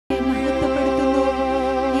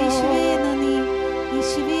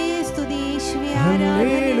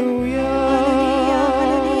Hallelujah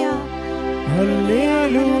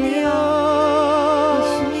ഹല്ലേലൂയ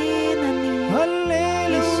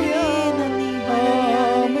ഹല്ലേലൂയ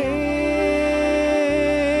ആമേൻ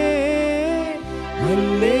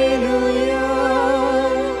ഹല്ലേലൂയ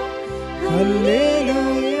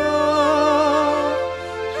ഹല്ലേലൂയ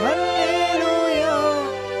ഹല്ലേലൂയ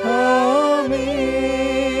ആമേൻ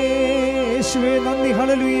യേശുവേ നന്ദി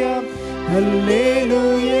ഹല്ലേലൂയ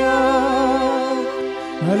ഹല്ലേലൂയ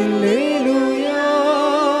ഹല്ലേലൂയ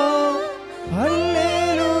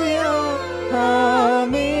ഹല്ലേലൂയ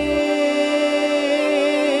ആമേൻ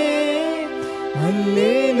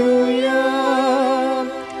ഹല്ലേലൂയ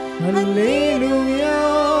ഹല്ലേലൂയ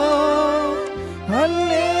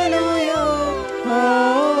ഹല്ലേലൂയ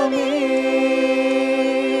ആമേൻ.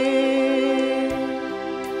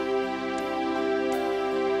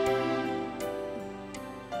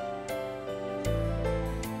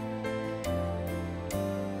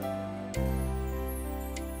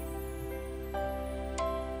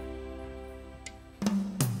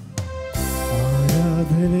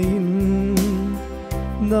 ആരാധനയിൽ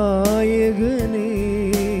നായകനെ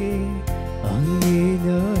അങ്ങേ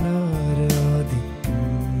ഞാൻ ആരാധിക്കും.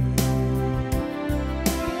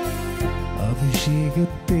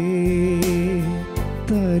 അഭിഷേകത്തെ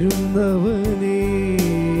തരുന്നവനെ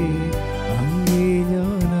അങ്ങേ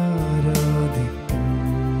ഞാൻ ആരാധിക്കും.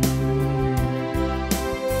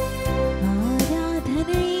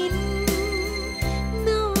 ആരാധനയിൻ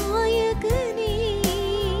നായകനെ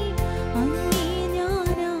അങ്ങേ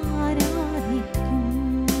ഞാൻ ആരാധിക്കും.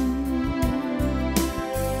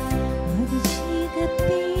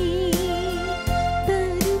 അഭിഷേകത്തെ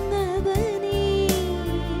തരുന്നവനെ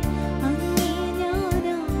അങ്ങേ ഞാൻ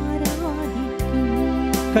ആരാധിക്കും.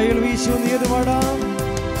 കൈകൾ വീശി നീത് പാടാം.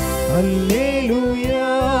 ഹല്ലേലൂയ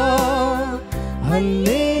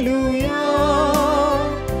ഹല്ലേലൂയ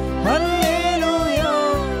ഹല്ലേലൂയ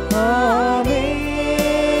ആമേൻ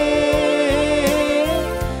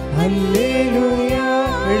ഹല്ലേലൂയ.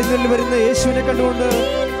 എഴുന്നേറ്റ് വരുന്ന യേശുവിനെ കണ്ടുകൊണ്ട്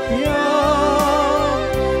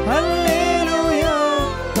ഹല്ലേലൂയ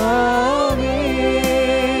ആമേൻ.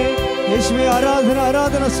 യേശുവേ ആരാധന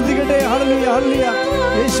ആരാധന സ്തുതിക്കട്ടെ. ഹല്ലേലൂയ ഹല്ലേലൂയ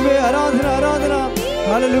യേശുവേ ആരാധന ആരാധന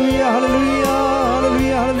ഹല്ലേലൂയ ഹല്ലേലൂയ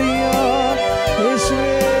ഹല്ലേലൂയ ഹല്ലേലൂയ യേശുവേ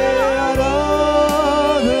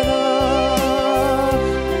ആരാധന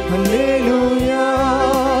ഹല്ലേലൂയ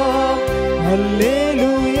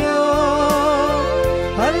ഹല്ലേലൂയ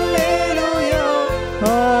ഹല്ലേലൂയ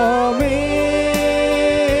ആമേൻ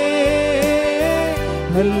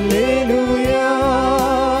ഹല്ലേലൂയ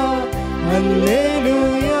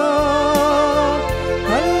ഹല്ലേലൂയ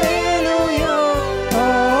ഹല്ലേലൂയ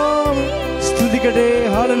ആമേൻ. സ്തുതിക്കട്ടെ.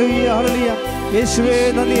 ഹല്ലേലൂയ ഹല്ലേലൂയ യേശുവേ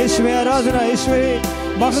നന്ദി. യേശുവേ ആരാധന. യേശുവേ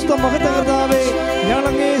മഹത്വം മഹത്വം കർത്താവേ ഞങ്ങൾ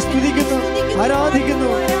അങ്ങേ സ്തുതിക്കുന്നു ആരാധിക്കുന്നു.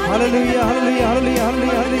 ഹല്ലേലൂയ ഹല്ലേലൂയ ഹല്ലേലൂയ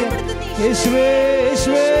ഹല്ലേലൂയ ഹല്ലേലൂയ യേശുവേ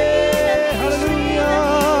യേശുവേ ഹല്ലേലൂയ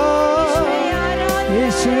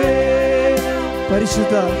യേശുവേ.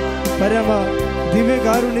 പരിശുദ്ധ പരമ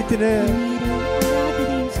ദിവ്യകാരുണ്യത്തിന്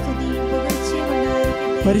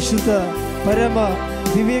പരിശുദ്ധ പരമ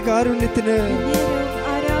ദിവ്യകാരുണ്യത്തിന്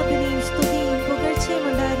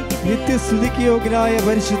നിത്യസ്തുതിക്ക് യോഗ്യനായ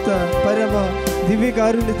പരിശുദ്ധ പരമ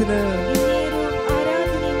ദിവ്യകാരുണ്യത്തിന്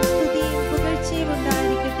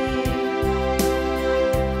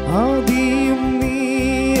ആദിയും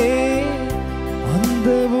നീയേ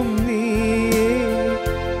അന്തവും നീയേ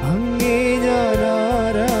അങ്ങേ ഞാൻ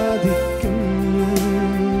ആരാധിക്കും.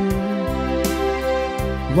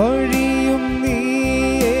 വഴിയും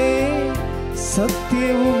നീയേ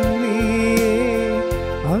സത്യവും നീയേ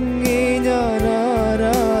അങ്ങേ ഞാൻ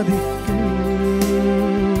ആരാധിക്കും.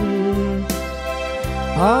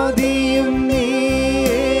 ആദിയും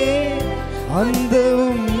നീയേ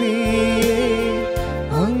അന്തവും നീയേ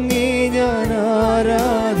അങ്ങേ ഞാൻ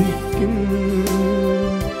ആരാധിക്കും.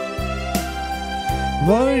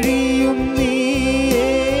 വഴിയും നീയേ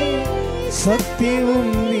സത്യവും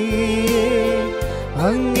നീയേ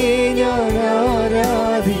അങ്ങേ ഞാൻ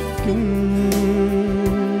ആരാധിക്കും.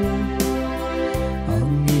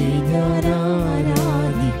 അങ്ങേ ഞാൻ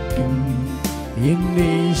ആരാധിക്കും എന്റെ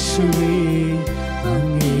യേശുവേ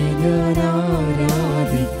അങ്ങേ ഞാൻ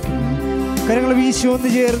ആരാധിക്കും. കരങ്ങൾ വീശി ഒന്ന്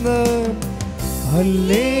ചേർന്ന്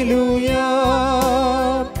ഹല്ലേലൂയ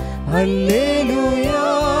ഹല്ലേലൂയ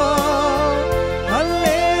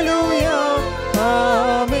ഹല്ലേലൂയ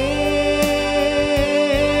ആമേൻ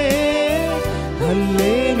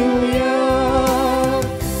ഹല്ലേലൂയ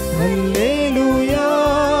ഹല്ലേലൂയ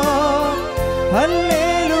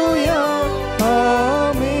ഹല്ലേലൂയ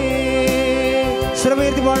ആമേൻ.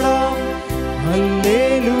 ശ്രമേർത്തി പാടാം.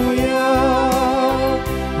 ഹല്ലേലൂയ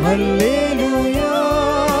ഹല്ലേലൂയ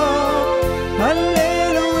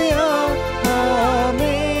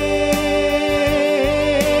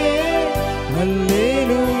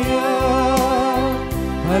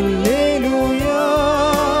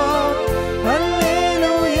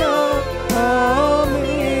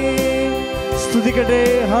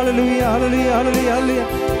ഹല്ലേലൂയ ഹല്ലേലൂയ ഹല്ലേലൂയ ഹല്ലേലൂയ.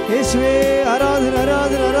 യേശുവേ ആരാധന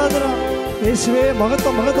ആരാധന ആരാധന. യേശുവേ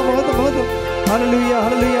മഹത്വം മഹത്വം മഹത്വം മഹത്വം. ഹല്ലേലൂയ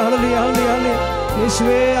ഹല്ലേലൂയ ഹല്ലേലൂയ ഹല്ലേലൂയ ഹല്ലേലൂയ.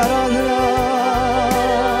 യേശുവേ ആരാധന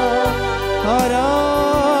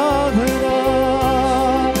ആരാധന.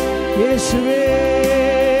 യേശുവേ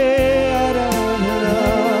ആരാധന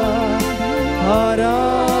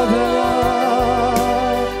ആരാധന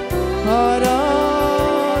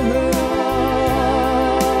ആരാധന.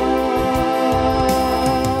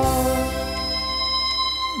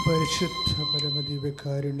 പരിശുദ്ധ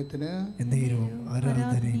പരമദിവ്യകാരുണ്യത്തിന് എന്നേരവും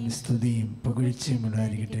ആരാധനയും സ്തുതിയും പുകഴ്ചയും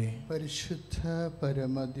ഉണ്ടായിരിക്കട്ടെ. പരിശുദ്ധ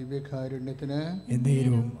പരമദിവ്യകാരുണ്യത്തിന്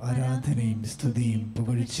എന്നേരവും ആരാധനയും സ്തുതിയും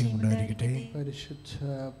പുകഴ്ചയും ഉണ്ടായിരിക്കട്ടെ. പരിശുദ്ധ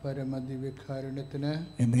പരമദിവ്യകാരുണ്യത്തിന്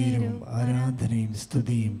എന്നേരവും ആരാധനയും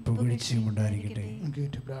സ്തുതിയും പുകഴ്ചയും ഉണ്ടായിരിക്കട്ടെ.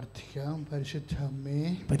 കേട്ട് പ്രാർത്ഥിക്കാം. പരിശുദ്ധ അമ്മേ,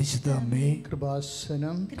 പരിശുദ്ധ അമ്മേ,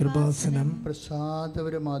 കൃപാസനം കൃപാസനം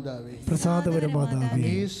പ്രസാദപരമാതാവേ, പ്രസാദപരമാതാവേ,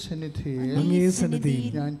 അങ്ങേ സന്നിധിയിൽ അങ്ങേ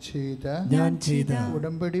സന്നിധിയിൽ ഞാൻ ചെയ്ത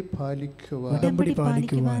ഉടമ്പടി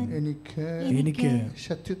പാലിക്കുവാൻ എനിക്ക്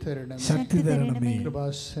ശക്തി തരണമേ.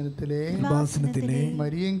 കൃപാസനത്തിലെ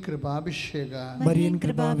മരിയൻ കൃപാഭിഷേക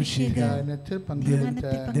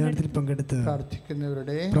ധ്യാനത്തിൽ പങ്കെടുത്ത്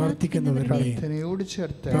പ്രാർത്ഥിക്കുന്നവരുടെ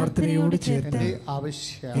പ്രാർത്ഥനയോട് ചേർത്ത്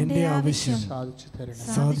എന്റെ ആവശ്യം സാധിച്ചു തരണം.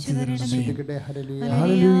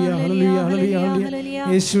 ഹല്ലേലൂയ ഹല്ലേലൂയ ഹല്ലേലൂയ ഹല്ലേലൂയ.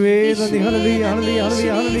 യേശുവേ നന്ദി. ഹല്ലേലൂയ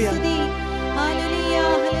ഹല്ലേലൂയ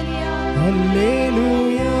ഹല്ലേലൂയ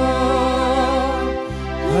ഹല്ലേലൂയ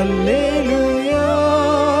ഹല്ലേലൂയ ഹല്ലേലൂയ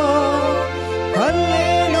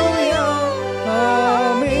ഹല്ലേലൂയ.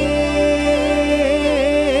 ആമേൻ.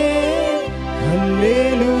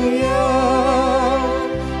 ഹല്ലേലൂയ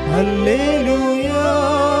ഹല്ലേലൂയ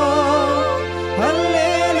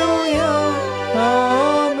ഹല്ലേലൂയ.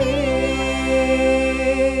 ആമേൻ.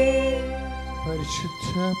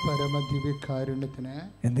 പരിശുദ്ധ പരമദിവ്യകാരുണ്യത്തിന്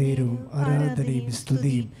എന്നേരവും ആരാധനയും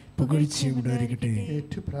സ്തുതിയും പുകഴ്ചയും ഉണ്ടായിരിക്കട്ടെ.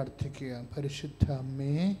 ഏറ്റു പ്രാർത്ഥിക്കുക. പരിശുദ്ധ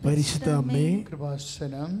അമ്മേ, പരിശുദ്ധ അമ്മേ,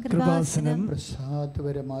 കൃപാസനം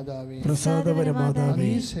പ്രസാദപരമാതാവേ,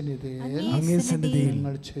 അങ്ങേ സന്നിധിയിൽ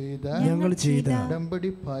ഞങ്ങൾ ചെയ്ത ഉടമ്പടി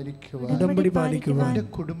പാലിക്കുവാൻ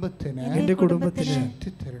എന്റെ കുടുംബത്തിന്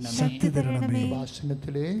ശക്തി തരണമേ.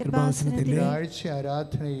 കൃപാസനത്തിലെ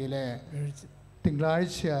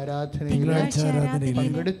തിങ്കളാഴ്ച ആരാധനയിൽ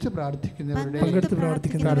പങ്കെടുത്ത് പ്രാർത്ഥിക്കുന്നവരുടെ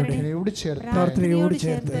പ്രാർത്ഥനയോട്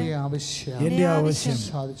ചേർത്ത് എന്റെ ആവശ്യം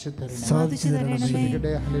സാധിച്ചു തരണമേ.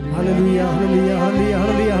 ഹല്ലേലൂയ ഹല്ലേലൂയ ഹല്ലേലൂയ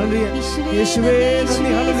ഹല്ലേലൂയ ഹല്ലേലൂയ. യേശുവേ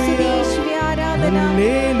നന്ദി. ഹല്ലേലൂയ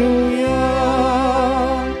ഹല്ലേലൂയ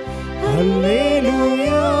ഹല്ലേലൂയ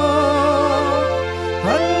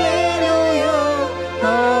ഹല്ലേലൂയ.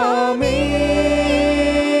 ആമേൻ.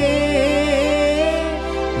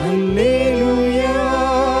 ഹല്ലേലൂയ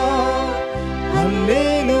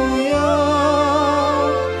ഹല്ലേലൂയ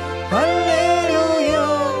ഹല്ലേലൂയ.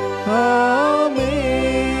 ആമേൻ.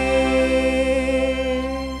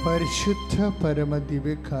 പരിശുദ്ധ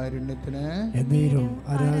പരമദിവ്യകാരുണ്യത്തിന് എന്നേരവും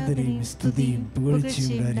ആരാധനയും സ്തുതിയും പുകഴ്ചയും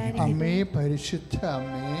ഉണ്ടായിരിക്കട്ടെ. അമ്മേ, പരിശുദ്ധ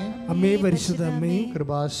അമ്മേ, അമ്മേ, പരിശുദ്ധ അമ്മേ,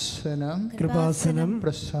 കൃപാസനം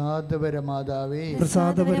പ്രസാദപരമാതാവേ,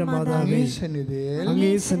 പ്രസാദപരമാതാവേ,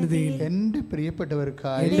 അങ്ങേ സന്നിധിയിൽ എന്റെ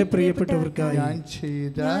പ്രിയപ്പെട്ടവർക്കായി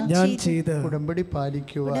ഞാൻ ചെയ്ത ഉടമ്പടി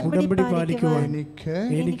പാലിക്കുവാൻ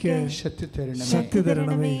എനിക്ക് ശക്തി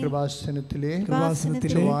തരണമേ. കൃപാസനത്തിലെ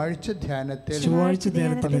ചൊവ്വാഴ്ച ധ്യാനത്തിൽ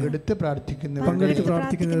പങ്കെടുത്ത്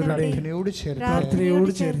പ്രാർത്ഥിക്കുന്നവരുടെ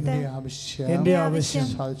പ്രാർത്ഥനയോട് ചേർന്ന് എന്റെ ആവശ്യം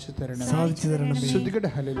സാധിച്ചു തരണമേ.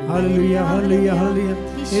 ഹല്ലേലൂയ ഹല്ലേലൂയ ഹല്ലേലൂയ.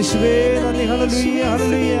 യേശുവേ നന്ദി. ഹല്ലേലൂയ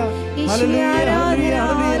ഹല്ലേലൂയ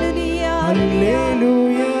ഹല്ലേലൂയ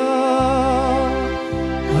ഹല്ലേലൂയ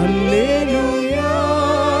ഹല്ലേലൂയ ഹല്ലേലൂയ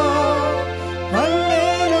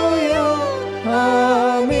ഹല്ലേലൂയ.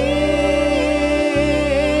 ആമേൻ.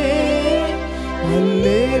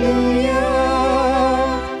 ഹല്ലേലൂയ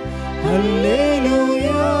ഹല്ലേലൂയ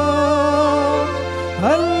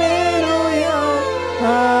ഹല്ലേലൂയ.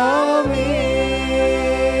 ആമേൻ.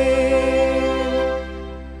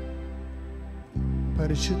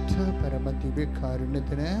 പരിശുദ്ധ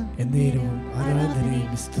പരമദിവ്യകാരുണ്യത്തിന് എന്നേരവും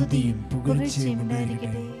ആരാധനയും സ്തുതിയും പുകഴ്ചയും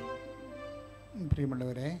ഉണ്ടായിരിക്കട്ടെ.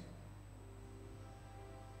 പ്രിയമുള്ളവരെ,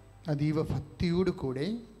 അതീവ ഭക്തിയോടുകൂടെ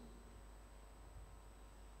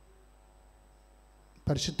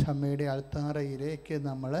പരിശുദ്ധ അമ്മയുടെ അൾത്താരയിലേക്ക്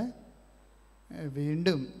നമ്മൾ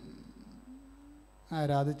വീണ്ടും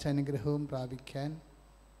ആരാധിച്ച അനുഗ്രഹവും പ്രാപിക്കാൻ,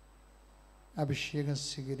 അഭിഷേകം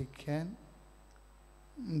സ്വീകരിക്കാൻ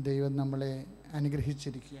ദൈവം നമ്മളെ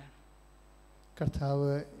അനുഗ്രഹിച്ചിരിക്കുകയാണ്.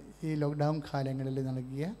 കർത്താവ് ഈ ലോക്ക്ഡൗൺ കാലങ്ങളിൽ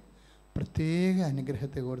നൽകിയ പ്രത്യേക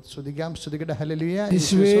അനുഗ്രഹത്തെ ഓർത്ത് സ്തുതിക്കാം. സ്തുതിക്കട്ടെ. ഹല്ലേലൂയ.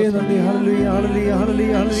 യേശുവേ നന്ദി. ഹല്ലേലൂയ ഹല്ലേലൂയ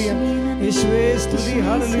ഹല്ലേലൂയ ഹല്ലേലൂയ. യേശുവേ സ്തുതി.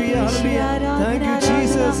 ഹല്ലേലൂയ ഹല്ലേലൂയ. Thank you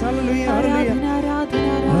Jesus. ഹല്ലേലൂയ ഹല്ലേലൂയ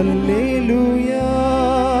ഹല്ലേലൂയ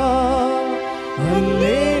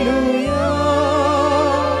ഹല്ലേലൂയ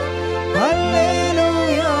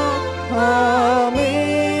ഹല്ലേലൂയ ആമേൻ.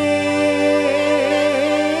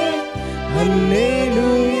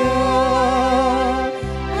 ഹല്ലേലൂയ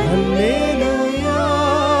ഹല്ലേലൂയ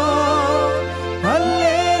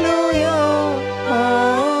ഹല്ലേലൂയ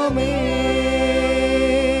ആമേൻ.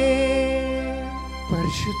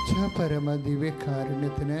 പരിശുദ്ധ പരമ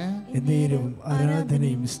ദിവ്യകാരുണ്യത്തിന് എന്നേരും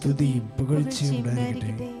ആരാധനയും സ്തുതിയും പുകഴ്ചയും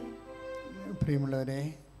ഉണ്ടായിരിക്കട്ടെ. പ്രിയമുള്ളവരെ,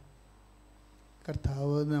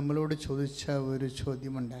 കർത്താവ് നമ്മളോട് ചോദിച്ച ഒരു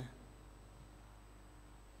ചോദ്യമുണ്ട്.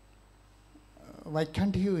 Why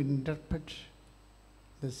can't you interpret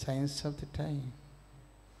the signs of the time?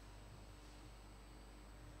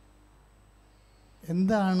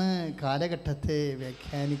 എന്താണ് കാലഘട്ടത്തെ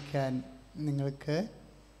വ്യാഖ്യാനിക്കാൻ നിങ്ങൾക്ക്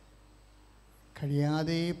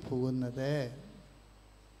കഴിയാതെ പോകുന്നത്?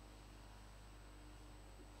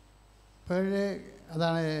 അപ്പോഴേ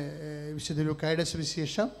അതാണ് വിശുദ്ധ ലൂക്കായുടെ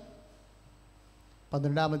സുവിശേഷം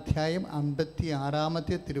 12-ാം അധ്യായം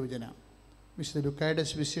 56-ാമത്തെ തിരുവചനം. വിശുദ്ധ ലൂക്കായുടെ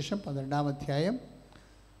സുവിശേഷം 12-ാം അധ്യായം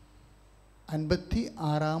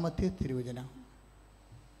 56-ാമത്തെ തിരുവചനം.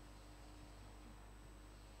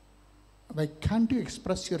 Why can't you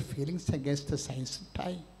express your feelings against the signs of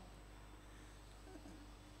time?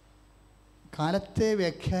 കാലത്തെ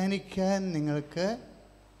വ്യാഖ്യാനിക്കാൻ നിങ്ങൾക്ക്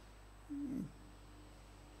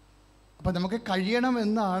അപ്പം നമുക്ക്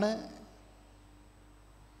കഴിയണമെന്നാണ്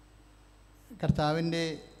കർത്താവിൻ്റെ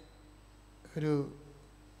ഒരു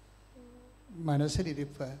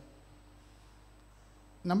മനസ്സിലിരിപ്പ്.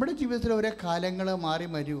 നമ്മുടെ ജീവിതത്തിൽ ഓരോ കാലങ്ങൾ മാറി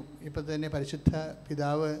വരും. ഇപ്പം തന്നെ പരിശുദ്ധ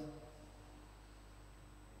പിതാവ്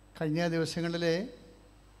കഴിഞ്ഞ ദിവസങ്ങളിൽ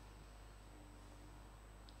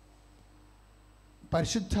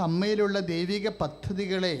പരിശുദ്ധ അമ്മയിലുള്ള ദൈവിക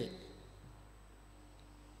പദ്ധതികളെ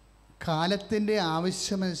കാലത്തിൻ്റെ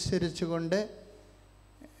ആവശ്യമനുസരിച്ച് കൊണ്ട്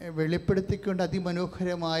വെളിപ്പെടുത്തിക്കൊണ്ട്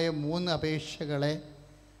അതിമനോഹരമായ 3 അപേക്ഷകളെ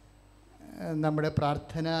നമ്മുടെ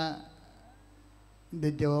പ്രാർത്ഥന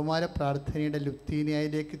ജപമാല പ്രാർത്ഥനയുടെ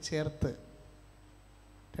ലുത്തീനിയയിലേക്ക് ചേർത്ത്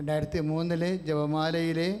 2003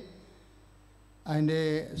 ജപമാലയിലെ അതിൻ്റെ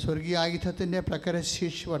സ്വർഗീയായുധത്തിൻ്റെ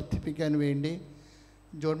പ്രകരശേഷി വർദ്ധിപ്പിക്കാൻ വേണ്ടി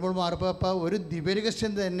ജോൺ പോൾ മാർപ്പാപ്പ ഒരു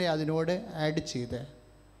ദിവ്യരഹസ്യം തന്നെ അതിനോട് ആഡ് ചെയ്ത്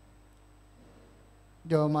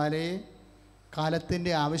ജപമാലയെ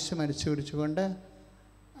കാലത്തിൻ്റെ ആവശ്യമനുസരിച്ചുകൊണ്ട്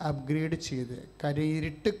അപ്ഗ്രേഡ് ചെയ്ത്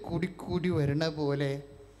ഇരുട്ട് കൂടിക്കൂടി വരണ പോലെ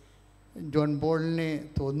ജോൺ പോളിനെ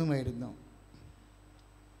തോന്നുമായിരുന്നു.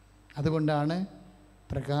 അതുകൊണ്ടാണ്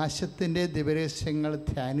പ്രകാശത്തിൻ്റെ ദിവ്യരഹസ്യങ്ങൾ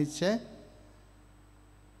ധ്യാനിച്ച്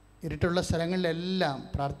ഇരുട്ടുള്ള സ്ഥലങ്ങളിലെല്ലാം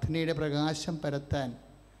പ്രാർത്ഥനയുടെ പ്രകാശം പരത്താൻ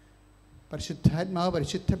പരിശുദ്ധാത്മാവ്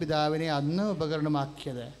പരിശുദ്ധ പിതാവിനെ അന്ന്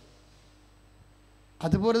ഉപകരണമാക്കിയത്.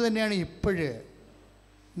 അതുപോലെ തന്നെയാണ് ഇപ്പോഴ്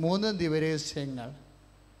 3 ദിവ്യരഹസ്യങ്ങൾ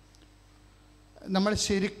നമ്മൾ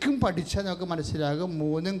ശരിക്കും പഠിച്ചാൽ നമുക്ക് മനസ്സിലാകും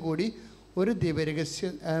 3 കൂടി ഒരു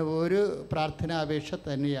ദിവ്യരഹസ്യം, ഒരു പ്രാർത്ഥനാപേക്ഷ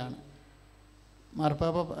തന്നെയാണ്.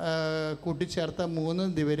 മാർപ്പാപ്പ കൂട്ടിച്ചേർത്ത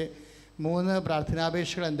 3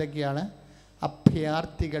 പ്രാർത്ഥനാപേക്ഷകൾ എന്തൊക്കെയാണ്?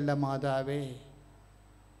 അഭയാർത്ഥികളുടെ മാതാവേ,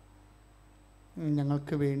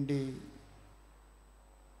 ഞങ്ങൾക്ക് വേണ്ടി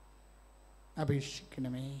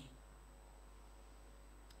അപേക്ഷിക്കണമേ.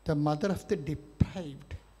 The mother of the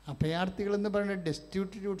deprived. അഭയാർത്ഥികളെന്ന് പറയുന്നത്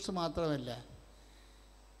ഡെസ്റ്റിറ്റ്യൂട്ട്സ് മാത്രമല്ല,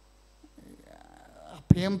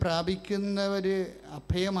 അഭയം പ്രാപിക്കുന്നവർ,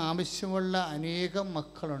 അഭയം ആവശ്യമുള്ള അനേകം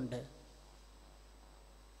മക്കളുണ്ട്.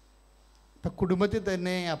 ഇപ്പം കുടുംബത്തിൽ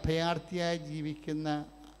തന്നെ അഭയാർത്ഥിയായി ജീവിക്കുന്ന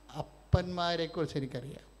അപ്പന്മാരെക്കുറിച്ച്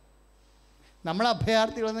എനിക്കറിയാം. നമ്മൾ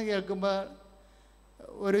അഭയാർത്ഥികളെന്ന് കേൾക്കുമ്പോൾ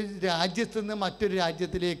ഒരു രാജ്യത്തു നിന്ന് മറ്റൊരു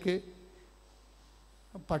രാജ്യത്തിലേക്ക്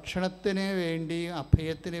ഭക്ഷണത്തിന് വേണ്ടിയും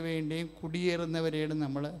അഭയത്തിന് വേണ്ടിയും കുടിയേറുന്നവരെയാണ്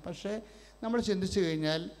നമ്മൾ. പക്ഷേ നമ്മൾ ചിന്തിച്ചു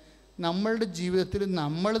കഴിഞ്ഞാൽ നമ്മളുടെ ജീവിതത്തിൽ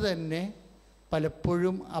നമ്മൾ തന്നെ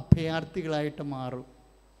പലപ്പോഴും അഭയാർത്ഥികളായിട്ട് മാറും,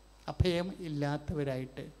 അഭയം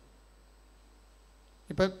ഇല്ലാത്തവരായിട്ട്.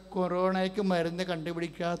 ഇപ്പം കൊറോണയ്ക്ക് മരുന്ന്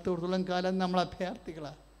കണ്ടുപിടിക്കാത്തടത്തോളം കാലം നമ്മൾ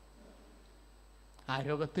അഭയാർത്ഥികളാണ്.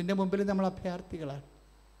 ആരോഗ്യത്തിൻ്റെ മുമ്പിൽ നമ്മൾ അഭയാർത്ഥികളാണ്.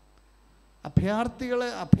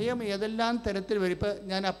 അഭയം ഏതെല്ലാം തരത്തിൽ വരും. ഇപ്പം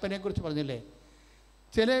ഞാൻ അപ്പനെക്കുറിച്ച് പറഞ്ഞില്ലേ,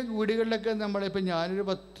 ചില വീടുകളിലൊക്കെ നമ്മളിപ്പോൾ ഞാനൊരു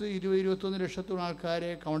 10, 20, 21 ലക്ഷത്തോളം ആൾക്കാരെ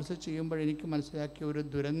കൗൺസിൽ ചെയ്യുമ്പോൾ എനിക്ക് മനസ്സിലാക്കിയ ഒരു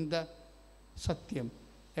ദുരന്ത സത്യം,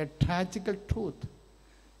 എ ട്രാജിക്കൽ ട്രൂത്ത്,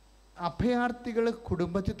 അഭയാർത്ഥികൾ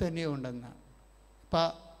കുടുംബത്തിൽ തന്നെ ഉണ്ടെന്നാണ്. ഇപ്പം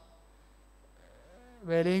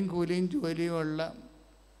വിലയും കൂലിയും ജോലിയും ഉള്ള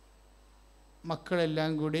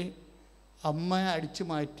മക്കളെല്ലാം കൂടി അമ്മ അടിച്ചു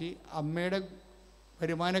മാറ്റി അമ്മയുടെ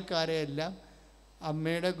വരുമാനക്കാരെ എല്ലാം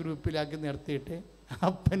അമ്മയുടെ ഗ്രൂപ്പിലാക്കി നിർത്തിയിട്ട്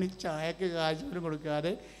അപ്പന് ചായക്ക് കാശ് പോലും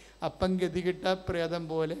കൊടുക്കാതെ അപ്പം ഗതികിട്ട പ്രേതം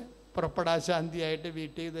പോലെ പുറപ്പെടാശാന്തിയായിട്ട്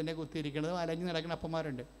വീട്ടിൽ തന്നെ കുത്തിയിരിക്കുന്നത് അലഞ്ഞു നടക്കുന്ന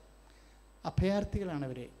അപ്പന്മാരുണ്ട്. അഭയാർത്ഥികളാണ്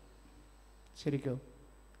അവർ ശരിക്കും.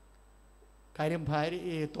 കാര്യം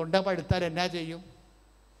ഈ തൊണ്ട പഴുത്താൽ എന്നാ ചെയ്യും?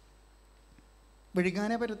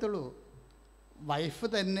 വിഴുങ്ങാനേ പറ്റത്തുള്ളൂ. വൈഫ്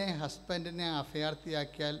തന്നെ ഹസ്ബൻഡിനെ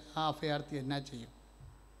അഭയാർത്ഥിയാക്കിയാൽ ആ അഭയാർത്ഥി എന്നാ ചെയ്യും?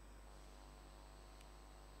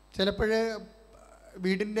 ചിലപ്പോൾ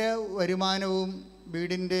വീടിൻ്റെ വരുമാനവും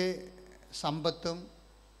വീടിൻ്റെ സമ്പത്തും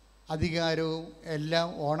അധികാരവും എല്ലാം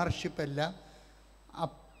ഓണർഷിപ്പ് എല്ലാം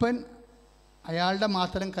അപ്പൻ അയാളുടെ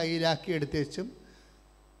മാത്രം കയ്യിലാക്കി എടുത്തേച്ചും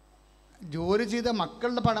ജോലി ചെയ്ത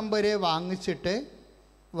മക്കളുടെ പണം വരെ വാങ്ങിച്ചിട്ട്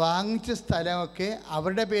വാങ്ങിച്ച സ്ഥലമൊക്കെ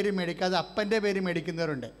അവരുടെ പേര് മേടിക്കാതെ അപ്പൻ്റെ പേര്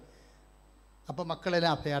മേടിക്കുന്നവരുണ്ട്. അപ്പോൾ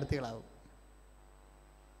മക്കളെല്ലാം അഭയാർത്ഥികളാവും.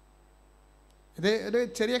 ഇത് ഒരു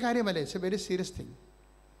ചെറിയ കാര്യമല്ലേ, it's a very serious thing.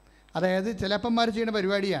 അതായത് ചിലപ്പന്മാർ ചെയ്യുന്ന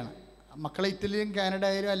പരിപാടിയാണ്. മക്കളെ ഇറ്റലിയും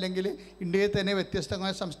കാനഡയിലും അല്ലെങ്കിൽ ഇന്ത്യയിൽ തന്നെ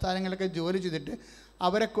വ്യത്യസ്തമായ സംസ്ഥാനങ്ങളിലൊക്കെ ജോലി ചെയ്തിട്ട്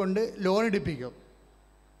അവരെ കൊണ്ട് ലോൺ എടുപ്പിക്കും.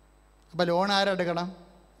 അപ്പോൾ ലോൺ ആരടക്കണം?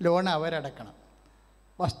 ലോൺ അവരടക്കണം.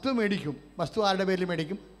 വസ്തു മേടിക്കും. വസ്തു ആരുടെ പേരിൽ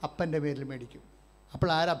മേടിക്കും? അപ്പൻ്റെ പേരിൽ മേടിക്കും. അപ്പോൾ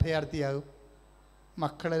ആരഭയാർത്ഥിയാകും?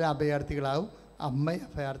 മക്കളെല്ലാം അഭയാർത്ഥികളാവും, അമ്മ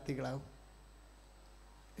അഭയാർത്ഥികളാവും.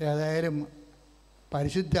 ഏതായാലും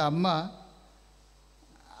പരിശുദ്ധ അമ്മ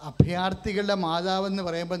അഭയാർത്ഥികളുടെ മാതാവെന്ന്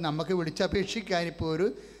പറയുമ്പോൾ നമുക്ക് വിളിച്ചപേക്ഷിക്കാൻ ഇപ്പോൾ ഒരു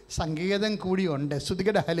സംഗീതം കൂടിയുണ്ട്.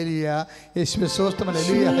 സ്തുതിക്കട്ടെ ഹല്ലേലൂയ, യേശുവേ സ്തോത്രം,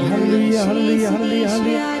 ഹല്ലേലൂയ ഹല്ലേലൂയ ഹല്ലേലൂയ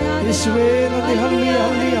ഹല്ലേലൂയ യേശുവേ നന്ദി, ഹല്ലേലൂയ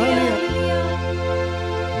ഹല്ലേലൂയ.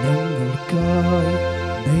 ഞങ്ങൾക്കായി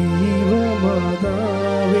ദൈവമാതാവേ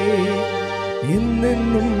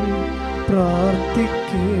എന്നെന്നും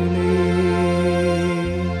പ്രാർത്ഥിക്കണേ.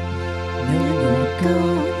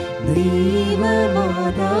 ഞങ്ങൾക്കായി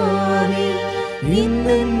ദൈവമാതാവേ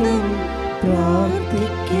എന്നെന്നും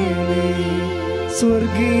പ്രാർത്ഥിക്കണേ.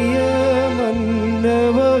 സ്വർഗീയ മന്ന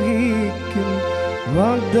വഹിക്കും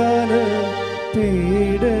വാഗ്ദാന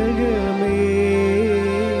പേടകമേ,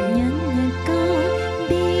 ഞങ്ങൾക്കായി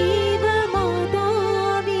ദൈവമാതാവേ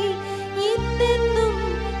എന്നെന്നും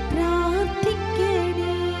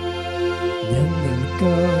പ്രാർത്ഥിക്കണേ.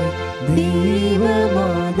 ഞങ്ങൾക്കായി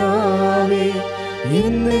ദൈവമാതാവേ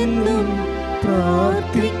എന്നെന്നും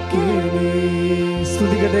പ്രാർത്ഥിക്കണേ.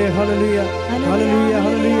 സ്തുതിക്കട്ടെ ഹല്ലേലൂയ ഹല്ലേലൂയ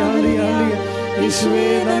ഹല്ലേലൂയ ഹല്ലേലൂയ യേശുവേ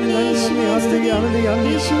നന്ദി നന്ദി ഹല്ലേലൂയ ഹല്ലേലൂയ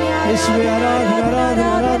യേശുവേ ആരാധന ആരാധന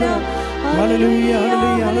ആരാധന ഹല്ലേലൂയ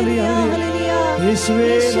ഹല്ലേലൂയ ഹല്ലേലൂയ യേശുവേ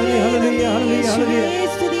നന്ദി ഹല്ലേലൂയ ഹല്ലേലൂയ ഹല്ലേലൂയ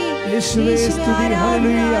യേശുവേ സ്തുതി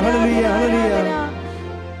ഹല്ലേലൂയ ഹല്ലേലൂയ ഹല്ലേലൂയ.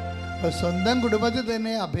 അപ്പോൾ സ്വന്തം കുടുംബത്തിൽ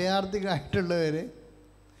തന്നെ അഭയാർത്ഥികളായിട്ടുള്ളവർ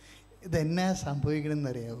ഇതെന്നാ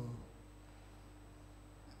സംഭവിക്കണമെന്നറിയാവോ?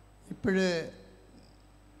 ഇപ്പോഴ്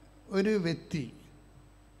ഒരു വ്യക്തി,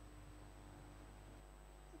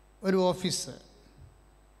 ഒരു ഓഫീസ്,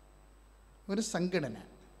 ഒരു സംഘടന,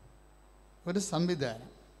 ഒരു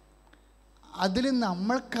സംവിധാനം, അതിൽ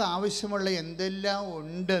നമ്മൾക്ക് ആവശ്യമുള്ള എന്തെല്ലാം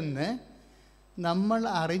ഉണ്ടെന്ന് നമ്മൾ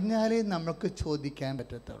അറിഞ്ഞാലേ നമുക്ക് ചോദിക്കാൻ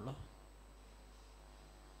പറ്റത്തുള്ളൂ.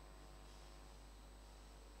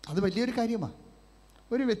 അത് വലിയൊരു കാര്യമാണ്.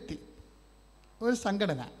 ഒരു വ്യക്തി, ഒരു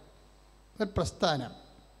സംഘടന, ഒരു പ്രസ്ഥാനം,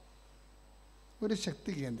 ഒരു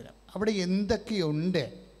ശക്തി കേന്ദ്രം, അവിടെ എന്തൊക്കെയുണ്ട്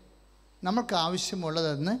നമ്മൾക്ക്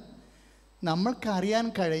ആവശ്യമുള്ളതെന്ന് നമ്മൾക്കറിയാൻ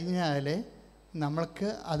കഴിഞ്ഞാൽ നമ്മൾക്ക്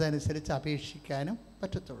അതനുസരിച്ച് അപേക്ഷിക്കാനും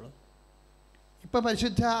പറ്റത്തുള്ളൂ. ഇപ്പോൾ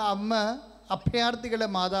പരിശുദ്ധ അമ്മ അഭയാർത്ഥികളുടെ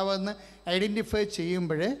മാതാവെന്ന് ഐഡൻറ്റിഫൈ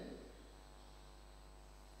ചെയ്യുമ്പോൾ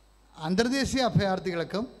അന്തർദേശീയ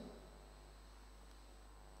അഭയാർത്ഥികൾക്കും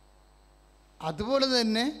അതുപോലെ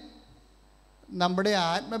തന്നെ നമ്മുടെ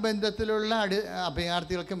ആത്മബന്ധത്തിലുള്ള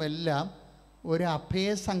അഭയാർത്ഥികൾക്കുമെല്ലാം ഒരു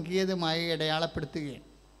അഭയസങ്കേതമായി അടയാളപ്പെടുത്തുകയാണ്.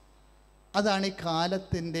 അതാണ് ഈ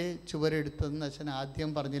കാലത്തിൻ്റെ ചുവരെടുത്തതെന്ന് അച്ഛൻ ആദ്യം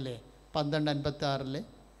പറഞ്ഞില്ലേ 1256.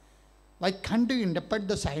 Why can't you interpret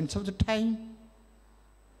the science of the time?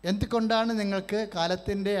 എന്തുകൊണ്ടാണ് നിങ്ങൾക്ക്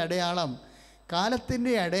കാലത്തിൻ്റെ അടയാളം?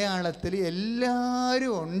 കാലത്തിൻ്റെ അടയാളത്തിൽ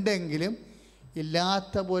എല്ലാവരും ഉണ്ടെങ്കിലും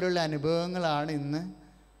ഇല്ലാത്ത പോലുള്ള അനുഭവങ്ങളാണ് ഇന്ന്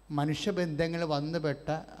മനുഷ്യബന്ധങ്ങൾ വന്നുപെട്ട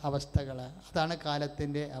അവസ്ഥകൾ. അതാണ്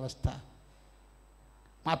കാലത്തിൻ്റെ അവസ്ഥ.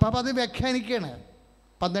 അപ്പം അത് വ്യാഖ്യാനിക്കുകയാണ്,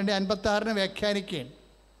 1256 വ്യാഖ്യാനിക്കുകയാണ്.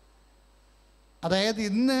 അതായത്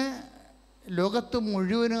ഇന്ന് ലോകത്ത്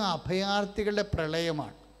മുഴുവനും അഭയാർത്ഥികളുടെ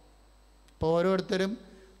പ്രളയമാണ്. ഇപ്പോൾ ഓരോരുത്തരും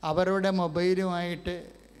അവരുടെ മൊബൈലുമായിട്ട്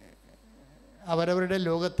അവരവരുടെ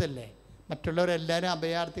ലോകത്തല്ലേ, മറ്റുള്ളവരെല്ലാവരും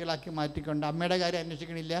അഭയാർത്ഥികളാക്കി മാറ്റിക്കൊണ്ട് അമ്മയുടെ കാര്യം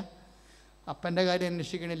അന്വേഷിക്കണില്ല, അപ്പൻ്റെ കാര്യം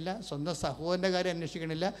അന്വേഷിക്കണില്ല, സ്വന്തം സഹോദരൻ്റെ കാര്യം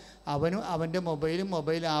അന്വേഷിക്കണില്ല. അവനും അവൻ്റെ മൊബൈലും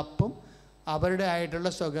മൊബൈൽ ആപ്പും അവരുടെ ആയിട്ടുള്ള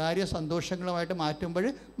സ്വകാര്യ സന്തോഷങ്ങളുമായിട്ട് മാറ്റുമ്പോൾ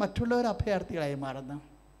മറ്റുള്ളവർ അഭയാർത്ഥികളായി മാറുന്നു.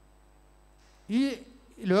 ഈ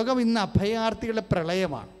ലോകം ഇന്ന് അഭയാർത്ഥികളുടെ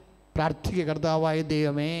പ്രളയമാണ്. പ്രാർത്ഥിക കർത്താവായ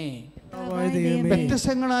ദൈവമേ,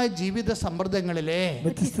 വ്യത്യസ്തങ്ങളായ ജീവിത സമ്മർദ്ദങ്ങളിലെ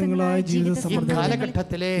ഈ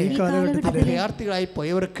കാലഘട്ടത്തിലെ അഭയാർത്ഥികളായി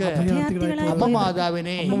പോയവർക്ക് അമ്മ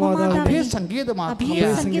മാതാവിനെ അഭയസങ്കേതമാക്കിയ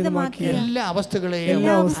എല്ലാ അവസ്ഥകളെയും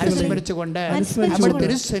അനുസ്മരിച്ചുകൊണ്ട് നമ്മുടെ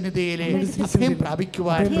തിരുസന്നിധിയിലെ അഭയം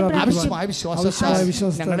പ്രാപിക്കുവാൻ ആവശ്യമായ വിശ്വാസത്താൽ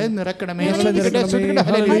ഞങ്ങളെ നിറക്കണമേ.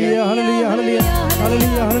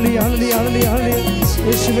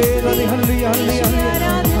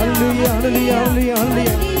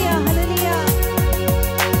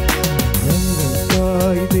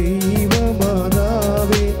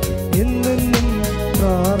 ദൈവമാതാവേ എന്നെന്നും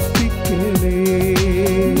പ്രാർത്ഥിക്കണേ.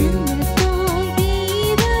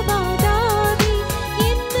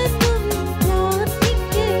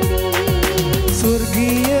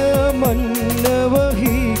 സ്വർഗീയ മന്ന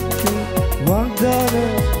വഹിക്കും വാഗ്ദാന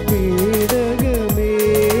പേടകമേ,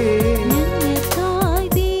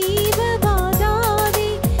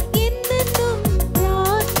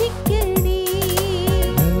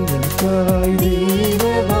 ഞങ്ങൾക്കായി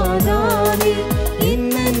ദൈവമാതാവേ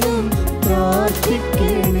എന്നെന്നും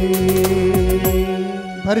പ്രാർത്ഥിക്കണേ.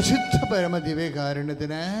 പരിശുദ്ധ പരമ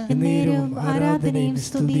ദിവ്യകാരുണ്യത്തിന് എന്നേരവും ആരാധനയും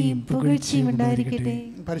സ്തുതിയും പുകഴ്ചയും ഉണ്ടായിരിക്കട്ടെ.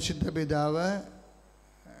 പരിശുദ്ധ പിതാവ്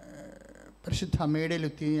പരിശുദ്ധ അമ്മയുടെ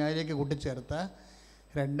ലുത്തീനിയയിലേക്ക് കൂട്ടിച്ചേർത്ത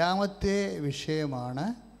രണ്ടാമത്തെ വിഷയമാണ്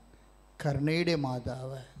കരുണയുടെ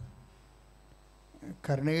മാതാവ്.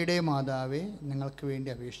 കരുണയുടെ മാതാവെ നിങ്ങൾക്ക് വേണ്ടി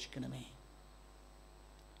അപേക്ഷിക്കണമേ.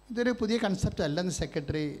 ഇതൊരു പുതിയ കൺസെപ്റ്റ് അല്ലെന്ന്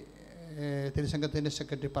തിരുസംഘത്തിൻ്റെ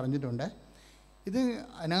സെക്രട്ടറി പറഞ്ഞിട്ടുണ്ട്. ഇത്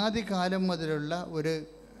അനാദികാലം മുതലുള്ള ഒരു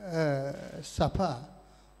സഭ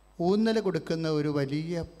ഊന്നൽ കൊടുക്കുന്ന ഒരു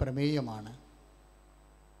വലിയ പ്രമേയമാണ്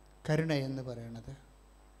കരുണ എന്ന് പറയുന്നത്.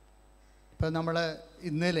 ഇപ്പോൾ നമ്മൾ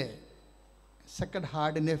ഇന്നലെ സെക്കൻഡ്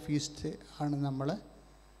ഹാർഡിൻ്റെ ഫീസ്റ്റ് ആണ് നമ്മൾ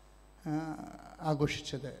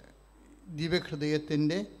ആഘോഷിച്ചത്.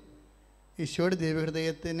 ദിവ്യഹൃദയത്തിൻ്റെ ഈശോയുടെ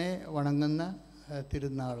ദിവ്യഹൃദയത്തിനെ വണങ്ങുന്ന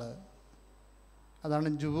തിരുനാൾ. അതാണ്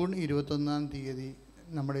ജൂൺ 21-ാം തീയതി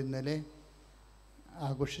നമ്മൾ ഇന്നലെ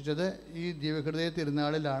ആഘോഷിച്ചത്. ഈ ദിവ്യഹൃദയ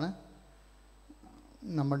തിരുനാളിലാണ്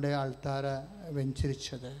നമ്മുടെ ആൾത്താര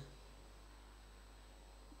വെഞ്ചരിച്ചത്.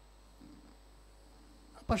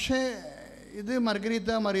 പക്ഷേ ഇത് മർഗരീത്ത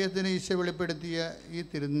മറിയത്തിന് ഈശോ വെളിപ്പെടുത്തിയ ഈ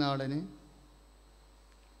തിരുനാളിന്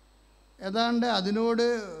ഏതാണ്ട് അതിനോട്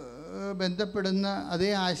ബന്ധപ്പെടുന്ന അതേ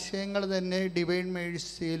ആശയങ്ങൾ തന്നെ ഡിവൈൻ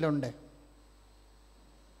മേഴ്സിയിലുണ്ട്.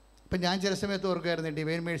 ഇപ്പം ഞാൻ ചില സമയത്ത് ഓർക്കുമായിരുന്നു,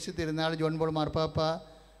 ഡിവൈൻ മേഴ്സി തിരുനാൾ ജോൺ പോൾ മാർപ്പാപ്പ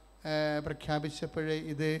പ്രഖ്യാപിച്ചപ്പോൾ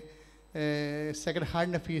ഇത് സെക്കൻഡ്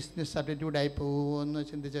ഹാർഡിൻ്റെ ഫീസിന് സബ്സ്റ്റിറ്റ്യൂട്ടായി പോകുമെന്ന്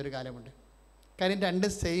ചിന്തിച്ചൊരു കാലമുണ്ട്. കാര്യം രണ്ട്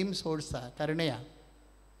സെയിം സോഴ്സാണ്, കരുണയാണ്.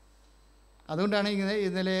 അതുകൊണ്ടാണ്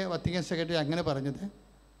ഇന്നലെ വത്തിക്കാൻ സെക്രട്ടറി അങ്ങനെ പറഞ്ഞത്.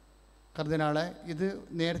 കർദിനാളെ, ഇത്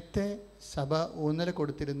നേരത്തെ സഭ ഊന്നൽ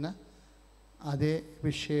കൊടുത്തിരുന്ന അതേ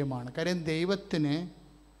വിഷയമാണ്. കാര്യം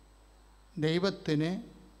ദൈവത്തിന്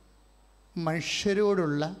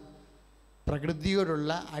മനുഷ്യരോടുള്ള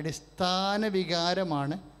പ്രകൃതിയോടുള്ള അടിസ്ഥാന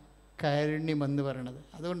വികാരമാണ് കാരുണ്യമെന്ന് പറയുന്നത്.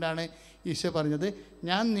 അതുകൊണ്ടാണ് ഈശോ പറഞ്ഞത്,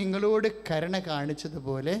 ഞാൻ നിങ്ങളോട് കരുണ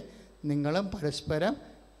കാണിച്ചതുപോലെ നിങ്ങളും പരസ്പരം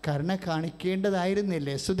കരുണ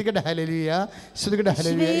കാണിക്കേണ്ടതായിരുന്നില്ലേ? സ്തുതിക്കട്ടെ, ഹല്ലേലൂയ, സ്തുതിക്കട്ടെ,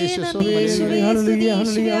 ഹല്ലേലൂയ.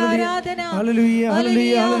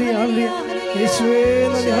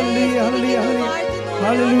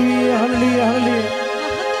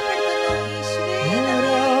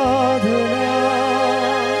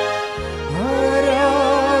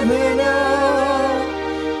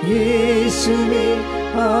 യേശുവേ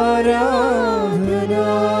ആരാധന,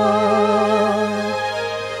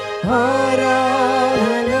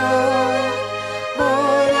 ആരാധന,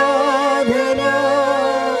 ആരാധന,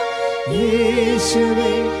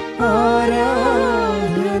 യേശുവേ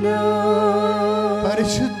ആരാധന.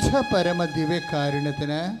 പരിശുദ്ധ പരമ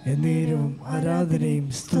ദിവ്യകാരുണ്യത്തിന് എന്നേരവും ആരാധനയും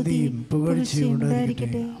സ്തുതിയും പുകഴ്ചയും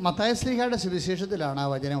ഉണ്ടായിരിക്കട്ടെ. മത്തായി ശ്ലീഹയുടെ സുവിശേഷത്തിലാണ് ആ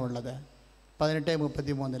വചനമുള്ളത്.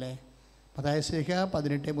 18:33. മത്തായി ശ്ലീഹ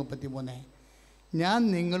 18:33. ഞാൻ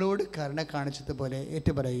നിങ്ങളോട് കരുണ കാണിച്ചതുപോലെ,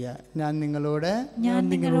 ഏറ്റുപറയുക, ഞാൻ നിങ്ങളോട്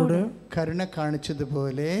കരുണ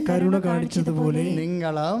കാണിച്ചതുപോലെ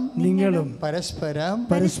നിങ്ങളും പരസ്പരം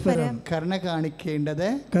കരുണ കാണിക്കേണ്ടത്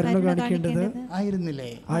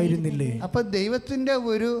ആയിരുന്നില്ലേ? അപ്പൊ ദൈവത്തിന്റെ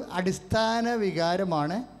ഒരു അടിസ്ഥാന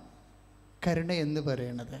വികാരമാണ് കരുണ എന്ന്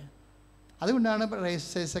പറയുന്നത്. അതുകൊണ്ടാണ്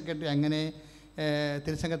സെക്രട്ടറി അങ്ങനെ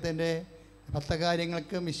തിരുസംഘത്തിൻ്റെ 10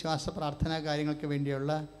 കാര്യങ്ങൾക്കും വിശ്വാസ പ്രാർത്ഥനാ കാര്യങ്ങൾക്ക്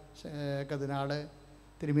വേണ്ടിയുള്ള കർദിനാൾ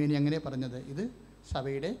തിരുമേനി അങ്ങനെ പറഞ്ഞത്. ഇത്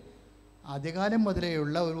സഭയുടെ ആദ്യകാലം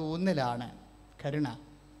മുതലേയുള്ള ഒരു ഊന്നലാണ് കരുണ.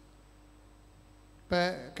 ഇപ്പോൾ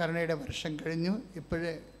കരുണയുടെ വർഷം കഴിഞ്ഞു.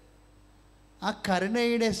 ഇപ്പോഴേ ആ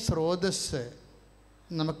കരുണയുടെ സ്രോതസ്സ്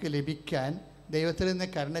നമുക്ക് ലഭിക്കാൻ, ദൈവത്തിൽ നിന്ന്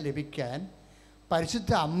കരുണ ലഭിക്കാൻ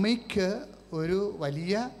പരിശുദ്ധ അമ്മയ്ക്ക് ഒരു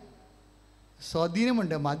വലിയ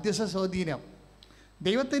സ്വാധീനമുണ്ട്, മധ്യസ്ഥ സ്വാധീനം.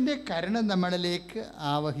 ദൈവത്തിൻ്റെ കരുണ നമ്മളിലേക്ക്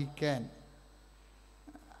ആവഹിക്കാൻ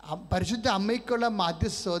പരിശുദ്ധ അമ്മയ്ക്കുള്ള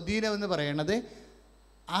മധ്യസ്ഥ സ്വാധീനം എന്ന് പറയുന്നത്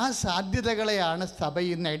ആ സാധ്യതകളെയാണ് സഭ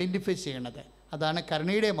ഇന്ന് ഐഡൻറ്റിഫൈ ചെയ്യണത്. അതാണ്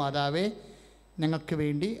കരുണയുടെ മാതാവേ ഞങ്ങൾക്ക്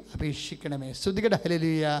വേണ്ടി അപേക്ഷിക്കണമേ. സ്തുതിക്കട്ടെ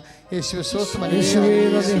ഹല്ലേലൂയ. യേശുവേ സ്തോത്രം. യേശുവേ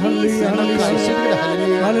നന്ദി. ഹല്ലേലൂയ ഹല്ലേലൂയ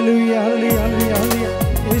ഹല്ലേലൂയ ഹല്ലേലൂയ ഹല്ലേലൂയ.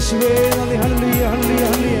 യേശുവേ നന്ദി. ഹല്ലേലൂയ ഹല്ലേലൂയ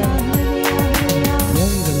ഹല്ലേലൂയ.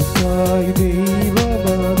 ഞങ്ങൾക്കായി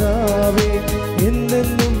ദൈവമാതാവേ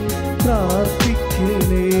എന്നെന്നും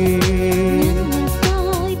പ്രാർത്ഥിക്കണേ.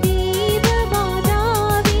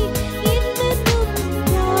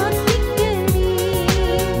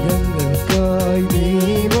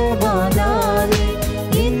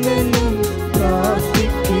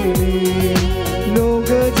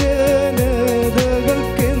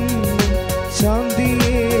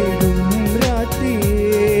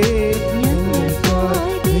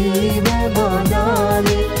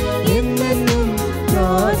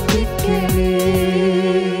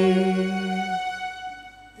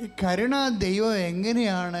 കരുണ ദൈവം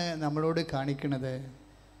എങ്ങനെയാണ് നമ്മളോട് കാണിക്കുന്നത്?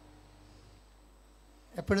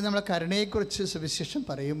 എപ്പോഴും നമ്മൾ കരുണയെക്കുറിച്ച് സുവിശേഷം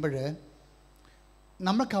പറയുമ്പോൾ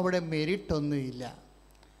നമുക്കവിടെ മെരിട്ടൊന്നുമില്ല,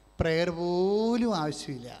 പ്രെയർ പോലും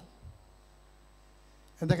ആവശ്യമില്ല.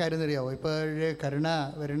 എന്താ കാര്യം എന്നറിയാമോ? ഇപ്പോൾ കരുണ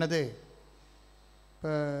വരണത്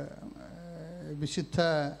ഇപ്പോൾ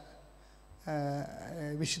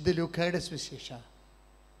വിശുദ്ധ ലൂക്കായുടെ സുവിശേഷം.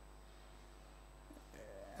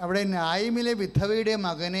 അവിടെ നായിമിലെ വിധവയുടെ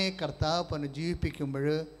മകനെ കർത്താവ് പുനരുജ്ജീവിപ്പിക്കുമ്പോൾ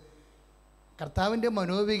കർത്താവിൻ്റെ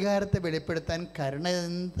മനോവികാരത്തെ വെളിപ്പെടുത്താൻ കരുണ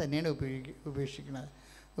തന്നെയാണ്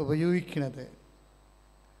ഉപയോഗിക്കുന്നത്.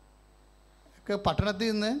 ഒക്കെ പട്ടണത്തിൽ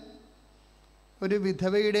നിന്ന് ഒരു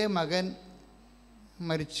വിധവയുടെ മകൻ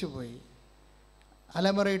മരിച്ചുപോയി.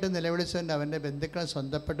 അലമുറയിട്ട് നിലവിളിച്ചുകൊണ്ട് അവൻ്റെ ബന്ധുക്കളും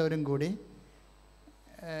സ്വന്തപ്പെട്ടവരും കൂടി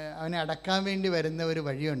അവനെ അടക്കാൻ വേണ്ടി വരുന്ന ഒരു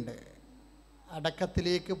വഴിയുണ്ട്,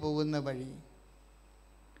 അടക്കത്തിലേക്ക് പോകുന്ന വഴി.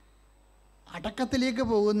 അടക്കത്തിലേക്ക്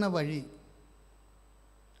പോകുന്ന വഴി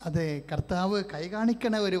അത് കർത്താവ് കൈ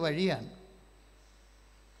കാണിക്കണ ഒരു വഴിയാണ്.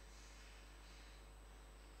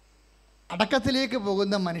 അടക്കത്തിലേക്ക്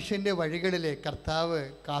പോകുന്ന മനുഷ്യൻ്റെ വഴികളിൽ കർത്താവ്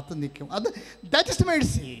കാത്തു നിൽക്കും. That is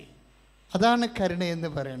mercy. അതാണ് കരുണ എന്ന്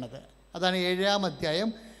പറയുന്നത്. അതാണ് 7-ാം അധ്യായം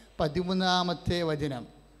 13-ാമത്തെ വചനം.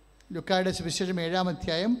 ലൂക്കായുടെ സുവിശേഷം 7-ാം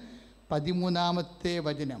അധ്യായം 13-ാമത്തെ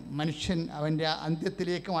വചനം. മനുഷ്യൻ അവൻ്റെ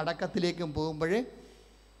അന്ത്യത്തിലേക്കും അടക്കത്തിലേക്കും പോകുമ്പോൾ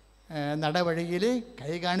നടവഴിയിൽ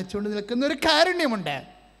കൈ കാണിച്ചുകൊണ്ട് നിൽക്കുന്ന ഒരു കാരുണ്യമുണ്ട്.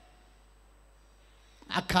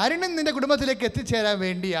 ആ കാരുണ്യം നിൻ്റെ കുടുംബത്തിലേക്ക് എത്തിച്ചേരാൻ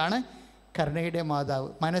വേണ്ടിയാണ് കരുണയുടെ മാതാവ്.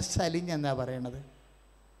 മനസ്സലിഞ്ഞെന്നാണ് പറയണത്.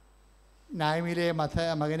 നായിമിലെ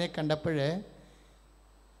മകനെ കണ്ടപ്പോൾ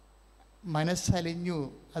മനസ്സലിഞ്ഞു,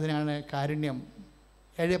 അതിനാണ് കാരുണ്യം.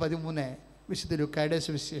 7:13 വിശുദ്ധ ലൂക്കായുടെ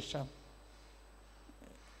സുവിശേഷം.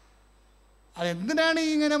 അതെന്തിനാണ്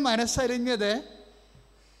ഇങ്ങനെ മനസ്സലിഞ്ഞത്?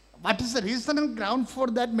 What is the reason and ground for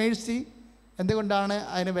that Mercy? എന്തുകൊണ്ടാണ്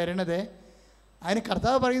അതിന് വരണത്? അതിന്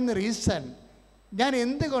കർത്താവ് പറയുന്ന റീസൺ, ഞാൻ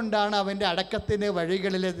എന്തുകൊണ്ടാണ് അവൻ്റെ അടക്കത്തിൻ്റെ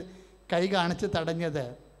വഴികളിൽ കൈ കാണിച്ച് തടഞ്ഞത്?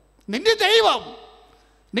 നിന്റെ ദൈവം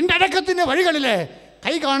നിന്റെ അടക്കത്തിൻ്റെ വഴികളിൽ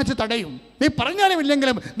കൈ കാണിച്ച് തടയും. നീ പറഞ്ഞാലും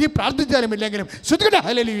ഇല്ലെങ്കിലും, നീ പ്രാർത്ഥിച്ചാലും ഇല്ലെങ്കിലും. സ്തുതിക്കട്ടെ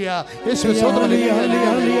ഹല്ലേലൂയ. യേശുവേ സ്തോത്രം.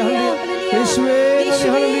 യേശുവേ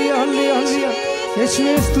ഹല്ലേലൂയ ഹല്ലേലൂയ.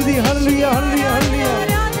 യേശുവേ സ്തുതി. ഹല്ലേലൂയ ഹല്ലേലൂയ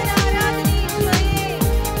ഹല്ലേലൂയ.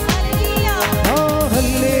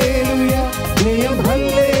 ഹല്ലേലൂയ ജയം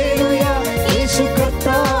ഹല്ലേലൂയ. യേശു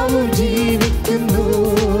കർത്താവ് ജീവിക്കുന്നു.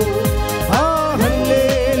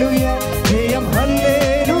 ഹല്ലേലൂയ ജയം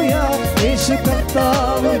ഹല്ലേലൂയ. യേശു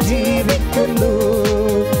കർത്താവ് ജീവിക്കുന്നു.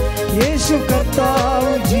 യേശു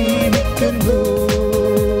കർത്താവ് ജീവിക്കുന്നു.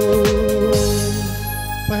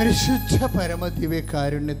 പരിശുദ്ധ പരമദിവ്യ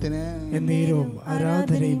കാരുണ്യത്തിന് എന്നേരവും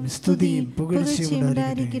ആരാധനയും സ്തുതിയും പുകഴ്ചയും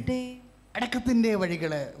ഉണ്ടായിരിക്കട്ടെ. അടക്കത്തിൻ്റെ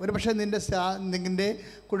വഴികൾ. ഒരു പക്ഷേ നിൻ്റെ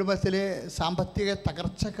കുടുംബത്തിലെ സാമ്പത്തിക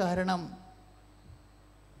തകർച്ച കാരണം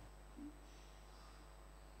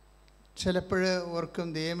ചിലപ്പോൾ ഓർക്കും,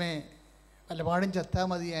 ദൈവമേ വല്ലപാടും ചത്താൽ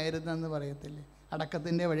മതിയായിരുന്നെന്ന് പറയത്തില്ലേ?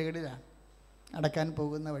 അടക്കത്തിൻ്റെ വഴികളിലാണ്, അടക്കാൻ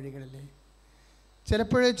പോകുന്ന വഴികളിൽ.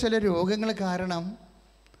 ചിലപ്പോൾ ചില രോഗങ്ങൾ കാരണം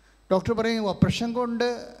ഡോക്ടർ പറയും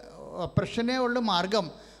ഓപ്പറേഷനേ ഉള്ളു മാർഗം,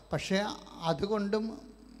 പക്ഷേ അതുകൊണ്ടും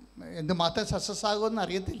എന്തുമാത്രം സക്സസ് ആകുമെന്ന്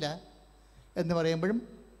അറിയത്തില്ല എന്ന് പറയുമ്പോഴും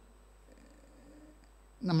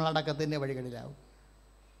നമ്മൾ അടക്കത്തിൻ്റെ വഴികളിലാവും.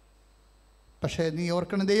 പക്ഷേ നീ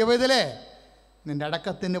ഓർക്കണം ദൈവവേദലേ, നിൻ്റെ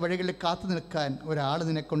അടക്കത്തിൻ്റെ വഴികളിൽ കാത്തു നിൽക്കാൻ ഒരാൾ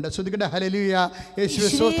നിനക്കുണ്ട്. സ്തുതിക്കട്ടെ ഹല്ലേലൂയ. യേശുവേ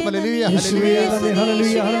സ്തോത്രം. ഹല്ലേലൂയ ഹല്ലേലൂയ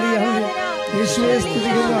ഹല്ലേലൂയ ഹല്ലേലൂയ. യേശുവേ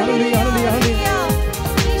സ്തുതിക്കുന്നു. ഹല്ലേലൂയ ഹല്ലേലൂയ.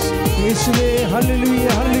 യേശുവേ ഹല്ലേലൂയ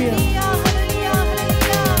ഹല്ലേലൂയ.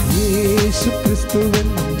 യേശു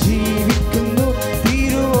ക്രിസ്തുവെന്നും ജീവിക്കുന്നു,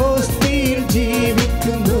 തിരുവോസ്തിയിൽ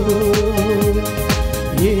ജീവിക്കുന്നു.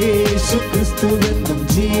 യേശു ക്രിസ്തുവെന്നും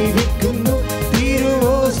ജീവിക്കുന്നു,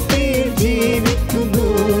 തിരുവോസ്തിയിൽ ജീവിക്കുന്നു.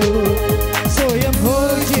 സ്വയം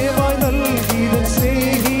ഭോജ്യമായി നൽകിയ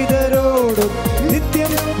സ്നേഹിതരോടും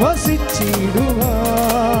നിത്യം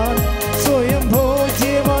വസിച്ചിടുവാൻ. സ്വയം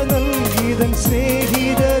ഭോജ്യമായി നൽകിയ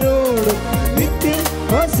സ്നേഹിതരോടും നിത്യം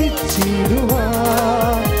വസിച്ചിടുവാൻ.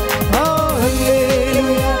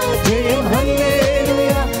 ഹല്ലേലൂയ, ജയം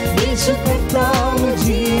ഹല്ലേലൂയ, യേശു കർത്താവ്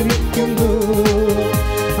ജീവിക്കുന്നു.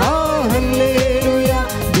 ഹല്ലേലൂയ,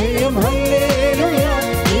 ജയം ഹല്ലേലൂയ,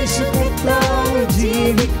 യേശു കർത്താവ്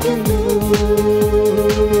ജീവിക്കുന്നു.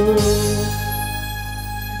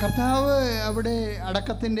 കർത്താവ് അവിടെ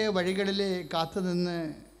അടക്കത്തിൻ്റെ വഴികളിൽ കാത്തുനിന്ന്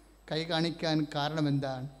കൈ കാണിക്കാൻ കാരണം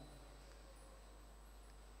എന്താണ്?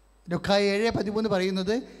 ലൂക്കാ 7:13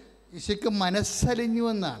 പറയുന്നത് ഈശോയ്ക്ക് മനസ്സലിഞ്ഞു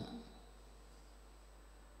എന്നാണ്.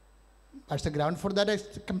 What's the ground for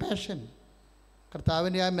that compassion?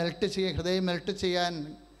 കർത്താവിൻ്റെ ആ ഹൃദയം മെൽട്ട് ചെയ്യാൻ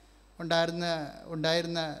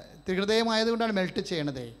ഉണ്ടായിരുന്ന ഹൃദയമായതുകൊണ്ടാണ് മെൽട്ട്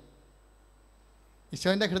ചെയ്യണത്.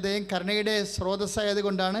 ഈശോൻ്റെ ഹൃദയം കരുണയുടെ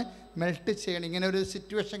സ്രോതസ്സായതുകൊണ്ടാണ് മെൽട്ട് ചെയ്യണം. ഇങ്ങനെ ഒരു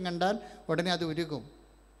സിറ്റുവേഷൻ കണ്ടാൽ ഉടനെ അത് ഉരുകും,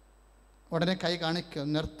 ഉടനെ കൈ കാണിക്കും,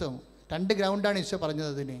 നിർത്തും. 2 ഗ്രൗണ്ടാണ് ഈശോ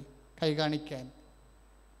പറഞ്ഞത് അതിന് കൈ കാണിക്കാൻ,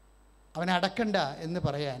 അവനെ അടക്കണ്ട എന്ന്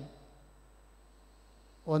പറയാൻ.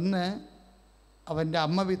 ഒന്ന്, അവൻ്റെ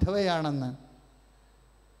അമ്മ വിധവയാണെന്ന്.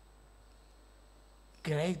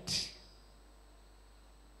 ഗ്രേറ്റ്.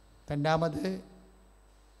 രണ്ടാമത്,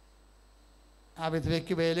 ആ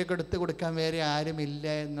വിധവയ്ക്ക് വേലയൊക്കെ എടുത്ത് കൊടുക്കാൻ വേറെ ആരുമില്ല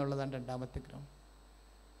എന്നുള്ളതാണ് രണ്ടാമത്തെ ground.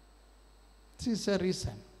 This is a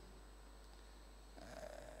reason.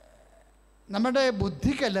 നമ്മുടെ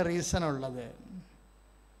ബുദ്ധിക്കല്ല റീസൺ ഉള്ളത്.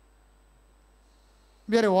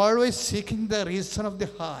 We are always seeking the reason of the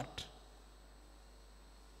heart.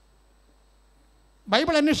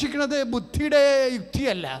 Bible അന്വേഷിക്കുന്നത് ബുദ്ധിയുടെ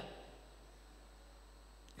യുക്തിയല്ല,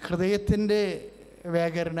 ഹൃദയത്തിൻ്റെ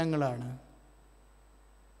വ്യാകരണങ്ങളാണ്.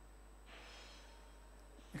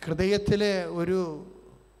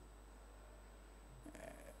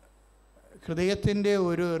 ഹൃദയത്തിൻ്റെ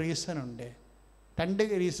ഒരു റീസണുണ്ട്. 2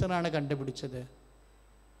 റീസണാണ് കണ്ടുപിടിച്ചത്.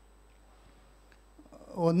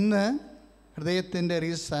 ഒന്ന്, ഹൃദയത്തിൻ്റെ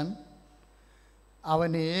റീസൺ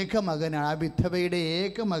അവൻ ഏകമകനാണ്, ആ വിധവയുടെ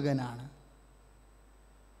ഏകമകനാണ്.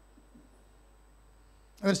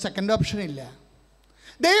 ഒരു സെക്കൻഡ് ഓപ്ഷൻ ഇല്ല.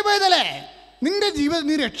 ദൈവവേദലേ, നിന്റെ ജീവിതം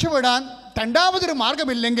നീ രക്ഷപ്പെടാൻ രണ്ടാമതൊരു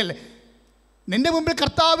മാർഗമില്ലെങ്കിൽ നിന്റെ മുമ്പിൽ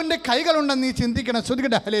കർത്താവിൻ്റെ കൈകളുണ്ടെന്ന് നീ ചിന്തിക്കണം.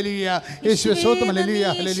 ശ്രദ്ധിക്കട്ടെ. ഹല്ലേലൂയ, യേശുവേ സ്തോത്രം. ഹല്ലേലൂയ,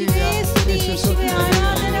 ഹല്ലേലൂയ, യേശുവേ സ്തോത്രം.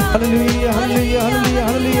 ഹല്ലേലൂയ, ഹല്ലേലൂയ, ഹല്ലേലൂയ,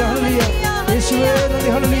 ഹല്ലേലൂയ, ഹല്ലേലൂയ, യേശുവേ നന്ദി.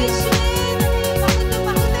 ഹല്ലേലൂയ.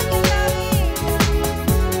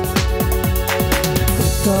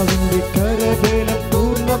 കർത്താവിന്റെ കരവേലം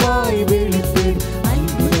പൂർണ്ണമായി വെളിപ്പെടും,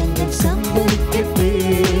 അത്ഭുതങ്ങൾ സംഭവിക്കട്ടെ.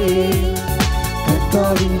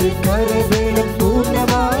 കർത്താവിന്റെ കരവേലം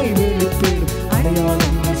പൂർണ്ണമായി വെളിപ്പെടും,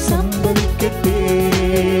 അടയാളങ്ങൾ സംഭവിക്കട്ടെ.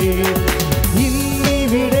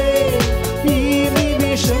 ഇന്നിവിടെ ഈ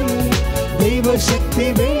നിമിഷം ദൈവശക്തി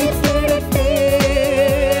വെളിപ്പെടട്ടെ.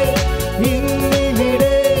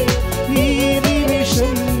 ഇന്നിവിടെ ഈ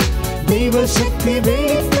നിമിഷം ദൈവശക്തി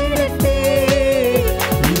വെളിപ്പെടട്ടെ.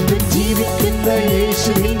 ഇന്ന് ജീവിക്കുന്ന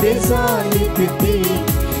യേശുവിന്റെ സാന്നിധ്യത്തിൽ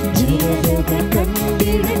ജീവലോകം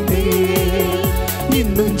കണ്ടിടട്ടെ.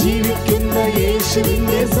 ഇന്നും ജീവിക്കുന്ന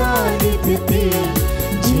യേശുവിന്റെ സാന്നിധ്യത്തിൽ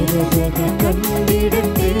ജീവലോകം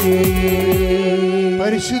കണ്ടിടട്ടെ.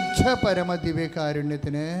 പരിശുദ്ധ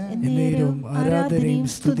പരമദിവ്യകാരുണ്യത്തിന് എന്നേരവും ആരാധനയും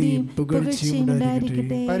സ്തുതിയും പുകഴ്ചയും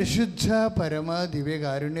ഉണ്ടായിരിക്കട്ടെ. പരിശുദ്ധ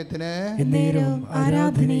പരമദിവ്യകാരുണ്യത്തിന് എന്നേരവും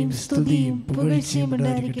ആരാധനയും സ്തുതിയും പുകഴ്ചയും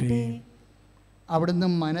ഉണ്ടായിരിക്കട്ടെ. അവിടുന്ന്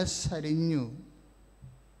മനസ്സരിഞ്ഞു.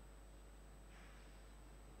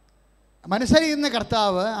 മനസ്സരിയുന്ന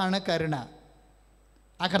കർത്താവ് ആണ് കരുണ.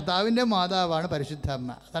 ആ കർത്താവിൻ്റെ മാതാവാണ് പരിശുദ്ധ അമ്മ.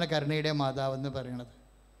 അതാണ് കരുണയുടെ മാതാവ് എന്ന് പറയുന്നത്.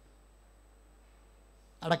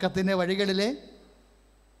 അടക്കത്തിൻ്റെ വഴികളിലെ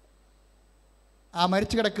ആ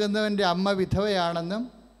മരിച്ചു കിടക്കുന്നവൻ്റെ അമ്മ വിധവയാണെന്നും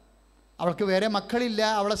അവൾക്ക് വേറെ മക്കളില്ല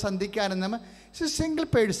അവളെ സന്ധിക്കാനെന്നും. It's a single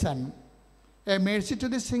person, a mercy to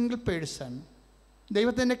the single person.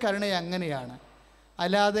 ദൈവത്തിൻ്റെ കരുണ അങ്ങനെയാണ്,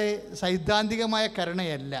 അല്ലാതെ സൈദ്ധാന്തികമായ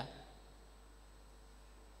കരുണയല്ല.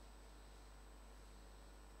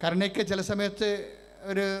 കരുണയ്ക്ക് ചില സമയത്ത്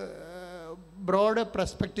ഒരു ബ്രോഡ്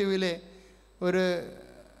പെർസ്പെക്റ്റീവിൽ ഒരു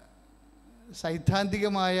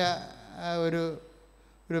സൈദ്ധാന്തികമായ ഒരു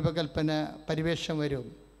രൂപകൽപ്പന പരിവേഷം വരും.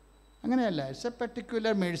 അങ്ങനെയല്ല. It's a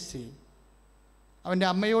particular mercy. അവൻ്റെ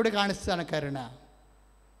അമ്മയോട് കാണിച്ചതാണ് കരുണ.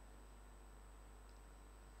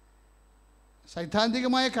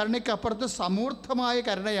 സൈദ്ധാന്തികമായ കരുണയ്ക്ക് അപ്പുറത്ത് സമൂർദ്ധമായ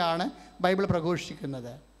കരുണയാണ് ബൈബിൾ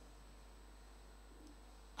പ്രഘോഷിക്കുന്നത്.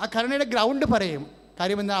 ആ കരുണയുടെ ഗ്രൗണ്ട് പറയും.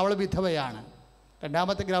 കാര്യം എന്നാൽ അവൾ വിധവയാണ്.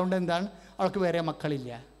 രണ്ടാമത്തെ ഗ്രൗണ്ട് എന്താണ്? അവൾക്ക് വേറെ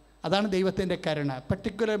മക്കളില്ല. അതാണ് ദൈവത്തിൻ്റെ കരുണ.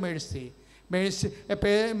 Particular Mercy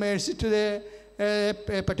to the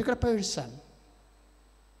particular person.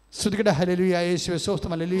 സ്തുതിക്കട്ടെ. ഹല്ലേലൂയ. യേശുവേ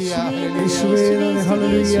സ്തോത്രം. ഹല്ലേലൂയ. യേശുവേ ഹല്ലേലൂയ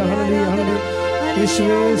ഹല്ലേലൂയ ഹല്ലേലൂയ.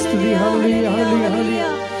 യേശുവേ സ്തുതി. ഹല്ലേലൂയ ഹല്ലേലൂയ ഹല്ലേലൂയ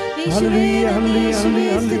ഹല്ലേലൂയ ഹല്ലേലൂയ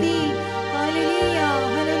ഹല്ലേലൂയ.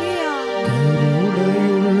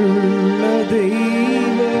 കരുണയുള്ള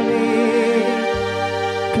ദൈവമേ,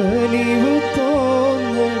 കനിവ്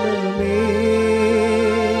തോന്നണമേ.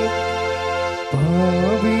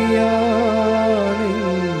 പാപിയാണെങ്കിലും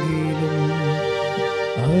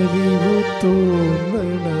അറിവ്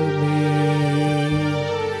തോന്നണമേ.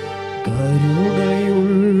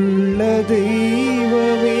 കരുണയുള്ള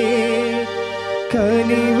ദൈവമേ,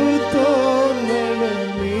 കനിവ്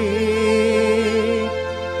തോന്നണമേ.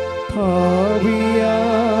 പാപിയാണെങ്കിലും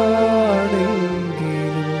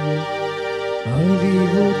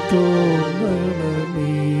അറിവ്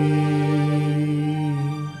തോന്നണമേ.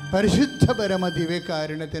 പരിശുദ്ധ പരമ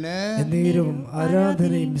ദിവ്യകാരുണ്യത്തിന് നേരവും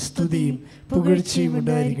ആരാധനയും സ്തുതിയും പുകഴ്ചയും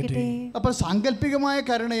ഉണ്ടായിരിക്കട്ടെ. അപ്പോൾ സാങ്കല്പികമായ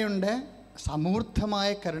കരുണയുണ്ട്, സമൂർദ്ധമായ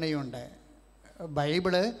കരുണയുണ്ട്.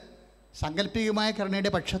 ബൈബിള് സാങ്കല്പികമായ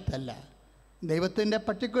കരുണയുടെ പക്ഷത്തല്ല. ദൈവത്തിൻ്റെ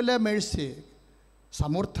പർട്ടിക്കുലർ മേഴ്സി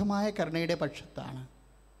സമൂർദ്ധമായ കരുണയുടെ പക്ഷത്താണ്.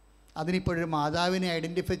 അതിനിപ്പോഴൊരു മാതാവിനെ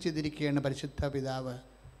ഐഡൻറ്റിഫൈ ചെയ്തിരിക്കുകയാണ് പരിശുദ്ധ പിതാവ്.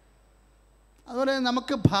 അതുപോലെ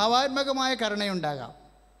നമുക്ക് ഭാവാത്മകമായ കരുണയുണ്ടാകാം,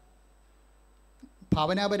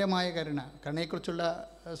 ഭാവനാപരമായ കരുണയെക്കുറിച്ചുള്ള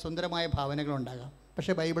സുന്ദരമായ ഭാവനകളുണ്ടാകാം.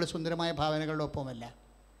 പക്ഷേ ബൈബിള് സുന്ദരമായ ഭാവനകളുടെ ഒപ്പമല്ല.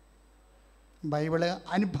 ബൈബിള്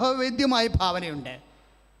അനുഭവവേദ്യമായ ഭാവനയുണ്ട്.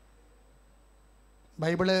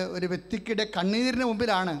 ബൈബിള് ഒരു വ്യക്തിയുടെ കണ്ണീരിന്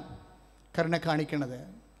മുമ്പിലാണ് കരുണ കാണിക്കുന്നത്.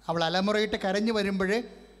 അവൾ അലമുറയിട്ട് കരഞ്ഞു വരുമ്പോൾ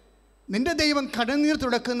നിൻ്റെ ദൈവം കണ്ണുനീർ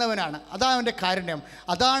തുടക്കുന്നവനാണ്. അതാണ് അവൻ്റെ കാരുണ്യം,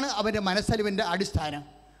 അതാണ് അവൻ്റെ മനസ്സലിവിൻ്റെ അടിസ്ഥാനം.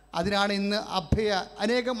 അതിനാണ് ഇന്ന്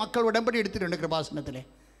അനേകം മക്കൾ ഉടമ്പടി എടുത്തിട്ടുണ്ട് കൃപാസനത്തിൽ.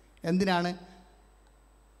 എന്തിനാണ്?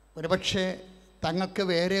 ഒരുപക്ഷെ തങ്ങൾക്ക്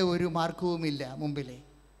വേറെ ഒരു മാർഗവുമില്ല മുമ്പിൽ.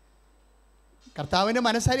 കർത്താവിൻ്റെ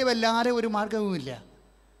മനസ്സലിവല്ലാതെ ഒരു മാർഗവുമില്ല.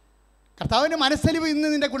 കർത്താവിൻ്റെ മനസ്സലിവ് ഇന്ന്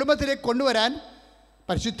നിൻ്റെ കുടുംബത്തിലേക്ക് കൊണ്ടുവരാൻ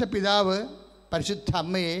പരിശുദ്ധ പിതാവ് പരിശുദ്ധ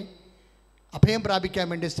അമ്മയെ അഭയം പ്രാപിക്കാൻ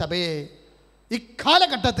വേണ്ടി സഭയെ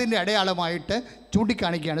ഇക്കാലഘട്ടത്തിൻ്റെ അടയാളമായിട്ട്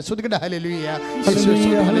ചൂണ്ടിക്കാണിക്കുകയാണ്. സ്തുതിക്കട്ടെ. ഹല്ലേലൂയ.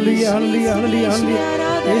 ഹല്ലേലൂയ ഹല്ലേലൂയ ഹല്ലേലൂയ ഹല്ലേലൂയ.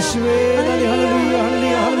 യേശുവേ നന്ദി. ഹല്ലേലൂയ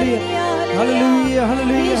ഹല്ലേലൂയ ഹല്ലേലൂയ ഹല്ലേലൂയ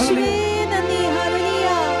ഹല്ലേലൂയ ഹല്ലേലൂയ.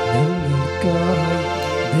 ഞങ്ങൾക്കായി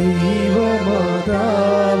ദൈവമാതാവേ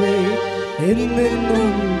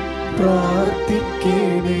എന്നെന്നും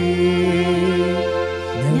പ്രാർത്ഥിക്കണേ.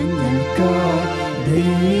 ഞങ്ങൾക്കായി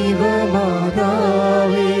ദൈവമാതാവേ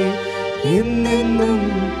എന്നെന്നും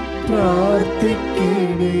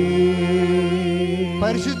പ്രാർത്ഥിക്കണേ.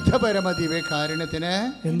 പരിശുദ്ധ പരമ ദിവ്യകാരുണ്യത്തിന്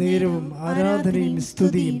എന്നേരവും ആരാധനയും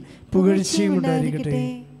സ്തുതിയും പുകഴ്ചയും ഉണ്ടായിരിക്കട്ടെ.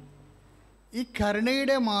 ഈ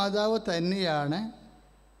കരുണയുടെ മാതാവ് തന്നെയാണ്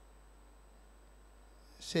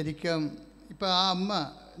ശരിക്കും. ഇപ്പം ആ അമ്മ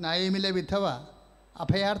നായിമിലെ വിധവ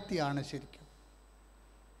അഭയാർത്ഥിയാണ്. ശരിക്കും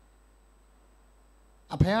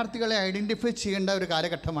അഭയാർത്ഥികളെ ഐഡൻറ്റിഫൈ ചെയ്യേണ്ട ഒരു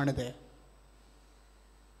കാലഘട്ടമാണിത്.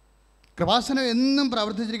 കൃപാസനം എന്നും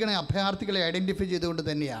പ്രവർത്തിച്ചിരിക്കുന്ന അഭയാർത്ഥികളെ ഐഡൻറ്റിഫൈ ചെയ്തുകൊണ്ട്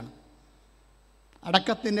തന്നെയാണ്.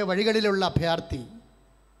 അടക്കത്തിൻ്റെ വഴികളിലുള്ള അഭയാർത്ഥി,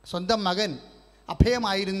 സ്വന്തം മകൻ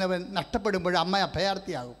അഭയമായിരുന്നവൻ നഷ്ടപ്പെടുമ്പോൾ അമ്മ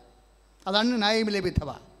അഭയാർത്ഥിയാകും. അതാണ് നായിമിലെ വിധവ.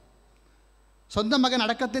 സ്വന്തം മകൻ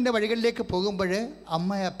അടക്കത്തിൻ്റെ വഴികളിലേക്ക് പോകുമ്പോൾ അമ്മ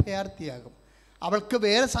അഭയാർത്ഥിയാകും. അവൾക്ക്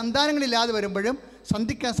വേറെ സന്താനങ്ങളില്ലാതെ വരുമ്പോഴും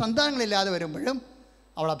സന്താനങ്ങളില്ലാതെ വരുമ്പോഴും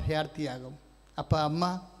അവൾ അഭയാർത്ഥിയാകും. അപ്പോൾ അമ്മ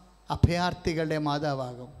അഭയാർത്ഥികളുടെ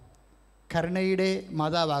മാതാവാകും, കരുണയുടെ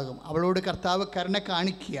മാതാവാകും. അവളോട് കർത്താവ് കരുണ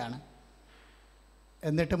കാണിക്കുകയാണ്.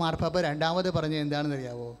 എന്നിട്ട് മാർപ്പാപ്പ രണ്ടാമത് പറഞ്ഞത് എന്താണെന്ന്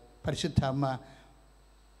അറിയാവോ? പരിശുദ്ധ അമ്മ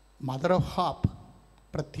മദർ ഓഫ് ഹോപ്പ്,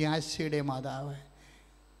 പ്രത്യാശയുടെ മാതാവ്.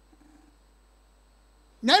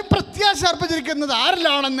 ഞാൻ പ്രത്യാശ അർപ്പിച്ചിരിക്കുന്നത്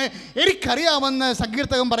ആരിലാണെന്ന് എനിക്കറിയാമെന്ന്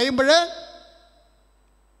സങ്കീർത്തകൻ പറയുമ്പോൾ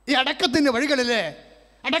ഈ അടക്കത്തിൻ്റെ വഴികളിൽ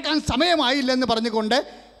അടക്കാൻ സമയമായില്ലെന്ന് പറഞ്ഞുകൊണ്ട്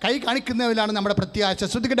കൈ കാണിക്കുന്നവരിലാണ് നമ്മുടെ പ്രത്യാശ.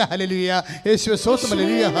 ശ്രദ്ധിക്കട്ടെ. ഹല്ലേലൂയ. യേശുവേ സ്തോത്രം.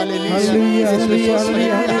 ഹല്ലേലൂയ ഹല്ലേലൂയ ഹല്ലേലൂയ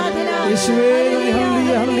ഹല്ലേലൂയ യേശുവേ നന്ദി.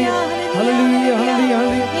 ഹല്ലേലൂയ ഹല്ലേലൂയ ഹല്ലേലൂയ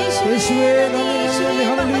ഹല്ലേലൂയ. യേശുവേ നന്ദി.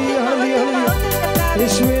 ഹല്ലേലൂയ ഹല്ലേലൂയ ഹല്ലേലൂയ.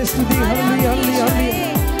 യേശുവേ സ്തുതി. ഹല്ലേലൂയ ഹല്ലേലൂയ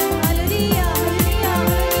ഹല്ലേലൂയ.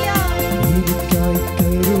 എനിക്കായി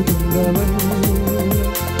കരുതുന്നവൻ,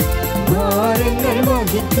 ഭാരങ്ങൾ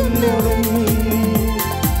വഹിക്കുന്നവൻ,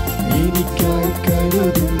 എനിക്കായി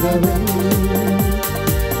കരുതുന്നവൻ,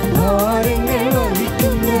 ഭാരങ്ങൾ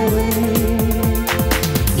വഹിക്കുന്നവൻ,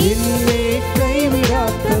 എന്നെ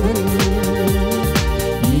കൈവിടാത്തവൻ,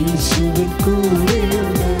 യേശുവിൻ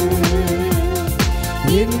കൂടെയുണ്ട്.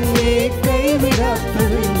 എന്നെ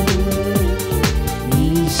കൈവിടാത്തവൻ,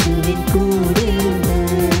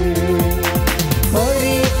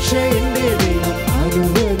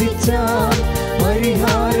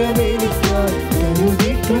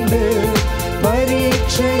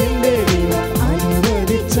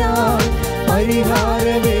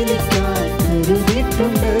 ഭാരമെനിക്കായി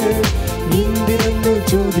കരുതിയിട്ടുണ്ട്. എന്തിനെന്നു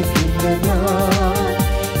ചോദിക്കില്ല ഞാൻ,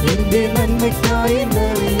 എന്റെ നന്മയ്ക്കായി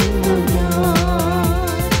എന്നറിയുന്നു ഞാൻ.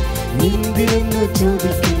 എന്തിനെന്നു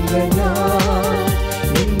ചോദിക്കില്ല ഞാൻ,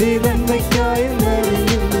 എന്റെ നന്മയ്ക്കായി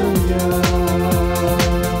എന്നറിയുന്നു ഞാൻ.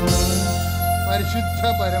 പരിശുദ്ധ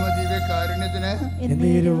പരമദിവ്യ കാരുണ്യത്തിന്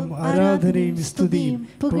എന്നേരവും ആരാധനയും സ്തുതിയും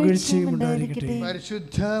പുകഴ്ചയും ഉണ്ടായിരിക്കട്ടെ.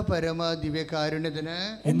 പരിശുദ്ധ പരമദിവ്യ കാരുണ്യത്തിന്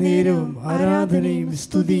എന്നേരവും ആരാധനയും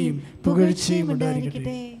സ്തുതിയും പുകഴ്ചയും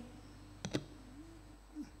ഉണ്ടായിരിക്കട്ടെ.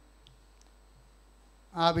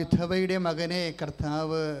 ആ വിധവയുടെ മകനെ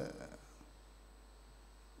കർത്താവ്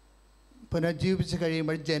പുനർജീവിച്ച്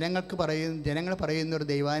കഴിയുമ്പോൾ ജനങ്ങൾ പറയുന്ന ഒരു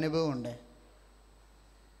ദൈവാനുഭവമുണ്ട്.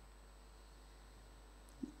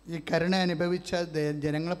 ഈ കരുണ അനുഭവിച്ച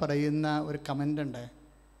ജനങ്ങൾ പറയുന്ന ഒരു കമൻ്റ് ഉണ്ട്.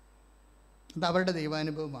 അത് അവരുടെ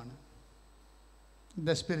ദൈവാനുഭവമാണ്. The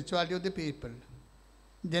spirituality of the people.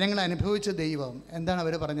 ജനങ്ങൾ അനുഭവിച്ച ദൈവം എന്താണ്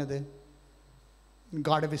അവർ പറഞ്ഞത്?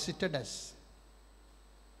 God visited us.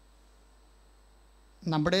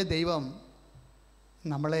 നമ്മുടെ ദൈവം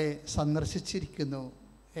നമ്മളെ സന്ദർശിച്ചിരിക്കുന്നു.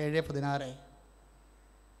 7:16.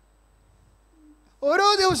 ഓരോ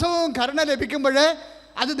ദിവസവും കരുണ ലഭിക്കുമ്പോൾ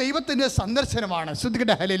അത് ദൈവത്തിന്റെ സന്ദർശനമാണ്.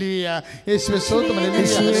 ശ്രുതികട്ടെ ഹല്ലേലൂയ. യേശുവേ സ്തോത്രം.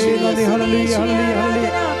 യേശുവേ നന്ദി. ഹല്ലേലൂയ ഹല്ലേലൂയ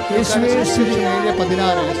യേശുവേ സ്തുതി.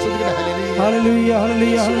 7:16. ശ്രുതികട്ടെ ഹല്ലേലൂയ. ഹല്ലേലൂയ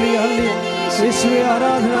ഹല്ലേലൂയ ഹല്ലേലൂയ യേശുവേ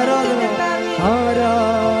ആരാധന ആരാധന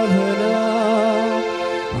ആരാധന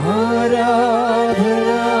ആരാധന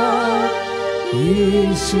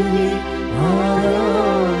യേശുവേ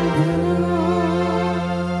ആരാധന.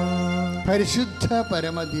 പരിശുദ്ധ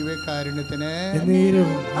പരമദിവ്യ കാരുണ്യത്തിന്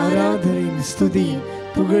എന്നേരവും ആരാധനയും സ്തുതിയും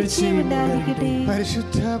പുകഴ്ചയും ഉണ്ടായിരിക്കട്ടെ.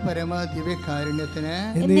 പരിശുദ്ധ പരമദിവ്യ കാരുണ്യത്തിന്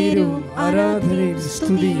എന്നേരവും ആരാധനയും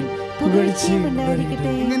സ്തുതിയും പുകഴ്ചയും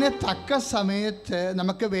ഉണ്ടായിരിക്കട്ടെ. ഇങ്ങനെ തക്ക സമയത്ത്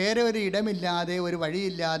നമുക്ക് വേറെ ഒരു ഇടമില്ലാതെ, ഒരു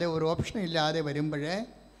വഴിയില്ലാതെ, ഒരു ഓപ്ഷൻ ഇല്ലാതെ വരുമ്പോൾ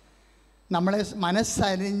നമ്മളെ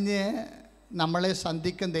മനസ്സലിഞ്ഞ് നമ്മളെ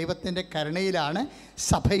സന്ധിക്കുന്ന ദൈവത്തിൻ്റെ കരുണയിലാണ്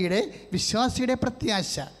സഭയുടെ വിശ്വാസിയുടെ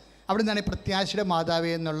പ്രത്യാശ. അവിടെ നിന്നാണ് ഈ പ്രത്യാശയുടെ മാതാവ്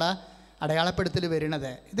എന്നുള്ള അടയാളപ്പെടുത്തൽ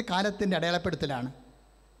വരുന്നത്. ഇത് കാലത്തിൻ്റെ അടയാളപ്പെടുത്തലാണ്.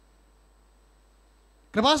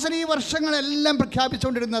 കൃപാസന ഈ വർഷങ്ങളെല്ലാം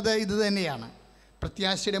പ്രഖ്യാപിച്ചുകൊണ്ടിരുന്നത് ഇത് തന്നെയാണ്.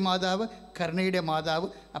 പ്രത്യാശയുടെ മാതാവ്, കരുണയുടെ മാതാവ്,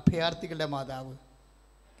 അഭയാർത്ഥികളുടെ മാതാവ്.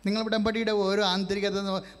 നിങ്ങൾ ഉടമ്പടിയുടെ ഓരോ ആന്തരികത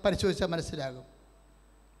പരിശോധിച്ചാൽ മനസ്സിലാകും.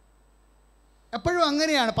 എപ്പോഴും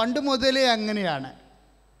അങ്ങനെയാണ്, പണ്ട് മുതലേ അങ്ങനെയാണ്.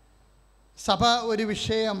 സഭ ഒരു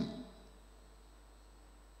വിഷയം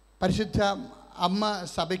പരിശുദ്ധ അമ്മ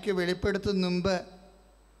സഭയ്ക്ക് വെളിപ്പെടുത്തുന്ന മുമ്പ്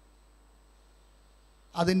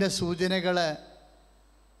അതിൻ്റെ സൂചനകൾ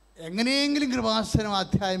എങ്ങനെയെങ്കിലും കൃപാസനം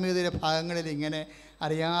ആധ്യാത്മികതയുടെ ഭാഗങ്ങളിൽ ഇങ്ങനെ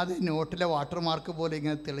അറിയാതെ നോട്ടിലെ വാട്ടർമാർക്ക് പോലെ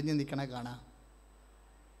ഇങ്ങനെ തെളിഞ്ഞു നിൽക്കണ കാണാം.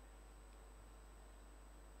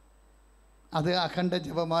 അത് അഖണ്ഡ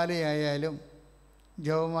ജപമാലയായാലും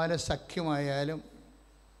ജപമാല സഖ്യമായാലും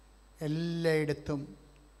എല്ലായിടത്തും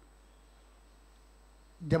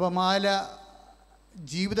ജപമാല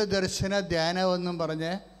ജീവിത ദർശന ധ്യാനമെന്നും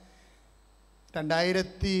പറഞ്ഞ്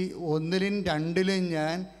 2001-ലും 2002-ലും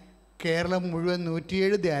ഞാൻ കേരളം മുഴുവൻ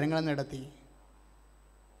 107 ധ്യാനങ്ങൾ നടത്തി.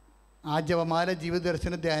 ആ ജപമാല ജീവിത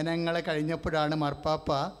ദർശന ധ്യാനങ്ങളെ കഴിഞ്ഞപ്പോഴാണ് മാർപ്പാപ്പ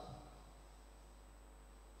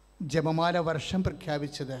ജപമാല വർഷം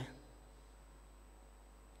പ്രഖ്യാപിച്ചത്.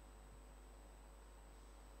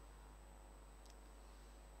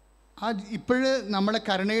 ഇപ്പോഴ് നമ്മളെ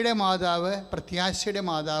കരുണയുടെ മാതാവ്, പ്രത്യാശയുടെ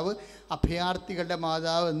മാതാവ്, അഭയാർത്ഥികളുടെ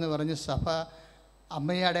മാതാവ് എന്ന് പറഞ്ഞ് സഭ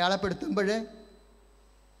അമ്മയെ അടയാളപ്പെടുത്തുമ്പോൾ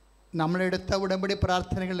നമ്മളെടുത്ത ഉടമ്പടി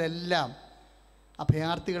പ്രാർത്ഥനകളെല്ലാം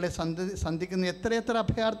അഭയാർത്ഥികളെ സന്ധിക്കുന്ന എത്രയെത്ര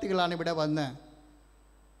അഭയാർത്ഥികളാണ് ഇവിടെ വന്ന്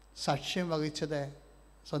സാക്ഷ്യം വഹിച്ചത്.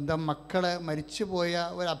 സ്വന്തം മക്കൾ മരിച്ചുപോയ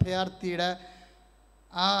ഒരു അഭയാർത്ഥിയുടെ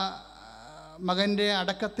ആ മകൻ്റെ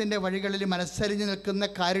അടക്കത്തിൻ്റെ വഴികളിൽ മനസ്സരിഞ്ഞ് നിൽക്കുന്ന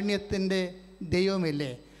കാരുണ്യത്തിൻ്റെ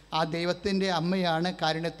ദൈവമില്ലേ, ആ ദൈവത്തിൻ്റെ അമ്മയാണ്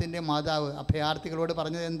കാരുണ്യത്തിൻ്റെ മാതാവ്. അഭയാർത്ഥികളോട്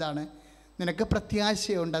പറഞ്ഞത് എന്താണ്? നിനക്ക്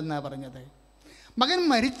പ്രത്യാശയുണ്ടെന്നാണ് പറഞ്ഞത്. മകൻ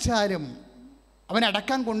മരിച്ചാലും അവൻ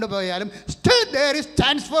അടക്കാൻ കൊണ്ടുപോയാലും still there is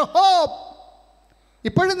chance for hope.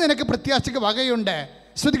 ഇപ്പോഴും നിനക്ക് പ്രത്യാശയ്ക്ക് വകയുണ്ട്.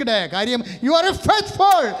 ശ്രുതിക്കട്ടെ, കാര്യം you are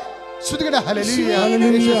faithful. ശ്രുതിക്കട്ടെ, ഹല്ലേലൂയ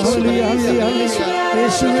ഹല്ലേലൂയ ഹല്ലേലൂയ ഹല്ലേലൂയ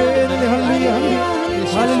യേശുവേ നന്ദി. ഹല്ലേലൂയ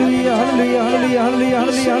ഹല്ലേലൂയ ഹല്ലേലൂയ ഹല്ലേലൂയ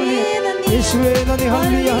ഹല്ലേലൂയ യേശുവേ നന്ദി.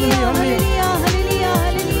 ഹല്ലേലൂയ ഹല്ലേലൂയ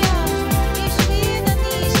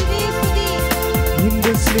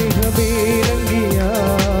നിന്റെ സ്നേഹമേലങ്കിയ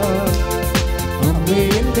അമ്മേ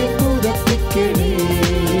എന്റെ കൂടപ്പിക്കണേ,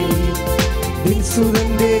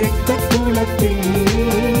 ദിൻസുരന്റെ രക്തക്കുളത്തിൽ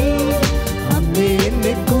അമ്മേ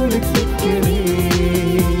എന്നെ കുളിപ്പിക്കണേ.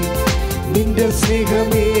 നിന്റെ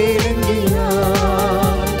സ്നേഹമേലങ്കിയ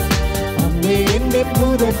അമ്മേ എന്നെ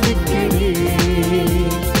കൂടപ്പിക്കണേ,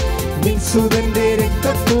 ദിൻസുരന്റെ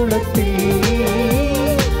രക്തക്കുളത്തിൽ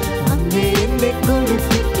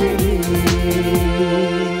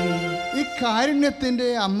കാരുണ്യത്തിൻ്റെ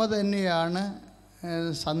അമ്മ തന്നെയാണ്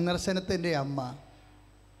സന്ദർശനത്തിൻ്റെ അമ്മ.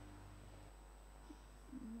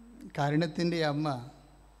 കാരുണ്യത്തിൻ്റെ അമ്മ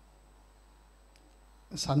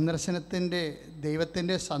സന്ദർശനത്തിൻ്റെ,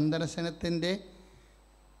 ദൈവത്തിൻ്റെ സന്ദർശനത്തിൻ്റെ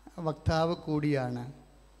വക്താവ് കൂടിയാണ്.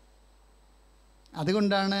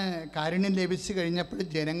 അതുകൊണ്ടാണ് കാരുണ്യം ലഭിച്ചു കഴിഞ്ഞപ്പോൾ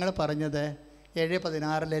ജനങ്ങൾ പറഞ്ഞത്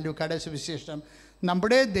 7:16 ലൂക്കായുടെ സുവിശേഷം,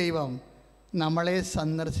 നമ്മുടെ ദൈവം നമ്മളെ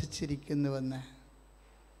സന്ദർശിച്ചിരിക്കുന്നുവെന്ന്.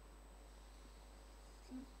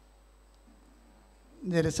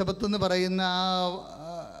 എലിസബത്ത് എന്ന് പറയുന്ന ആ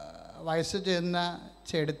വയസ്സ് ചെന്ന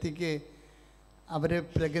ചേടത്തിക്ക് അവർ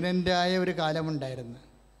പ്രഗ്നൻ്റായ ഒരു കാലമുണ്ടായിരുന്നു.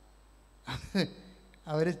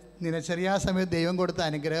 അവർ നിലച്ചെറിയാ സമയത്ത് ദൈവം കൊടുത്ത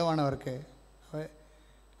അനുഗ്രഹമാണ് അവർക്ക്.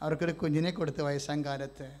 അവർക്കൊരു കുഞ്ഞിനെ കൊടുത്ത് വയസ്സാം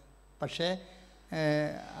കാലത്ത്. പക്ഷേ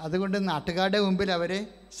അതുകൊണ്ട് നാട്ടുകാരുടെ മുമ്പിൽ അവർ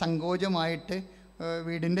സങ്കോചമായിട്ട്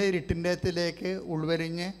വീടിൻ്റെ ഇരുട്ടിൻ്റെ അകത്തിലേക്ക്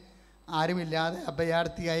ഉൾവലിഞ്ഞ് ആരുമില്ലാതെ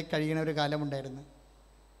അഭയാർത്ഥിയായി കഴിയുന്ന ഒരു കാലമുണ്ടായിരുന്നു.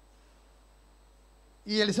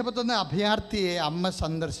 ഈ എലിസബത്ത് എന്ന അഭയാർത്ഥിയെ അമ്മ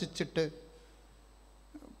സന്ദർശിച്ചിട്ട്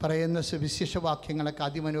പറയുന്ന സുവിശേഷ വാക്യങ്ങളൊക്കെ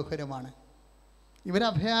അതിമനോഹരമാണ്.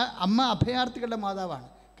 അമ്മ അഭയാർത്ഥികളുടെ മാതാവാണ്.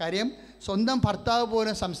 കാര്യം സ്വന്തം ഭർത്താവ്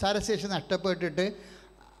പോലും സംസാരശേഷി നഷ്ടപ്പെട്ടിട്ട്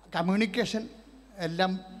കമ്മ്യൂണിക്കേഷൻ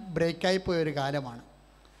എല്ലാം ബ്രേക്കായി പോയൊരു കാലമാണ്.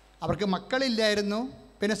 അവർക്ക് മക്കളില്ലായിരുന്നു,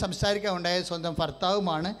 പിന്നെ സംസാരിക്കാൻ ഉണ്ടായത് സ്വന്തം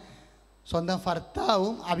ഭർത്താവുമാണ്. സ്വന്തം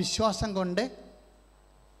ഭർത്താവും അവിശ്വാസം കൊണ്ട്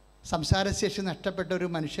സംസാരശേഷി നഷ്ടപ്പെട്ട ഒരു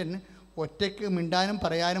മനുഷ്യന് ഒറ്റയ്ക്ക് മിണ്ടാനും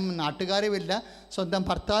പറയാനും നാട്ടുകാരുമില്ല, സ്വന്തം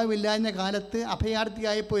ഭർത്താവില്ലാഞ്ഞ കാലത്ത്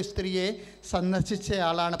അഭയാർത്ഥിയായിപ്പോയി സ്ത്രീയെ സന്ദർശിച്ച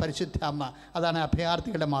ആളാണ് പരിശുദ്ധ അമ്മ. അതാണ്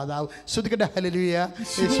അഭയാർത്ഥികളുടെ മാതാവ്. സ്തുതിക്കട്ടെ, ഹല്ലേലൂയ.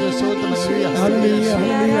 യേശുവേ സ്തോത്രം, ഹല്ലേലൂയ,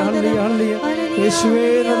 ഹല്ലേലൂയ, ഹല്ലേലൂയ, യേശുവേ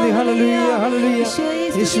നന്ദി, ഹല്ലേലൂയ, ഹല്ലേലൂയ,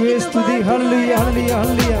 യേശുവേ സ്തുതി, ഹല്ലേലൂയ, ഹല്ലേലൂയ,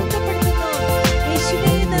 ഹല്ലേലൂയ.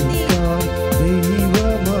 യേശുവേ നന്ദി.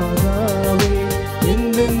 ദൈവമാതാവേ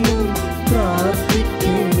എന്നെന്നും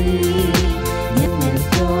പ്രാർത്ഥിക്കണേ,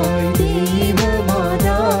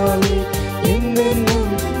 ദൈവമാതാവേ എന്നെന്നും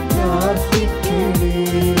പ്രാർത്ഥിക്കണേ,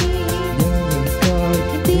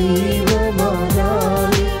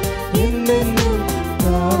 ദൈവമാതാവേ എന്നെന്നും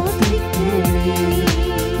പ്രാർത്ഥിക്കണേ.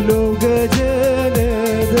 ലോകജനതകൾക്കെന്നും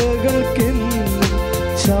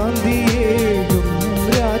ശാന്തിയേകും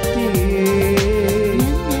രാത്രിയേ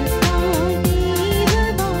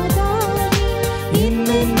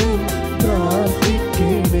എന്നെന്നും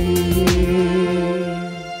പ്രാർത്ഥിക്കണേ.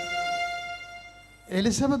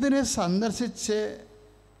 എലിസബത്തിനെ സന്ദർശിച്ച്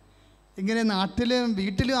ഇങ്ങനെ നാട്ടിലും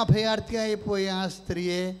വീട്ടിലും അഭയാർത്ഥിയായി പോയ ആ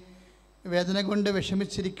സ്ത്രീയെ, വേദന കൊണ്ട്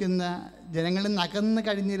വിഷമിച്ചിരിക്കുന്ന, ജനങ്ങളിൽ നകന്ന്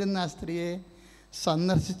കഴിഞ്ഞിരുന്ന ആ സ്ത്രീയെ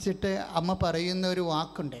സന്ദർശിച്ചിട്ട് അമ്മ പറയുന്ന ഒരു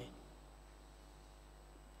വാക്കുണ്ട്.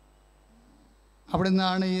 അവിടെ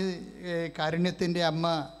നിന്നാണ് ഈ കാരുണ്യത്തിൻ്റെ അമ്മ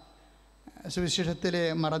സുവിശേഷത്തിൽ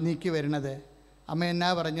മറന്നീക്കി വരുന്നത്. അമ്മ എന്നാ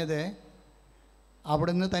പറഞ്ഞത്?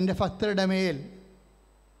 അവിടുന്ന് തൻ്റെ ഭക്തരുടെ മേൽ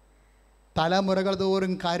തലമുറകൾ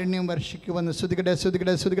തോറും കാരുണ്യം വർഷിക്കുമെന്ന്. സ്തുതിക്കട്ടെ,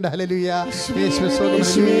 സ്തുതിക്കട്ടെ, സ്തുതിക്കട്ടെ, ഹല്ലേലൂയ. യേശുവേ സ്തോത്രം,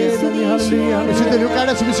 ഹല്ലേലൂയ. വിശുദ്ധ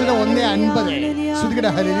ലൂക്കായുടെ സുവിശേഷം 1:50.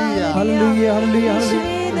 സ്തുതിക്കട്ടെ, ഹല്ലേലൂയ, ഹല്ലേലൂയ, ഹല്ലേലൂയ.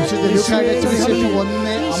 വിശുദ്ധ ലൂക്കായുടെ സുവിശേഷം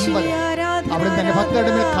 1:50. അവിടെ തന്റെ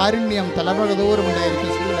ഭക്തരുടെ മേൽ കാരുണ്യം തലമുറകൾ തോറും ഉണ്ടായിരിക്കും.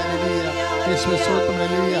 സ്തുതിക്കട്ടെ, ഹല്ലേലൂയ. യേശുവേ സ്തോത്രം,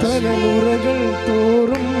 ഹല്ലേലൂയ. തലമുറകൾ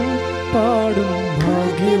തോറും പാടും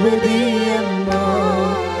ഭാഗ്യവതിയമ്മ,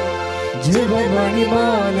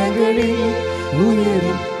 ജപമണിമാലകളിൽ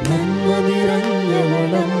ഉയരും നന്മ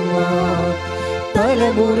നിറഞ്ഞവളമ്മ.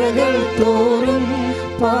 തലമുറകൾ തോറും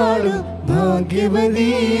പാടും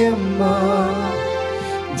ഭാഗ്യവതിയമ്മ,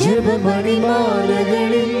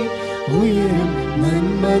 ജപമണിമാലകളിൽ ഉയരും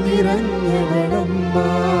നന്മ നിറഞ്ഞവളമ്മ.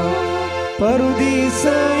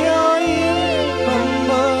 പറുദീസയായി അമ്മ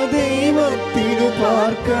ദൈവത്തിനു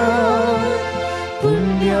പാർക്കാൻ,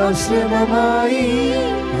 പുണ്യാശ്രമമായി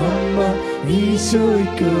അമ്മ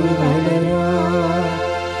ഈശോയ്ക്കു വളരാൻ.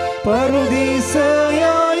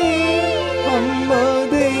 പറുദീസയായി അമ്മ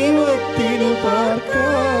ദൈവത്തിനു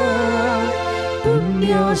പാർക്കാൻ,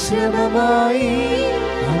 പുണ്യാശ്രമമായി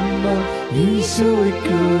അമ്മ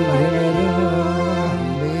ഈശോയ്ക്കു വളരാൻ.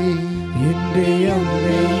 എൻ്റെ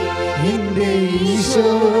അമ്മേ, എൻ്റെ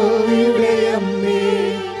ഈശോയുടെ അമ്മേ,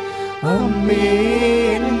 അമ്മേ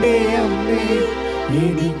എൻ്റെ അമ്മേ,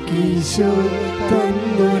 എനിക്കീശോ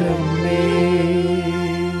തന്നൊരമ്മേ.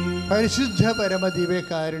 പരിശുദ്ധ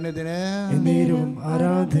പരമദിവ്യകാരുണ്യത്തിന് എന്നേരവും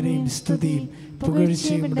ആരാധനയും സ്തുതിയും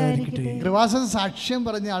പുകഴ്ചയും ഉണ്ടായിരിക്കട്ടെ. കൃപാസന സാക്ഷ്യം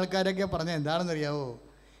പറഞ്ഞ ആൾക്കാരൊക്കെ പറഞ്ഞ എന്താണെന്നറിയാവോ?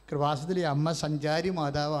 കൃപാസനത്തിലെ അമ്മ സഞ്ചാരി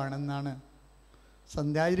മാതാവാണെന്നാണ്.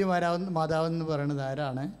 സഞ്ചാരി മാതാവെന്ന് പറയുന്നത്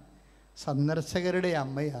ആരാണ്? സന്ദർശകരുടെ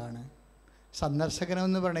അമ്മയാണ്.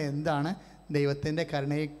 സന്ദർശകനെന്ന് പറയുന്നത് എന്താണ്? ദൈവത്തിൻ്റെ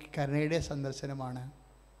കരുണയുടെ സന്ദർശനമാണ്.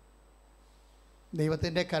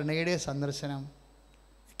 ദൈവത്തിൻ്റെ കരുണയുടെ സന്ദർശനം.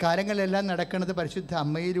 കാര്യങ്ങളെല്ലാം നടക്കുന്നത് പരിശുദ്ധ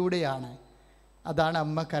അമ്മയിലൂടെയാണ്. അതാണ്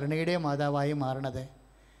അമ്മ കരുണയുടെ മാതാവായി മാറണത്.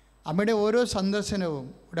 അമ്മയുടെ ഓരോ സന്ദർശനവും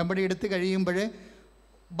ഉടമ്പടി എടുത്തു കഴിയുമ്പോൾ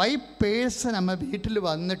ബൈ പേഴ്സൺ അമ്മ വീട്ടിൽ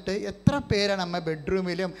വന്നിട്ട് എത്ര പേരാണ് അമ്മ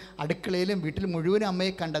ബെഡ്റൂമിലും അടുക്കളയിലും വീട്ടിൽ മുഴുവൻ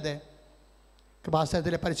അമ്മയെ കണ്ടത്.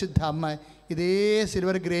 കൃപാസനത്തിലെ പരിശുദ്ധ അമ്മ ഇതേ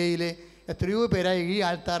സിൽവർ ഗ്രേയിൽ എത്രയോ പേരായി ഈ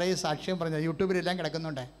ആൾത്താറയെ സാക്ഷ്യം പറഞ്ഞത് യൂട്യൂബിലെല്ലാം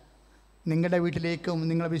കിടക്കുന്നുണ്ട്. നിങ്ങളുടെ വീട്ടിലേക്കും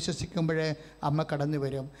നിങ്ങൾ വിശ്വസിക്കുമ്പോൾ അമ്മ കടന്നു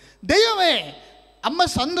വരും. ദൈവമേ, അമ്മ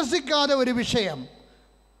സന്ദർശിക്കാതെ ഒരു വിഷയം,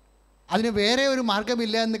 അതിന് വേറെ ഒരു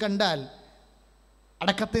മാർഗമില്ല എന്ന് കണ്ടാൽ,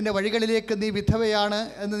 അടക്കത്തിൻ്റെ വഴികളിലേക്ക് നീ വിധവയാണ്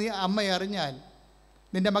എന്ന് നീ അമ്മയെ അറിഞ്ഞാൽ,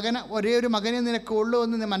 നിൻ്റെ ഒരേ ഒരു മകനെ നിനക്ക് ഉള്ളൂ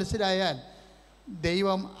എന്ന് നീ മനസ്സിലായാൽ,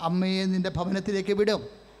 ദൈവം അമ്മയെ നിൻ്റെ ഭവനത്തിലേക്ക് വിടും.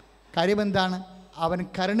 കാര്യമെന്താണ്?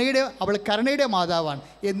 അവൾ കരുണയുടെ മാതാവാണ്.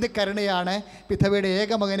 എന്ത് കരുണയാണ്? വിധവയുടെ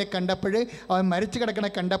ഏക മകനെ കണ്ടപ്പോൾ, അവൻ മരിച്ചു കിടക്കണ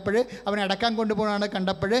കണ്ടപ്പോൾ, അവനെ അടക്കാൻ കൊണ്ടുപോകണ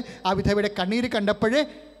കണ്ടപ്പോൾ, ആ വിധവയുടെ കണ്ണീര് കണ്ടപ്പോൾ,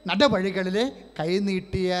 നടവഴികളിൽ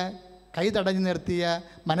കൈ തടഞ്ഞു നിർത്തിയ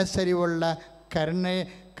മനസ്സരിവുള്ള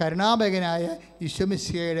കരുണാമകനായ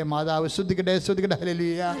ഈശോമിശിഹായുടെ മാതാവ്. സ്തുതിക്കട്ടെ, സ്തുതിക്കട്ടെ.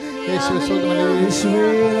 ഹല്ലേലൂയ. യേശുവേ സ്തുതി.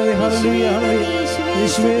 ഹല്ലേലൂയ,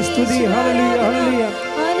 ഹല്ലേലൂയ,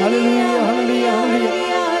 ഹല്ലേലൂയ, ഹല്ലേലൂയ,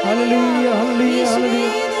 ഹല്ലേലൂയ, ഹല്ലേലൂയ, ഹല്ലേലൂയ.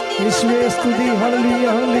 യേശുവേ സ്തുതി. ഹല്ലേലൂയ,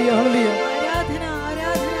 ഹല്ലേലൂയ, ഹല്ലേലൂയ. ആരാധന,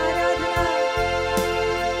 ആരാധന, ആരാധന.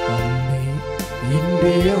 അമ്മേ,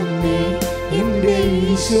 എൻ്റെ അമ്മേ, എൻ്റെ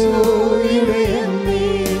ഈശോയുടെ അമ്മേ,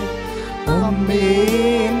 അമ്മേ,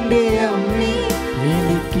 എൻ്റെ അമ്മേ,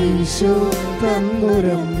 എനിക്ക് ഈശോ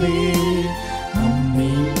തന്നൊരമ്മേ.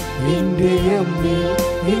 അമ്മേ, എൻ്റെ അമ്മേ,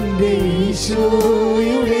 എൻ്റെ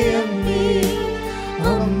ഈശോയുടെ അമ്മേ,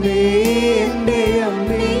 അമ്മേ, എൻ്റെ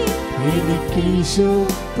അമ്മേ, എനിക്ക് ഈശോ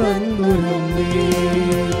തന്നൊരമ്മേ.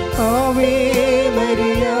 ആവേ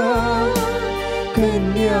മരിയ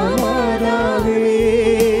കന്യാമാതാവേ,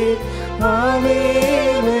 ആവേ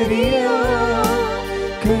മരിയ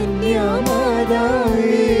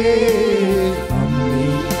കന്യാമാതാവേ, അമ്മേ,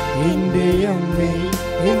 എൻ്റെ അമ്മേ,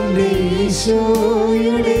 എൻ്റെ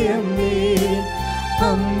ഈശോയുടെ അമ്മേ,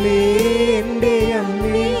 അമ്മേ, എൻ്റെ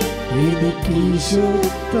അമ്മേ, എനിക്ക് ഈശോ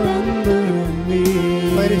തന്നൊരമ്മേ.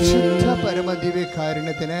 പരിശുദ്ധ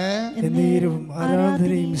പരമദിവ്യകാരുണ്യത്തിന് എന്നേരവും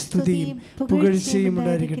ആരാധനയും സ്തുതിയും പുകഴ്ചയും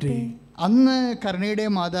ഉണ്ടായിരിക്കട്ടെ. അന്ന് കരുണയുടെ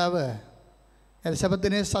മാതാവ്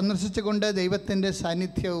എലിസബത്തിനെ സന്ദർശിച്ചുകൊണ്ട് ദൈവത്തിൻ്റെ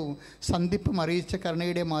സാന്നിധ്യവും സന്ധിപ്പും അറിയിച്ച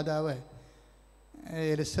കരുണയുടെ മാതാവ്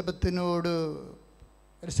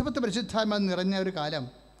എലിസബത്ത് പരിശുദ്ധാത്മാവ് നിറഞ്ഞ ഒരു കാലം,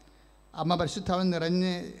 അമ്മ പരിശുദ്ധാത്മാവ്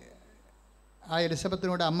നിറഞ്ഞ് ആ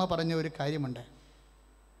എലിസബത്തിനോട് അമ്മ പറഞ്ഞ ഒരു കാര്യമുണ്ട്.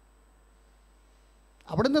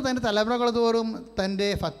 അവിടുന്ന് തൻ്റെ തലമുറകൾ തോറും തൻ്റെ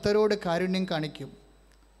ഭക്തരോട് കാരുണ്യം കാണിക്കും.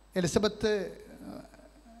 എലിസബത്ത്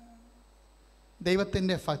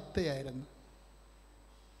ദൈവത്തിൻ്റെ ഭക്തയായിരുന്നു.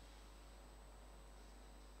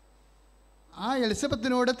 ആ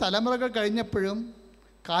എലിസബത്തിനോട് തലമുറകൾ കഴിഞ്ഞപ്പോഴും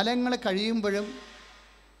കാലങ്ങൾ കഴിയുമ്പോഴും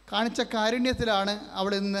കാണിച്ച കാരുണ്യത്തിലാണ്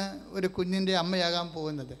അവൾ ഇന്ന് ഒരു കുഞ്ഞിൻ്റെ അമ്മയാകാൻ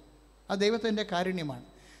പോകുന്നത്. അത് ദൈവത്തിൻ്റെ കാരുണ്യമാണ്.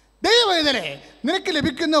 ദൈവവേദനെ നിനക്ക്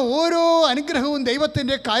ലഭിക്കുന്ന ഓരോ അനുഗ്രഹവും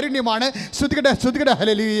ദൈവത്തിൻ്റെ കാരുണ്യമാണ്. സ്തുതിക്കട്ടെ, സ്തുതിക്കട്ടെ.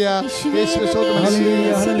 ഹല്ലേലൂയ. യേശുവേ സ്തോത്രം.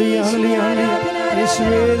 ഹല്ലേലൂയ, ഹല്ലേലൂയ, ഹല്ലേലൂയ, ഹല്ലേലൂയ.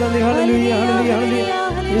 യേശുവേ നന്ദി. ഹല്ലേലൂയ, ഹല്ലേലൂയ, ഹല്ലേലൂയ.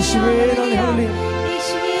 യേശുവേ നന്ദി.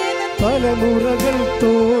 ഹല്ലേലൂയ. തലമുറകൾ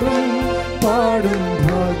തോറും പാടും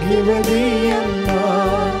ഭാഗ്യവതിയമ്മ,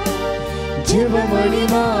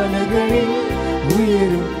 ജപമണിമാലകളിൽ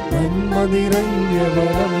ഉയരും നന്മ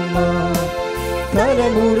നിറഞ്ഞവരമ്മ.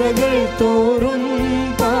 തലമുറകൾ തോറും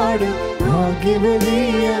പാടും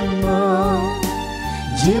ഭാഗ്യവതിയമ്മ,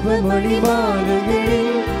 ജപമണിമാലകളിൽ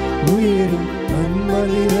ഉയരും നന്മ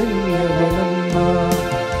നിറഞ്ഞവരമ്മ.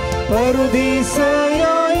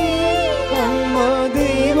 പറുദീസയായി അമ്മ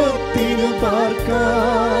ദൈവത്തിനു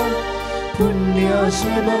പാർക്കാൻ,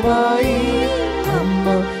 പുണ്യാശ്രമമായി അമ്മ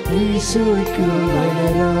ഈശോയ്ക്കു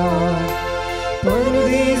വളരാൻ.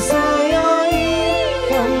 പറുദീസയായി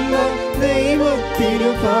അമ്മ ദൈവത്തിനു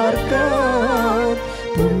പാർക്കാൻ,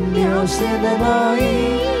 പുണ്യാശ്രമമായി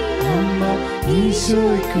അമ്മ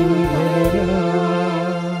ഈശോയ്ക്കു വളരാൻ.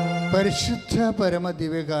 പരിശുദ്ധ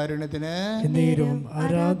പരമദിവ്യകാരുണ്യത്തിന് എന്നേരവും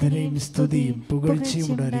ആരാധനയും സ്തുതിയും പുകഴ്ചയും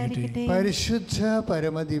ഉണ്ടായിരിക്കട്ടെ. പരിശുദ്ധ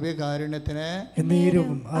പരമദിവ്യകാരുണ്യത്തിന്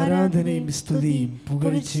എന്നേരവും ആരാധനയും സ്തുതിയും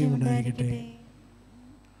പുകഴ്ചയും ഉണ്ടായിരിക്കട്ടെ.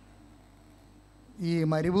 ഈ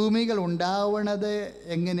മരുഭൂമികൾ ഉണ്ടാവണത്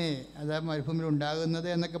എങ്ങനെ, അതായത് മരുഭൂമിയിൽ ഉണ്ടാകുന്നത്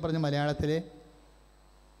എന്നൊക്കെ പറഞ്ഞ് മലയാളത്തിൽ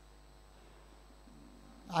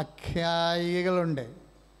ആഖ്യായികളുണ്ട്.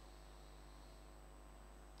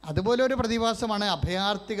 അതുപോലെ ഒരു പ്രതിഭാസമാണ്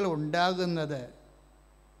അഭയാർത്ഥികൾ ഉണ്ടാകുന്നത്.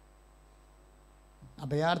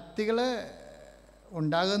 അഭയാർത്ഥികൾ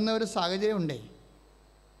ഉണ്ടാകുന്ന ഒരു സാഹചര്യം ഉണ്ടേ.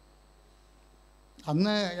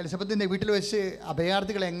 അന്ന് എലിസബത്തിൻ്റെ വീട്ടിൽ വെച്ച്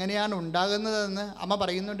അഭയാർത്ഥികൾ എങ്ങനെയാണ് ഉണ്ടാകുന്നതെന്ന് അമ്മ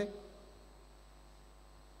പറയുന്നുണ്ട്.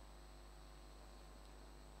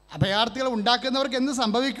 അഭയാർത്ഥികൾ ഉണ്ടാക്കുന്നവർക്ക് എന്ത്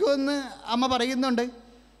സംഭവിക്കുമെന്ന് അമ്മ പറയുന്നുണ്ട്.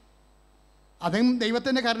 അതും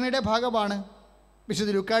ദൈവത്തിൻ്റെ കരുണയുടെ ഭാഗമാണ്.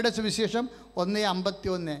 വിശുദ്ധ ലൂക്കായുടെ സുവിശേഷം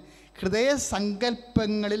 1:51. ഹൃദയ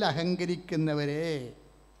സങ്കല്പങ്ങളിൽ അഹങ്കരിക്കുന്നവരെ.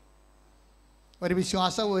 ഒരു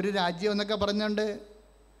വിശ്വാസം, ഒരു രാജ്യം എന്നൊക്കെ പറഞ്ഞുകൊണ്ട്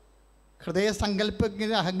ഹൃദയ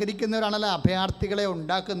സങ്കല്പങ്ങളിൽ അഹങ്കരിക്കുന്നവരാണല്ലോ അഭയാർത്ഥികളെ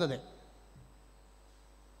ഉണ്ടാക്കുന്നത്.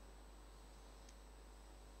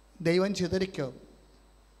 ദൈവം ചിതറിക്കും.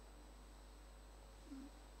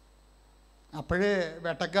 അപ്പോഴേ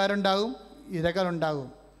വേട്ടക്കാരുണ്ടാകും, ഇരകളുണ്ടാകും.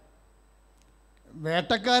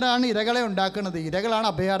 വേട്ടക്കാരാണ് ഇരകളെ ഉണ്ടാക്കുന്നത്, ഇരകളാണ്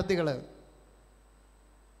അഭയാർത്ഥികൾ.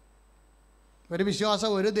 ഒരു വിശ്വാസം,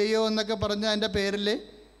 ഒരു ദൈവം എന്നൊക്കെ പറഞ്ഞ് അതിൻ്റെ പേരിൽ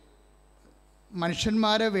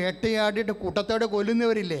മനുഷ്യന്മാരെ വേട്ടയാടിയിട്ട് കൂട്ടത്തോടെ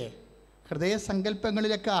കൊല്ലുന്നവരില്ലേ? ഹൃദയ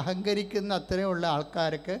സങ്കല്പങ്ങളിലൊക്കെ അഹങ്കരിക്കുന്ന അത്രയുള്ള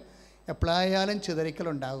ആൾക്കാർക്ക് എപ്പോഴായാലും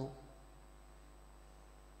ചിതറിക്കലുണ്ടാകും.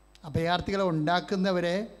 അഭയാർത്ഥികളെ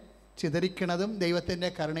ഉണ്ടാക്കുന്നവരെ ചിതറിക്കണതും ദൈവത്തിൻ്റെ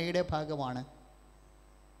കരുണയുടെ ഭാഗമാണ്.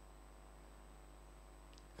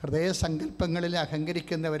 ഹൃദയ സങ്കല്പങ്ങളിൽ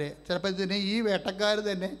അഹങ്കരിക്കുന്നവരെ ചിലപ്പോൾ ഇതിനെ ഈ വേട്ടക്കാർ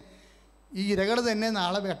തന്നെ, ഈ ഇരകൾ തന്നെ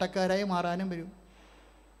നാളെ വേട്ടക്കാരായി മാറാനും വരും.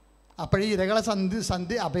 അപ്പോഴീ ഇരകളെ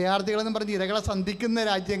അഭയാർത്ഥികളെന്ന് പറഞ്ഞ് ഇരകളെ സന്ധിക്കുന്ന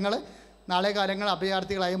രാജ്യങ്ങൾ നാളെ കാലങ്ങൾ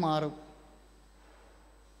അഭയാർത്ഥികളായി മാറും.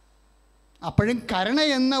 അപ്പോഴും കരുണ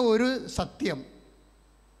എന്ന ഒരു സത്യം,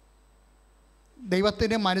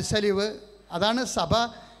 ദൈവത്തിൻ്റെ മനസ്സലിവ്, അതാണ് സഭ.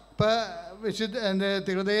 ഇപ്പോൾ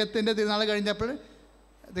ഹൃദയത്തിൻ്റെ തിരുനാൾ കഴിഞ്ഞപ്പോൾ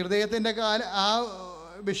ഹൃദയത്തിൻ്റെ ആ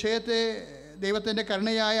വിഷയത്തെ ദൈവത്തിൻ്റെ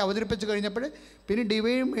കരുണയായി അവതരിപ്പിച്ച് കഴിഞ്ഞപ്പോൾ പിന്നെ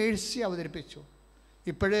ഡിവൈൻ മേഴ്സി അവതരിപ്പിച്ചു.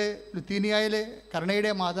 ഇപ്പോഴ് ലുത്തീനിയയിൽ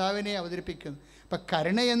കരുണയുടെ മാതാവിനെ അവതരിപ്പിക്കുന്നു. അപ്പം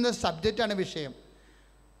കരുണ എന്ന സബ്ജക്റ്റാണ് വിഷയം.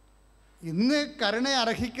 ഇന്ന് കരുണ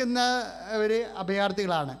അർഹിക്കുന്നവർ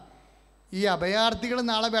അഭയാർത്ഥികളാണ്. ഈ അഭയാർത്ഥികൾ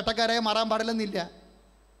നാളെ വേട്ടക്കാരായി മാറാൻ പാടില്ലെന്നില്ല.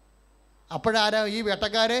 അപ്പോഴാരാ ഈ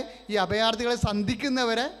വേട്ടക്കാരെ, ഈ അഭയാർത്ഥികളെ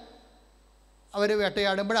സന്ധിക്കുന്നവരെ അവർ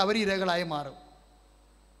വേട്ടയാടുമ്പോൾ അവർ ഇരകളായി മാറും.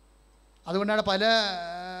 അതുകൊണ്ടാണ് പല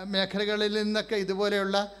മേഖലകളിൽ നിന്നൊക്കെ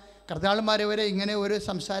ഇതുപോലെയുള്ള കർദ്ദാൾമാരെ വരെ ഇങ്ങനെ ഒരു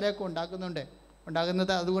സംസാരമൊക്കെ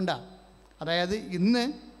ഉണ്ടാകുന്നത് അതുകൊണ്ടാണ്. അതായത് ഇന്ന്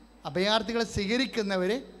അഭയാർത്ഥികളെ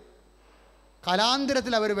സ്വീകരിക്കുന്നവർ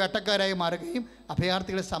കാലാന്തരത്തിൽ അവർ വേട്ടക്കാരായി മാറുകയും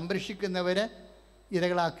അഭയാർത്ഥികളെ സംരക്ഷിക്കുന്നവരെ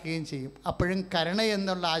ഇരകളാക്കുകയും ചെയ്യും. അപ്പോഴും കരുണ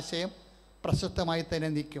എന്നുള്ള ആശയം പ്രശസ്തമായി തന്നെ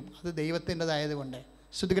നിൽക്കും. അത് ദൈവത്തിൻ്റെതായതുകൊണ്ട്.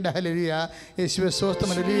 സ്തുതിക്കട്ടെ. ഹല്ലേലൂയ. യേശുവേ സ്തോത്രം.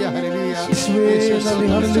 ഹല്ലേലൂയ, ഹല്ലേലൂയ, യേശുവേ നന്ദി.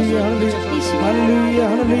 ഹല്ലേലൂയ, ഹല്ലേലൂയ, ഹല്ലേലൂയ, ഹല്ലേലൂയ,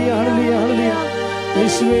 ഹല്ലേലൂയ, ഹല്ലേലൂയ.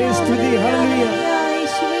 യേശുവേ സ്തുതി. ഹല്ലേലൂയ.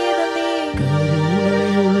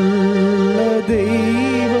 കരുണയുള്ള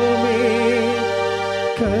ദൈവമേ,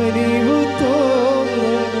 കനിവു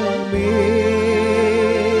തോന്നണമേ,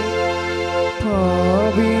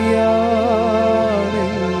 പാപിയാണെങ്കിലും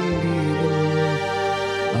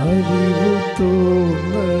അലിവു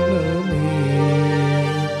തോന്നണമേ.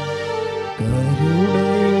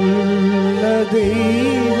 കരുണയുള്ള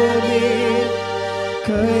ദൈവമേ,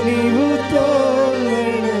 കനിവു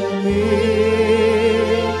തോന്നണമേ,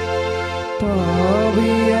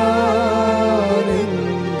 പാപിയാണെങ്കിലും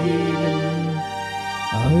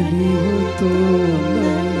അലിവു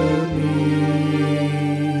തോന്നണമേ.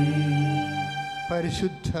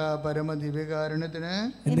 പരിശുദ്ധ പരമദിവ്യകാരുണ്യത്തിന്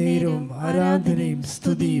എന്നേരവും ആരാധനയും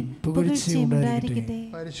സ്തുതിയും പുകഴ്ചയും ഉണ്ടായിരിക്കട്ടെ.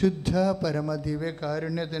 പരിശുദ്ധ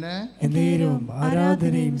പരമദിവ്യകാരുണ്യത്തിന് എന്നേരവും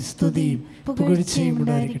ആരാധനയും സ്തുതിയും പുകഴ്ചയും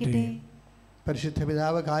ഉണ്ടായിരിക്കട്ടെ. പരിശുദ്ധ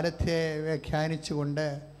പിതാവ് കാലത്തെ വ്യാഖ്യാനിച്ചുകൊണ്ട്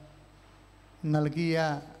നൽകിയ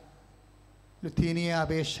ലുത്തീനിയ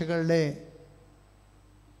അപേക്ഷകളുടെ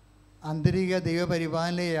ആന്തരിക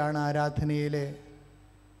ദൈവപരിപാലനയാണ് ആരാധനയിൽ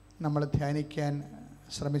നമ്മൾ ധ്യാനിക്കാൻ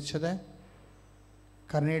ശ്രമിച്ചത്.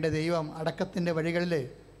 കരുണയുടെ ദൈവം അടക്കത്തിൻ്റെ വഴികളിൽ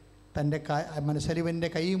തൻ്റെ മനസ്സലിവിൻ്റെ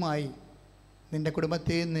കൈയുമായി നിൻ്റെ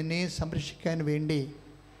കുടുംബത്തെയും നിന്നെയും സംരക്ഷിക്കാൻ വേണ്ടി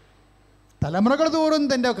തലമുറകൾ തോറും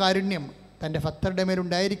തൻ്റെ കാരുണ്യം തൻ്റെ ഭക്തരുടെ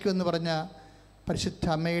മേലുണ്ടായിരിക്കുമെന്ന് പറഞ്ഞ പരിശുദ്ധ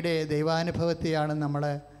അമ്മയുടെ ദൈവാനുഭവത്തെയാണ് നമ്മൾ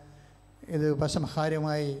ഇത്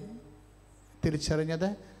ഉപസംഹാരമായി തിരിച്ചറിഞ്ഞത്.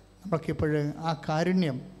 നമുക്കിപ്പോഴും ആ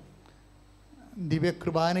കാരുണ്യം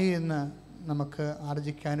ദിവ്യകൃപാനയിൽ നിന്ന് നമുക്ക്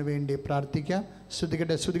ആർജിക്കാൻ വേണ്ടി പ്രാർത്ഥിക്കാം.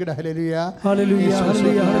 സ്തുതിക്കട്ടെ, സ്തുതിക്കട്ടെ. ഹല്ലേലൂയ, ഹല്ലേലൂയ,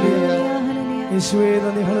 ഹല്ലേലൂയ, ഹല്ലേലൂയ. യേശുവേ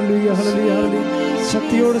നന്ദി. ഹല്ലേലൂയ, ഹല്ലേലൂയ, ഹല്ലേലൂയ.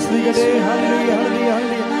 ശക്തിയോട് സ്തുതിക്കട്ടെ. ഹല്ലേലൂയ, ഹല്ലേലൂയ,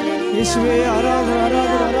 ഹല്ലേലൂയ. യേശുവേ ആരാധന,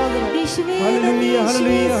 ആരാധന, ആരാധന. ഹല്ലേലൂയ,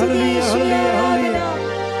 ഹല്ലേലൂയ, ഹല്ലേലൂയ, ഹല്ലേലൂയ, ഹല്ലേലൂയ.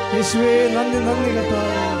 യേശുവേ നന്ദി, നന്ദി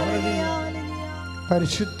കർത്താവേ.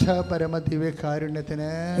 പരിശുദ്ധ പരമദിവ്യകാരുണ്യത്തിന്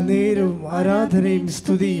നേരവും ആരാധനയും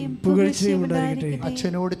സ്തുതിയും പുകഴ്ചയും ഉണ്ടാകട്ടെ.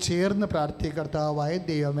 അച്ഛനോട് ചേർന്ന് പ്രാർത്ഥിക്കുക. കർത്താവായ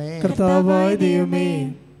ദൈവമേ, കർത്താവായ ദൈവമേ,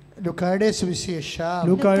 ലൂക്കായുടെ സുവിശേഷം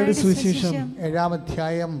ലൂക്കായുടെ സുവിശേഷം 7-ാം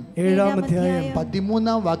അധ്യായം 7-ാം അധ്യായം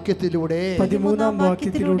 13-ാം വാക്യത്തിലൂടെ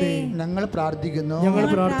ഞങ്ങൾ പ്രാർത്ഥിക്കുന്നു.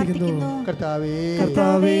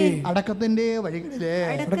 കർത്താവേ, അടക്കത്തിന്റെ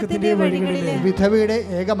വഴികളിലെ വിധവയുടെ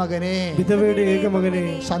ഏകമകനെ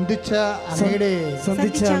സന്ധിച്ച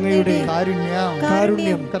അങ്ങയുടെ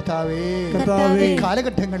കാരുണ്യം കർത്താവേ,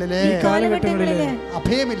 കാലഘട്ടങ്ങളിലെ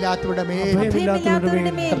അഭയമില്ലാത്തവരുടെ മേൽ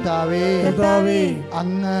കർത്താവേ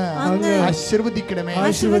അങ്ങ് ആശീർവദിക്കണമേ.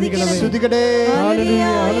 സ്തുതിക്കട്ടെ. ഹല്ലേലൂയ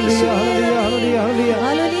ഹല്ലേലൂയ ഹല്ലേലൂയ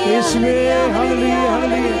ഹല്ലേലൂയ യേശുവേ ഹല്ലേലൂയ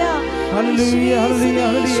ഹല്ലേലൂയ ഹല്ലേലൂയ ഹല്ലേലൂയ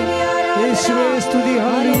ഹല്ലേലൂയ യേശുവേ സ്തുതി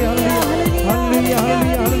ഹല്ലേലൂയ ഹല്ലേലൂയ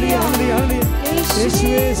ഹല്ലേലൂയ ഹല്ലേലൂയ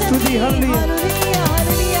യേശുവേ സ്തുതി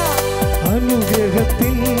ഹല്ലേലൂയ.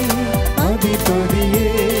 അനുഗ്രഹത്തിൻ അധിപതിയേ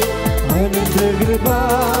അനുഗ്രഹകൃപ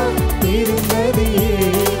തിരുനദിയേ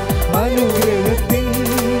അനുഗ്രഹത്തിൻ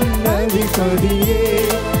അധിപതിയേ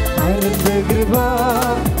അനുഗ്രഹകൃപ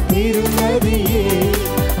തിരുനദിയേ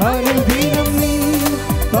അനുദിനം നിൻ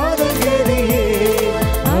പാദഗതിയേ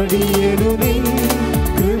അടിയനു നിൻ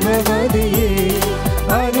കൃപമതിയേ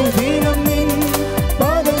അനുദിനം നിൻ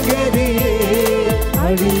പാദഗതിയേ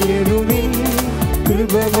അടിയനു നിൻ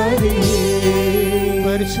കൃപമതിയേ.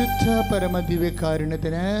 പരിശുദ്ധ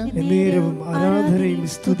പരമദിവ്യകാരുണ്യത്തിന് എന്നേരവും ആരാധനയും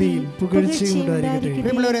സ്തുതിയും പുകഴ്ചയും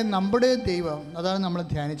ഉണ്ടായിരിക്കട്ടെ. നമ്മുടെ ദൈവം, അതാണ് നമ്മൾ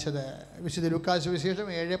ധ്യാനിച്ചത്. വിശുദ്ധ ലൂക്കാ സുവിശേഷം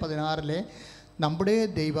 7:16 നമ്മുടെ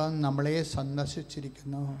ദൈവം നമ്മളെ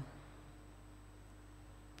സന്ദർശിച്ചിരിക്കുന്നു.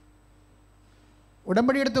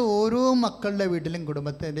 ഉടമ്പടിയെടുത്ത ഓരോ മക്കളുടെ വീട്ടിലും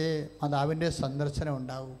കുടുംബത്തിൻ്റെ മാതാവിൻ്റെ സന്ദർശനം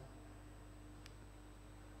ഉണ്ടാവും.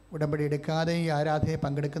 ഉടമ്പടി എടുക്കാതെ ഈ ആരാധനയെ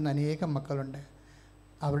പങ്കെടുക്കുന്ന അനേകം മക്കളുണ്ട്.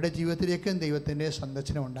 അവരുടെ ജീവിതത്തിലേക്കും ദൈവത്തിൻ്റെ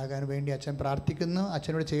സന്ദർശനം ഉണ്ടാകാൻ വേണ്ടി അച്ഛൻ പ്രാർത്ഥിക്കുന്നു.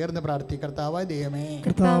 അച്ഛനോട് ചേർന്ന് പ്രാർത്ഥിക്കുക. കർത്താവായ ദൈവമേ,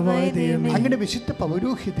 അങ്ങയുടെ വിശുദ്ധ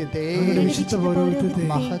പൗരോഹിത്യത്തെ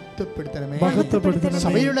മഹത്വപ്പെടുത്തണമേ.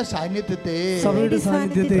 സഭയുടെ സാന്നിധ്യത്തെ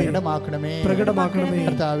പ്രകടമാക്കണമേ.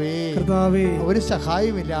 കർത്താവേ, ഒരു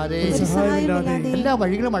സഹായമില്ലാതെ എല്ലാ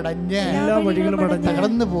വഴികളും അടഞ്ഞ്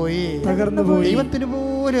തകർന്നു പോയി ദൈവത്തിന്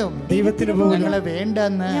പോലും ഞങ്ങളെ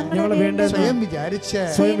വേണ്ടെന്ന് സ്വയം വിചാരിച്ച്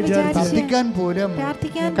പ്രാർത്ഥിക്കാൻ പോലും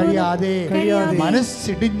കഴിയാതെ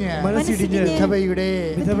മനസ്സിടിഞ്ഞ് വിധവയുടെ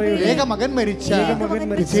ഏകമകൻ മരിച്ച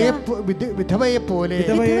വിധവയെ പോലെ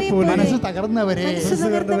മനസ്സ് തകർന്നവരെ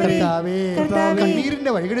കർത്താവേ,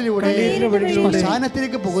 കണ്ണീരിന്റെ വഴികളിലൂടെ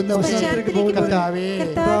ശ്മശാനത്തിലേക്ക് പോകുന്നവരെ കർത്താവേ,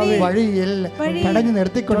 വഴിയിൽ തടഞ്ഞു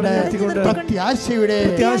നിർത്തിക്കൊണ്ട് പ്രത്യാശയുടെ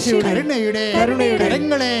കരുണയുടെ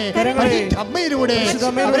കരങ്ങളെ അമ്മയിലൂടെ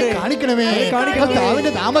അവരെ കാണിക്കണമേ.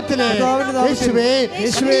 കർത്താവിന്റെ നാമത്തില് യേശുവേ,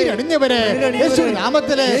 അടിഞ്ഞവരെ യേശുവിന്റെ നാമത്തില്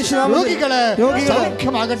രോഗികള്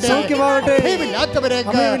സൗഖ്യമാകട്ടെ.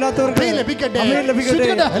 ലഭിക്കട്ടെ.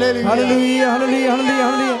 ഹല്ലേലൂയ ഹല്ലേലൂയ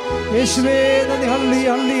ഹല്ലേലൂയ യേശുവേ നന്ദി. ഹല്ലേലൂയ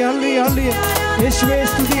ഹല്ലേലൂയ ഹല്ലേലൂയ യേശുവേ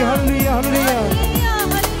സ്തുതി. ഹല്ലേലൂയ ഹല്ലേലൂയ.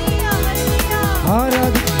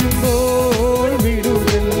 ആരാധിക്കുമ്പോൾ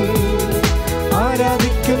വിടുതൽ,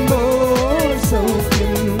 ആരാധിക്കുമ്പോൾ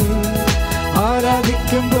സൗഖ്യം,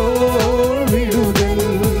 ആരാധിക്കുമ്പോൾ വിടുതൽ,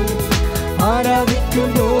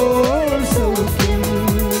 ആരാധിക്കുമ്പോൾ സൗഖ്യം.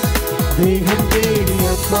 ദേഹം തേടി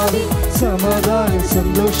ആത്മാവിൽ സമാധാന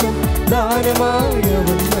സന്തോഷം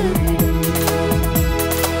ദാനമായവൻ നൽകിടും.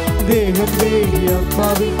 ദേഹം തേടി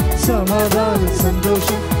ആത്മാവിൽ സമാധാന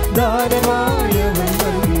സന്തോഷം ദാനമായവൻ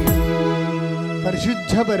നൽകിടും.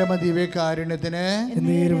 പരിശുദ്ധ പരമദിവ്യകാരുണ്യത്തിന്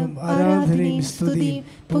നേരവും ആരാധനയും സ്തുതിയും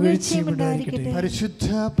പുകഴ്ചയും ഉണ്ടായിരിക്കട്ടെ. പരിശുദ്ധ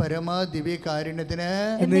പരമദിവ്യകാരുണ്യത്തിന്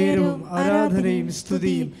നേരവും ആരാധനയും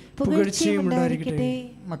സ്തുതിയും പുകഴ്ചയും ഉണ്ടായിരിക്കട്ടെ.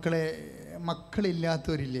 മക്കളെ,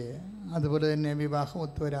 മക്കളില്ലാത്തവരില്ലേ, അതുപോലെ തന്നെ വിവാഹം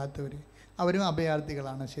ഒത്തുവരാത്തവർ, അവരും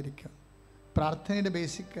അഭയാർത്ഥികളാണ്. ശരിക്കും പ്രാർത്ഥനയുടെ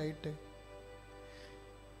ബേസിക്കായിട്ട്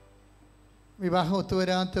വിവാഹം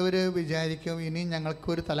ഒത്തുവരാത്തവർ വിചാരിക്കും, ഇനി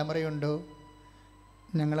ഞങ്ങൾക്കൊരു തലമുറയുണ്ടോ,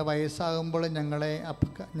 ഞങ്ങൾ വയസ്സാകുമ്പോൾ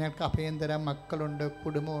ഞങ്ങൾക്ക് അഭയം തരാൻ മക്കളുണ്ട്,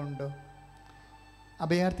 കുടുംബമുണ്ടോ.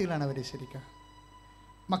 അഭയാർത്ഥികളാണ് അവർ. ശരിക്കും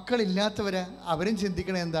മക്കളില്ലാത്തവർ അവരും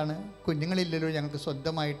ചിന്തിക്കണത് എന്താണ്, കുഞ്ഞുങ്ങളില്ലല്ലോ ഞങ്ങൾക്ക്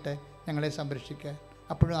സ്വന്തമായിട്ട് ഞങ്ങളെ സംരക്ഷിക്കാൻ.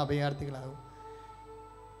 അപ്പോഴും അഭയാർത്ഥികളാകും.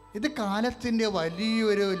 ഇത് കാലത്തിൻ്റെ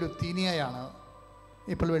വലിയൊരു ലുത്തീനിയയാണ്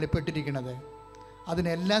ഇപ്പോൾ വെളിപ്പെട്ടിരിക്കുന്നത്.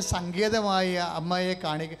 അതിനെല്ലാം സങ്കേതമായ അമ്മയെ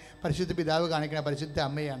പരിശുദ്ധ പിതാവ് കാണിക്കുന്ന പരിശുദ്ധ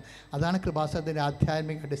അമ്മയാണ്. അതാണ് കൃപാസനത്തിൻ്റെ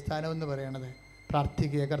ആധ്യാത്മിക അടിസ്ഥാനം എന്ന് പറയുന്നത്.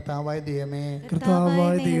 പ്രാർത്ഥിക്കുക. കർത്താവായ ദൈവമേ,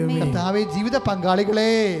 കർത്താവായ ദൈവമേ, കർത്താവേ, ജീവിത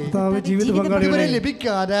പങ്കാളികളെ ഇതുവരെ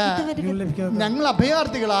ലഭിക്കാതെ ഞങ്ങൾ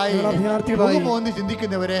അഭയാർത്ഥികളായി പോകുമോ എന്ന്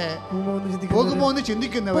ചിന്തിക്കുന്നവരെ,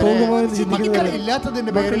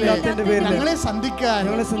 മക്കളില്ലാത്തതിന്റെ പേരിൽ ഞങ്ങളെ സന്ധിക്കാൻ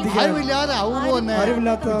ആരുമില്ലാതെ ആവുമോ എന്ന്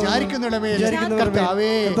വിചാരിക്കുന്നവരുടെ മേൽ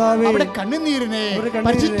കർത്താവേ, അവിടെ കണ്ണുനീരിനെ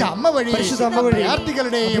പരിശുദ്ധ അമ്മ വഴി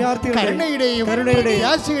അഭയാർത്ഥികളുടെയും കരുണയുടെയും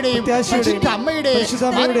പ്രത്യാശയുടെയും പരിശുദ്ധ അമ്മയുടെയും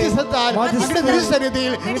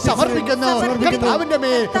തിരുസന്നിധിയിൽ സമർപ്പിക്കുന്നു. കർത്താവിന്റെ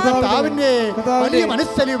മേൽ കർത്താവിന്റെ വലിയ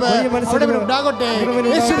മനസ്സലിവ് അവിടെ ഉണ്ടാകട്ടെ.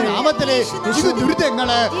 യേശുവിന്റെ നാമത്തിലെ ഈ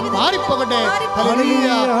ദുരിതങ്ങള് മാറിപ്പോകട്ടെ.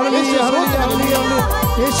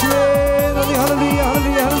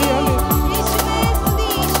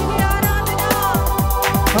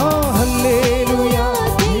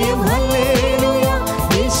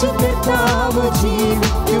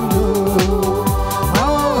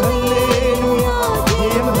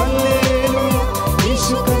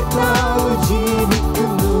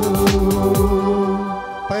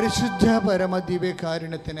 പരിശുദ്ധ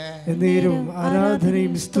പരമദിവ്യകാരുണ്യത്തിന്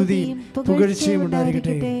ആരാധനയും സ്തുതിയും പുകഴ്ചയും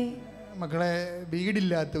ഉണ്ടായിരിക്കട്ടെ. മക്കളെ,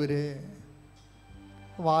 വീടില്ലാത്തവര്,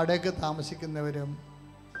 വാടക താമസിക്കുന്നവരും,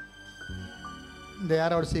 they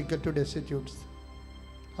are also equal to destitutes,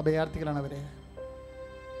 അഭയാർത്ഥികളാണ് അവരെ.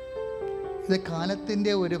 ഇത്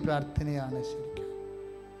കാലത്തിൻ്റെ ഒരു പ്രാർത്ഥനയാണ്. ശരിക്കും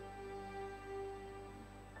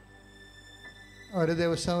ഒരു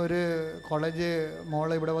ദിവസം ഒരു കോളേജ്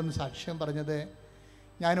മോളെ ഇവിടെ വന്ന് സാക്ഷ്യം പറഞ്ഞത്,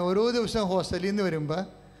 ഞാൻ ഓരോ ദിവസവും ഹോസ്റ്റലിൽ നിന്ന് വരുമ്പോൾ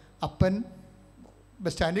അപ്പൻ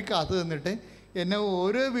ബസ് സ്റ്റാൻഡിൽ കാത്തു നിന്നിട്ട് എന്നെ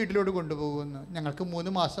ഓരോ വീട്ടിലോട്ട് കൊണ്ടുപോകുന്നു. ഞങ്ങൾക്ക് 3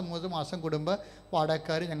 മാസം കൂടുമ്പോൾ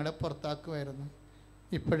വാടകക്കാർ ഞങ്ങളെ പുറത്താക്കുമായിരുന്നു.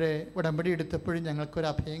 ഇപ്പോഴേ ഉടമ്പടി എടുത്തപ്പോഴും ഞങ്ങൾക്കൊരു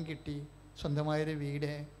അഭയം കിട്ടി, സ്വന്തമായൊരു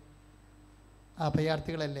വീട്.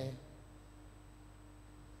 അഭയാർത്ഥികളല്ലേ?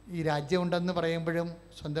 ഈ രാജ്യമുണ്ടെന്ന് പറയുമ്പോഴും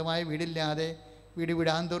സ്വന്തമായ വീടില്ലാതെ വീട്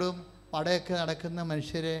വിടാന്തോറും വാടകയ്ക്ക് നടക്കുന്ന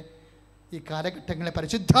മനുഷ്യരെ ഈ കാലഘട്ടങ്ങളെ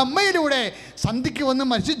പരിശുദ്ധ അമ്മയിലൂടെ സന്ധിക്കുമെന്ന്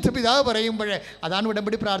പരിശുദ്ധ പിതാവ് പറയുമ്പോഴേ അതാണ്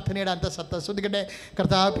ഉടമ്പടി പ്രാർത്ഥനയുടെ അന്തസത്ത. ശ്രദ്ധിക്കട്ടെ,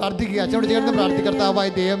 കർത്താവ് പ്രാർത്ഥിക്കുക, അച്ഛനോട് ചേർന്ന് പ്രാർത്ഥിക്കുക. കർത്താവായ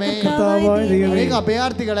ദൈവമേ, അനേക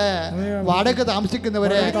അഭയാർത്ഥികളെ, വാടക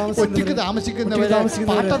താമസിക്കുന്നവരെ, ഒറ്റയ്ക്ക് താമസിക്കുന്നവരെ,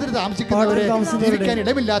 പാട്ടത്തിൽ താമസിക്കുന്നവരെ, ജീവിക്കാൻ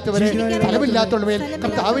ഇടമില്ലാത്തവരെ, ഫലമില്ലാത്തവരെ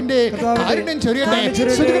കർത്താവിന്റെ കാരുണ്യം ചൊരിയട്ടെ.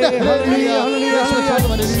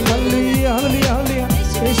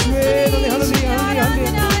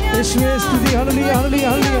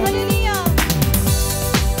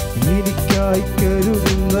 എനിക്കായി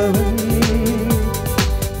കരുതുന്നവൻ,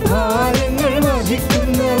 ഭാരങ്ങൾ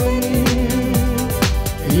വഹിക്കുന്നവൻ,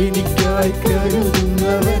 എനിക്കായി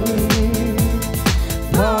കരുതുന്നവൻ,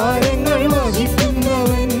 ഭാരങ്ങൾ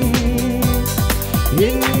വഹിക്കുന്നവൻ,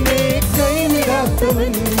 എന്നെ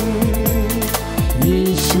കൈവിടാത്തവൻ,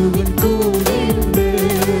 യേശുവിൻ കൂടെയുണ്ട്.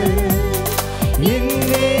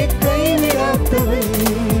 എന്നെ കൈവിടാത്തവൻ,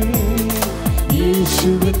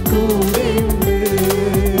 യേശുവിൻ കൂടെയുണ്ട്.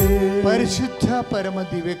 പരിശുദ്ധ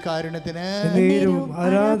പരമദിവ്യകാരുണ്യത്തിന്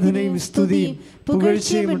ആരാധനയും സ്തുതിയും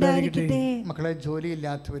പുകഴ്ചയും ഉണ്ടായിരിക്കട്ടെ. മക്കളെ,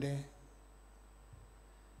 ജോലിയില്ലാത്തവര്,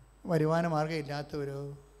 വരുമാന മാർഗം ഇല്ലാത്തവരോ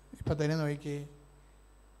ഇപ്പം തന്നെ നോക്കി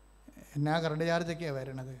എന്നാ കറണ്ട് ചാർജൊക്കെയാണ്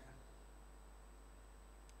വരണത്.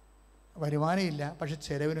 വരുമാനമില്ല, പക്ഷെ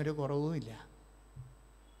ചിലവിനൊരു കുറവുമില്ല.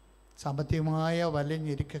 സാമ്പത്തികമായ വലിയ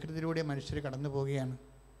ഞെരുക്കത്തിലൂടെ മനുഷ്യർ കടന്നു പോവുകയാണ്.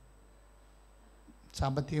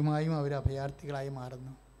 സാമ്പത്തികമായും അവർ അഭയാർത്ഥികളായി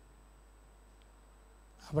മാറുന്നു.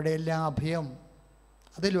 അവിടെയെല്ലാം അഭയം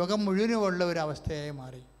അത് ലോകം മുഴുവനുമുള്ള ഒരു അവസ്ഥയായി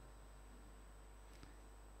മാറി.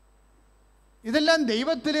 ഇതെല്ലാം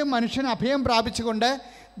ദൈവത്തിൽ മനുഷ്യൻ അഭയം പ്രാപിച്ചുകൊണ്ട്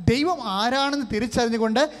ദൈവം ആരാണെന്ന്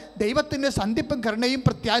തിരിച്ചറിഞ്ഞുകൊണ്ട് ദൈവത്തിൻ്റെ സന്ധിപ്പും കരുണയും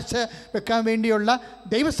പ്രത്യാശ വെക്കാൻ വേണ്ടിയുള്ള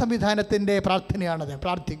ദൈവ സംവിധാനത്തിൻ്റെ പ്രാർത്ഥനയാണത്.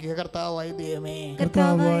 പ്രാർത്ഥിക്കുക. കർത്താവായ ദൈവമേ,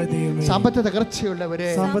 സാമ്പത്തിക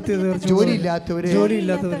തകർച്ചയുള്ളവരെ, ജോലിയില്ലാത്തവരെ,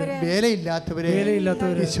 വേലയില്ലാത്തവരെ,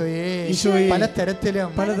 ഈശോയെ പലതരത്തിലും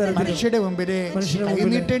മനുഷ്യരുടെ മുമ്പിൽ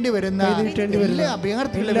കൈനീട്ടേണ്ടി വരുന്ന എല്ലാ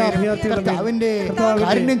അഭയാർത്ഥികളുടെയും കർത്താവിന്റെ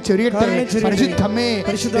കാരുണ്യം ചൊരിയട്ടെ. പരിശുദ്ധമേ,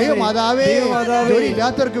 ദൈവമാതാവേ,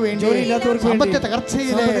 ജോലിയില്ലാത്തവർക്ക് വേണ്ടി, സാമ്പത്തിക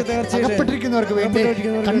തകർച്ചയിൽ അകപ്പെട്ടിരിക്കുന്നവർക്ക് വേണ്ടി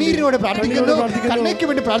കണ്ണീരിനോട് പ്രാർത്ഥിക്കുന്നു, കണ്ണയ്ക്ക്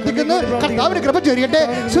വേണ്ടി പ്രാർത്ഥിക്കുന്നു. കർത്താവിന്റെ കൃപ ചൊരിയട്ടെ.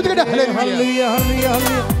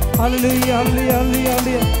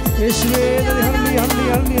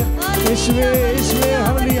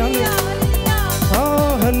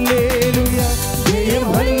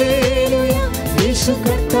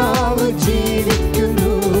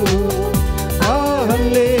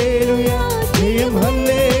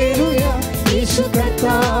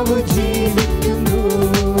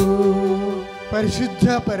 പരിശുദ്ധ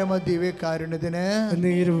പരമ ദിവ്യകാരുണ്യത്തിന്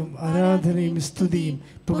നേരവും ആരാധനയും സ്തുതിയും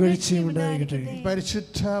പുകഴ്ചയും ഉണ്ടായിരിക്കട്ടെ.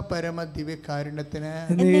 പരിശുദ്ധ പരമ ദിവ്യകാരുണ്യത്തിന്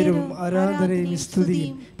നേരവും ആരാധനയും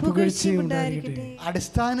സ്തുതിയും പുകഴ്ചയും ഉണ്ടായിരിക്കട്ടെ.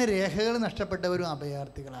 അടിസ്ഥാന രേഖകൾ നഷ്ടപ്പെട്ടവരും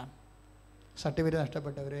അഭയാർത്ഥികളാണ്. സർട്ടിഫിക്കറ്റ്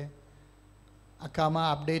നഷ്ടപ്പെട്ടവർ, അക്കാമ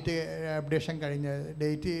അപ്ഡേഷൻ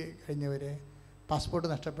ഡേറ്റ് കഴിഞ്ഞവർ, പാസ്പോർട്ട്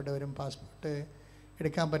നഷ്ടപ്പെട്ടവരും, പാസ്പോർട്ട്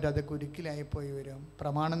എടുക്കാൻ പറ്റാത്ത കുരുക്കിലായിപ്പോയവരും,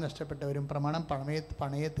 പ്രമാണം നഷ്ടപ്പെട്ടവരും, പ്രമാണം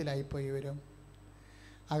പണയത്തിലായിപ്പോയവരും,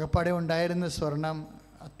 അകപ്പാടെ ഉണ്ടായിരുന്ന സ്വർണം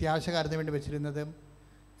അത്യാവശ്യ കാര്യത്തിന് വേണ്ടി വെച്ചിരുന്നതും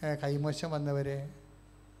കൈമോശം വന്നവർ,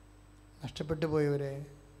 നഷ്ടപ്പെട്ടു പോയവർ,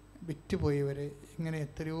 വിറ്റുപോയവർ, ഇങ്ങനെ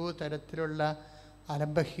എത്രയോ തരത്തിലുള്ള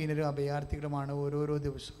അലംബഹീനരും അഭയാർത്ഥികളുമാണ് ഓരോരോ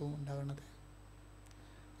ദിവസവും ഉണ്ടാകുന്നത്.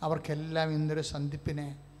 അവർക്കെല്ലാം ഇന്നൊരു സന്ധിപ്പിനെ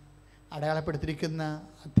അടയാളപ്പെടുത്തിയിരിക്കുന്ന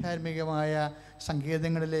ആധ്യാത്മികമായ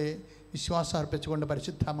സങ്കേതങ്ങളിലെ വിശ്വാസം അർപ്പിച്ചുകൊണ്ട്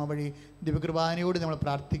പരിശുദ്ധ അമ്മ വഴി ദിവ്യകുർബാനയോട് നമ്മൾ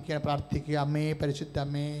പ്രാർത്ഥിക്കുക. അമ്മേ പരിശുദ്ധ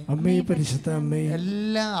അമ്മേ, അമ്മേ പരിശുദ്ധ അമ്മേ,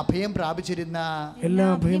 എല്ലാം അഭയം പ്രാപിച്ചിരുന്ന,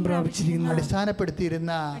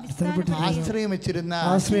 അടിസ്ഥാനപ്പെടുത്തിയിരുന്ന, ആശ്രയം വെച്ചിരുന്ന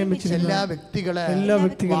എല്ലാ വ്യക്തികള്,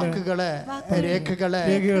 വാക്കുകള്, രേഖകള്,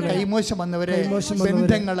 കൈമോശം വന്നവരെ,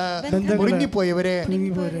 ബന്ധങ്ങള്, മുറിഞ്ഞിപ്പോയവരെ,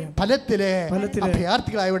 ഫലത്തില്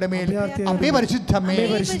അഭയാർത്ഥികളായവരുടെ മേൽ അമ്മേ പരിശുദ്ധ അമ്മേ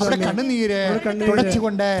അവരുടെ കണ്ണുനീര്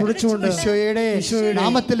തുടച്ചുകൊണ്ട് ഈശോയുടെ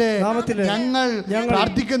നാമത്തില് ഞങ്ങൾ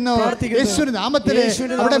പ്രാർത്ഥിക്കുന്നു. യേശുവിന്റെ നാമത്തില്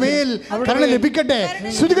അവരുടെ മേൽ കരുണ ലഭിക്കട്ടെ.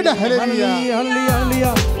 സ്തുതിക്കട്ടെ. ഹല്ലേലൂയ, ഹല്ലേലൂയ,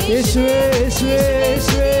 യേശുവേ, യേശുവേ,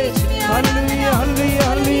 യേശുവേ, ഹല്ലേലൂയ,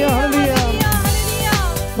 ഹല്ലേലൂയ, ഹല്ലേലൂയ.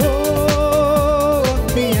 ഓ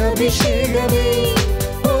നീ അഭിഷേകമേ,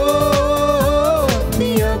 ഓ നീ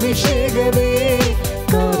അഭിഷേകമേ,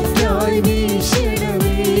 കാറ്റായി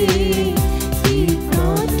വീശണമേ, ഈ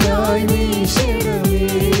കാറ്റായി വീശണമേ.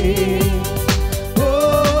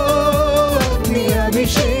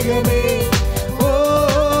 അഭിഷേകമേ, ഓ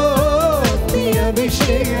നീ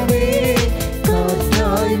അഭിഷേകമേ,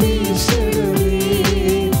 കാറ്റായി വീശണമേ,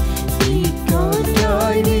 ഈ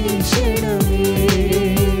കാറ്റായി വീശണമേ.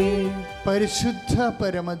 പരിശുദ്ധ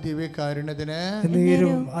പരമ ദിവ്യകാരുണ്യത്തിന്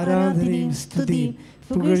നേരവും ആരാധനയും സ്തുതിയും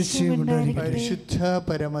പുകഴ്ചയും ഉണ്ടായിരിക്കട്ടെ. പരിശുദ്ധ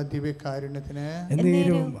പരമ ദിവ്യകാരുണ്യത്തിന്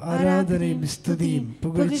നേരവും ആരാധനയും സ്തുതിയും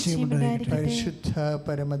പുകഴ്ചയും ഉണ്ടായിരിക്കട്ടെ. പരിശുദ്ധ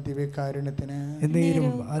പരമ ദിവ്യകാരുണ്യത്തിന്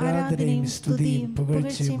നേരവും ആരാധനയും സ്തുതിയും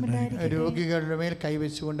പുകഴ്ചയും ഉണ്ടായിരിക്കട്ടെ. രോഗികളുടെ മേൽ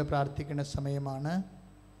കൈവച്ചുകൊണ്ട് പ്രാർത്ഥിക്കുന്ന സമയമാണ്.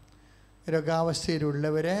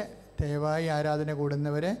 രോഗാവസ്ഥയിലുള്ളവരെ, ദയവായി ആരാധന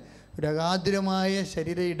കൂടുന്നവരെ, രോഗാതുരമായ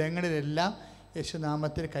ശരീര ഇടങ്ങളിലെല്ലാം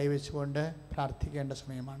യേശുനാമത്തിൽ കൈവച്ചുകൊണ്ട് പ്രാർത്ഥിക്കേണ്ട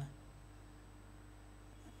സമയമാണ്.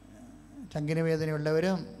 ചങ്കിന്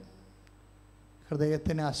വേദനയുള്ളവരും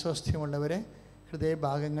ഹൃദയത്തിന് അസ്വസ്ഥ്യമുള്ളവർ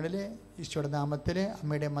ഹൃദയഭാഗങ്ങളിൽ ഈശോയുടെ നാമത്തിൽ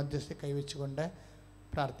അമ്മയുടെ മധ്യസ്ഥ കൈവച്ചുകൊണ്ട്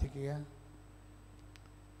പ്രാർത്ഥിക്കുക.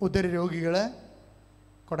 ഉദരരോഗികൾ,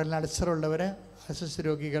 കുടലിന് അൾസറുള്ളവർ, അൾസസ്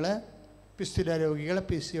രോഗികൾ, പിസ്തുല രോഗികൾ,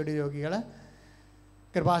 PCOD രോഗികൾ,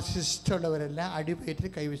 ഗർഭാശയമുള്ളവരെല്ലാം അടിവയറ്റിൽ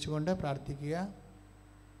കൈവച്ചുകൊണ്ട് പ്രാർത്ഥിക്കുക.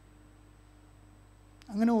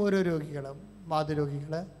 അങ്ങനെ ഓരോ രോഗികളും,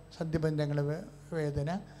 വാതരോഗികൾ, സന്ധിബന്ധങ്ങൾ വേദന,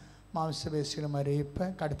 മാംസപേശികൾ മരയിപ്പ്,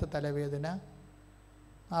 കടുത്ത തലവേദന,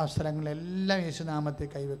 ആ സ്ഥലങ്ങളെല്ലാം യേശുനാമത്തെ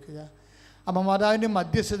കൈവെക്കുക. അമ്മ മാതാവിൻ്റെ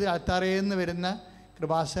മധ്യസ്ഥതയിൽ അൾത്താരയിൽ നിന്ന് വരുന്ന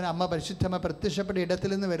കൃപാസന, അമ്മ പരിശുദ്ധമ്മ പ്രത്യക്ഷപ്പെട്ട ഇടത്തിൽ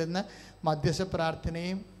നിന്ന് വരുന്ന മധ്യസ്ഥ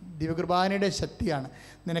പ്രാർത്ഥനയും ദിവ്യകുർബാനയുടെ ശക്തിയാണ്.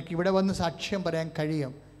 നിനക്കിവിടെ വന്ന് സാക്ഷ്യം പറയാൻ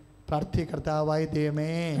കഴിയും. പ്രാർത്ഥി. കർത്താവായ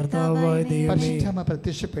ദൈവമേ, പരിശുദ്ധമ്മ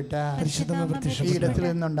പ്രത്യക്ഷപ്പെട്ട ഈ ഇടത്തിൽ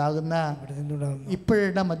നിന്നുണ്ടാകുന്ന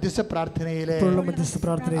ഇപ്പോഴുള്ള മധ്യസ്ഥ പ്രാർത്ഥനയിലെ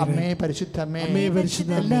അമ്മേ പരിശുദ്ധമ്മേ,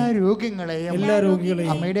 എല്ലാ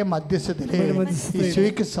രോഗങ്ങളെയും അമ്മയുടെ മധ്യസ്ഥത്തിലെ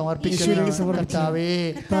ഈശോയ്ക്ക് സമർപ്പിക്കുന്നു. കർത്താവേ,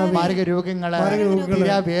 മാരക രോഗങ്ങള്,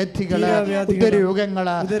 തീരാവേദികള്,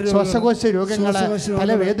 ഉദരരോഗങ്ങള്, ശ്വാസകോശ രോഗങ്ങള്,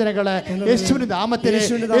 തലവേദനകള് യേശുവിന്റെ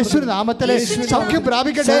നാമത്തിലെ സൗഖ്യം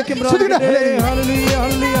പ്രാപിക്കട്ടെ.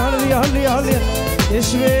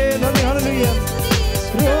 യേശുവേ നന്ദി. ഹല്ലേലൂയ.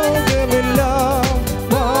 രോഗമെല്ലാം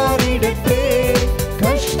മാറിടട്ടെ,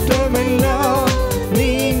 കഷ്ടമെല്ലാം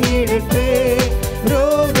നീങ്ങിടട്ടെ,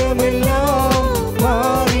 രോഗമെല്ലാം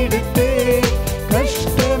മാറിടട്ടെ,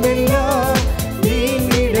 കഷ്ടമെല്ലാം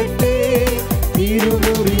നീങ്ങിടട്ടെ,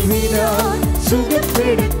 തിരുമുറിവിനാ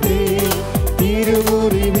സുഖപ്പെടട്ടെ,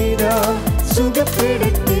 തിരുമുറിവിനാ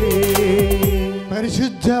സുഖപ്പെടട്ടെ.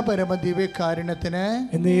 പരിശുദ്ധ പരമദിവ്യകാരുണ്യത്തിന്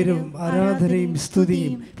നേരവും ആരാധനയും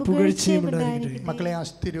സ്തുതിയും പുകഴ്ചയും ഉണ്ടായിരിക്കട്ടെ. മക്കളെ,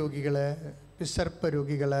 അസ്ഥി രോഗികള്, വിസർപ്പ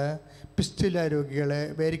രോഗികള്, പിസ്റ്റുല രോഗികള്,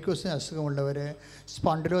 വേരിക്കോസിന് അസുഖമുള്ളവര്,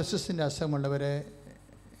 സ്പോണ്ടിലോസിസിൻ്റെ അസുഖമുള്ളവര്,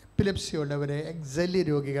 എപ്പിലെപ്സി ഉള്ളവര്, എക്സലി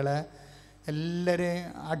രോഗികള്, എല്ലാവരെയും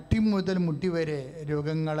അടി മുതൽ മുടി വരെ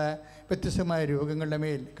രോഗങ്ങൾ, വ്യത്യസ്തമായ രോഗങ്ങളുടെ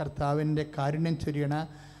മേൽ കർത്താവിൻ്റെ കാരുണ്യം ചൊരിയണ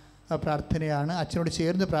പ്രാർത്ഥനയാണ്. അച്ഛനോട്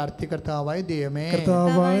ചേർന്ന് പ്രാർത്ഥിക്കർത്താവായ ദൈവമേ,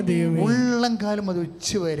 ഉള്ളംകാലം മുതൽ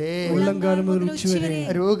ഉച്ചവരെ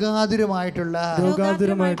രോഗാതുരമായിട്ടുള്ള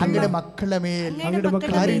അങ്ങയുടെ മക്കളുടെ മേൽ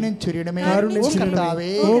കാരുണ്യം ചൊരിയണമേ.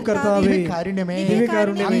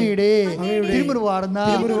 അങ്ങയുടെ തിരുമുറുവാർന്ന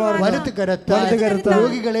വലത്ത് കരത്താൽ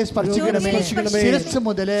രോഗികളെ സ്പർശിക്കണമേ. ശിരസ്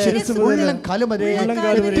മുതൽ ഉള്ളംകാലം വരെ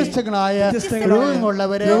വ്യത്യസ്തങ്ങളായ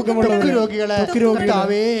രോഗങ്ങളുള്ളവരെ, രോഗികളെ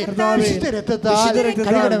കർത്താവേ വിശുദ്ധ രക്തത്താൽ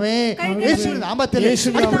കഴുകണമേ. യേശുവിന്റെ നാമത്തിൽ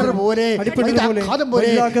പോലെ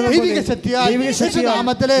ദൈവിക ശക്തിയാൽ യേശുവിന്റെ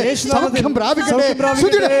നാമത്തിൽ സൗഖ്യം പ്രാപിക്കട്ടെ.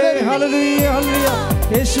 ഹല്ലേലൂയ ഹല്ലേലൂയ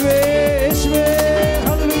യേശുവേ യേശുവേ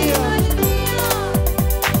ഹല്ലേലൂയ.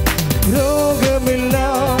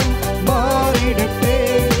 രോഗമെല്ലാം മാറിടട്ടെ,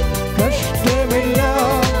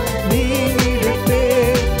 കഷ്ടമെല്ലാം നീങ്ങിടട്ടെ.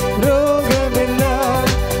 രോഗമെല്ലാം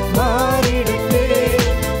മാറിടട്ടെ,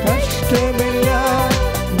 കഷ്ടമെല്ലാം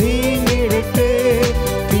നീങ്ങിടട്ടെ.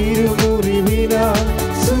 തിരുമുറിവിനാൽ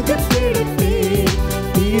സുഖപ്പെടട്ടെ,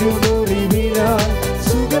 തിരുമുറിവിനാൽ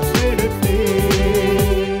സുഖപ്പെടട്ടെ.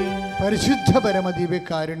 പരിശുദ്ധ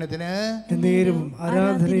പരമദിവ്യകാരുണ്യത്തിന് നേരവും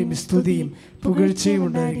ആരാധനയും സ്തുതിയും പുകഴ്ചയും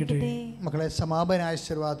ഉണ്ടായിരിക്കട്ടെ. മക്കളെ,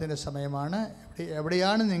 സമാപനാശീർവാദത്തിൻ്റെ സമയമാണ്.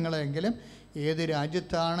 എവിടെയാണ് നിങ്ങളെങ്കിലും, ഏത്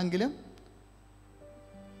രാജ്യത്താണെങ്കിലും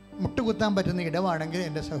മുട്ടുകുത്താൻ പറ്റുന്ന ഇടമാണെങ്കിൽ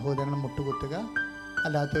എൻ്റെ സഹോദരങ്ങൾ മുട്ടുകുത്തുക.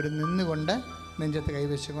 അല്ലാത്തവർ നിന്നുകൊണ്ട് നെഞ്ചത്ത്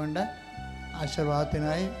കൈവച്ചുകൊണ്ട്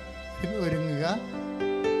ആശീർവാദത്തിനായി ഒരുങ്ങുക.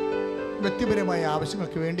 വ്യക്തിപരമായ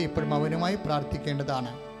ആവശ്യങ്ങൾക്ക് വേണ്ടി ഇപ്പോൾ മൗനമായി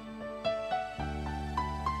പ്രാർത്ഥിക്കേണ്ടതാണ്.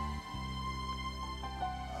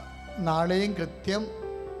 നാളെയും കൃത്യം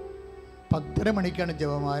 10:30 മണിക്കാണ്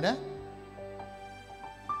ജപമാല,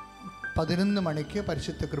 11 മണിക്ക്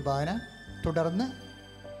പരിശുദ്ധ കുർബാന, തുടർന്ന്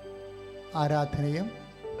ആരാധനയും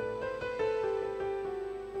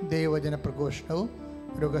ദൈവവചന പ്രഘോഷണവും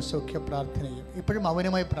രോഗസൗഖ്യ പ്രാർത്ഥനയും. ഇപ്പോഴും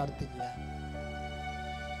മൗനമായി പ്രാർത്ഥിക്കുക.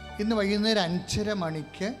 ഇന്ന് വൈകുന്നേരം 5:30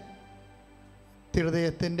 മണിക്ക്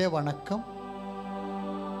ഹൃദയത്തിൻ്റെ വണക്കം,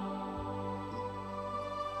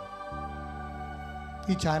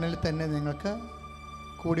 ഈ ചാനലിൽ തന്നെ നിങ്ങൾക്ക്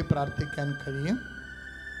കൂടി പ്രാർത്ഥിക്കാൻ കഴിയും.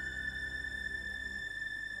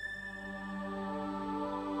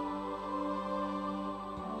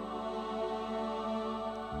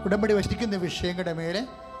 ഉടമ്പടി വഹിക്കുന്ന വിഷയങ്ങളുടെ മേലെ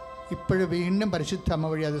ഇപ്പോഴും വീണ്ടും പരിശുദ്ധ അമ്മ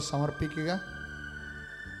വഴി അത് സമർപ്പിക്കുക.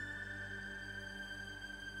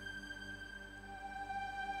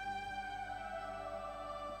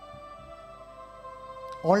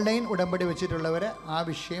 ഓൺലൈൻ ഉടമ്പടി വെച്ചിട്ടുള്ളവർ ആ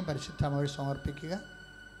വിഷയം പരിശുദ്ധ അമ്മ വഴി സമർപ്പിക്കുക.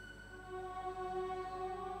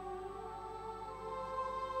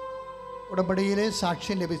 ഉടമ്പടിയിലെ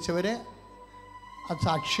സാക്ഷ്യം ലഭിച്ചവരെ ആ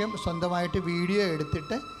സാക്ഷ്യം സ്വന്തമായിട്ട് വീഡിയോ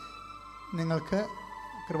എടുത്തിട്ട് നിങ്ങൾക്ക്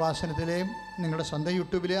കൃപാസനത്തിലെയും നിങ്ങളുടെ സ്വന്തം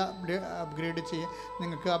യൂട്യൂബിൽ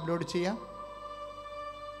നിങ്ങൾക്ക് അപ്ലോഡ് ചെയ്യാം.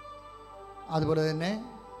 അതുപോലെ തന്നെ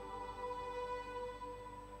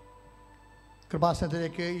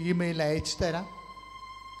കൃപാസനത്തിലേക്ക് ഇമെയിൽ അയച്ചു തരാം.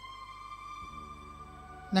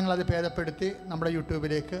 ഞങ്ങളത് ഭേദപ്പെടുത്തി നമ്മുടെ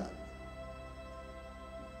യൂട്യൂബിലേക്ക്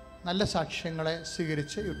നല്ല സാക്ഷ്യങ്ങളെ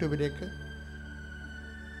സ്വീകരിച്ച് യൂട്യൂബിലേക്ക്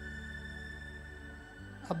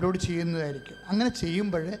അപ്ലോഡ് ചെയ്യുന്നതായിരിക്കും. അങ്ങനെ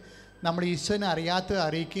ചെയ്യുമ്പോൾ നമ്മൾ ഈശോനെ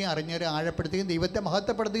അറിയിക്കുകയും അറിഞ്ഞവരെ ആഴപ്പെടുത്തുകയും ദൈവത്തെ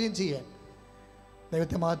മഹത്വപ്പെടുത്തുകയും ചെയ്യാൻ.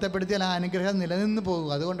 ദൈവത്തെ മഹത്വപ്പെടുത്തിയാൽ ആ അനുഗ്രഹം നിലനിന്ന് പോകും.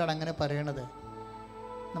 അതുകൊണ്ടാണ് അങ്ങനെ പറയണത്.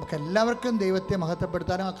 നമുക്കെല്ലാവർക്കും ദൈവത്തെ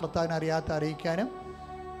മഹത്വപ്പെടുത്താനും ആ കർത്താവിനെ അറിയിക്കാനും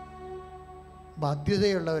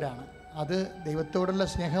ബാധ്യതയുള്ളവരാണ്. അത് ദൈവത്തോടുള്ള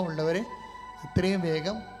സ്നേഹമുള്ളവർ എത്രയും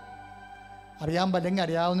വേഗം അറിയാൻ പറ്റില്ലെങ്കിൽ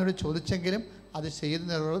അറിയാവുന്നവരോട് ചോദിച്ചെങ്കിലും അത് ചെയ്ത്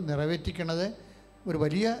നിറവേറ്റിക്കുന്നത് ഒരു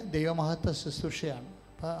വലിയ ദൈവമഹത്വ ശുശ്രൂഷയാണ്.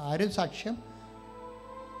 അപ്പോൾ ആരും സാക്ഷ്യം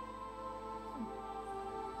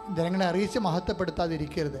ജനങ്ങളെ അറിയിച്ച്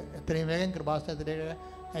മഹത്വപ്പെടുത്താതിരിക്കരുത്. എത്രയും വേഗം കൃപാസനത്തിലേക്ക്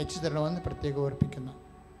അയച്ചു തരണമെന്ന് പ്രത്യേകം ഓർപ്പിക്കുന്നു.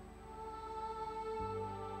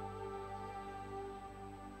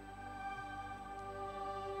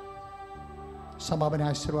 സമാപന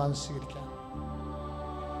ആശീർവാദം സ്വീകരിക്കാം.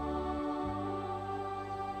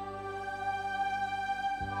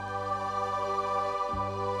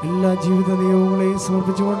 എല്ലാ ജീവിത നിയമങ്ങളെയും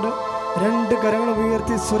സമർപ്പിച്ചുകൊണ്ട് 2 കരങ്ങളും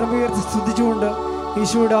ഉയർത്തി സ്വരമുയർത്തി സ്തുതിച്ചുകൊണ്ട്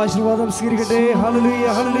ഈശോയുടെ ആശീർവാദം സ്വീകരിക്കട്ടെ. ഹല്ലേലൂയ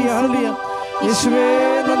ഹല്ലേലൂയ ഹല്ലേലൂയ യേശുവേ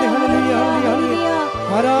നന്ദി. ഹല്ലേലൂയ ഹല്ലേലൂയ ഹല്ലേലൂയ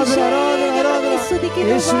ആരാധന ആരാധന ആരാധന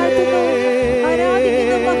യേശുവേ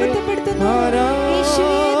ആരാധിക്കുന്നു മഹത്വപ്പെടുത്തുന്നു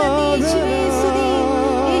യേശുവേ നന്ദി യേശുവേ സ്തുതി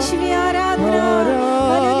യേശുവേ ആരാധന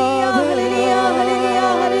ഹല്ലേലൂയ ഹല്ലേലൂയ ഹല്ലേലൂയ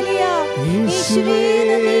ഹല്ലേലൂയ യേശുവേ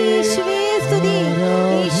നന്ദി യേശുവേ സ്തുതി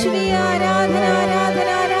യേശുവേ ആരാധന ആരാധന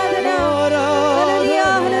ആരാധന ഹല്ലേലൂയ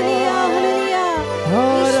ഹല്ലേലൂയ ഹല്ലേലൂയ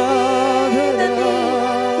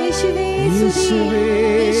യേശുവേ സ്തുതി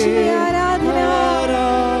യേശുവേ ആരാധന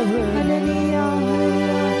ഹല്ലേലൂയ ഹല്ലേലൂയ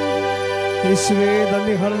യേശുവേ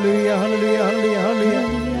നന്ദി. ഹല്ലേലൂയ ഹല്ലേലൂയ ഹല്ലേലൂയ ഹല്ലേലൂയ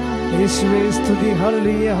യേശുവേ സ്തുതി.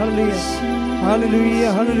 ഹല്ലേലൂയ ഹല്ലേലൂയ ഹല്ലേലൂയ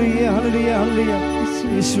ഹല്ലേലൂയ ഹല്ലേലൂയ ഹല്ലേലൂയ.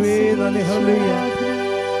 യേശുവേ നന്ദി. ഹല്ലേലൂയ.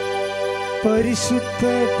 പരിശുദ്ധ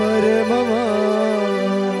പരമമാ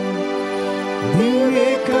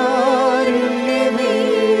ദിവ്യകാരുണ്യമേ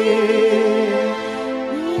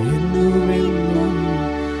എന്നുമെന്നും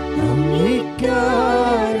അങ്ങേക്കാരാധന.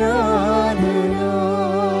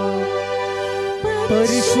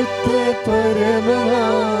 പരിശുദ്ധ പരമമാ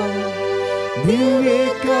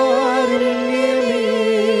ദിവ്യകാരുണ്യമേ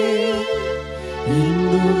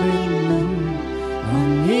എന്നുമെന്നും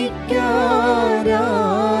അങ്ങേക്കാരാധന.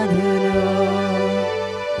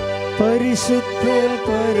 പരിശുദ്ധ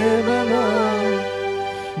പരമമാ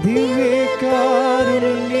ദിവ്യകാരുണ്യമേ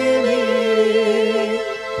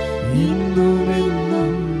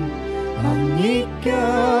എന്നുമെന്നും അങ്ങേക്കാരാധന.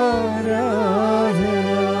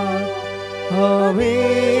 ആവേ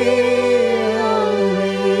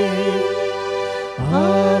ആവേ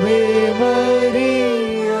ആവേ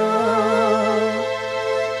മരിയ.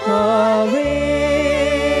 ആവേ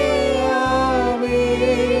ആവേ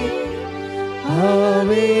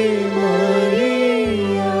ആവേ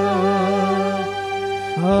മരിയ.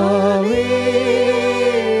 ആവേ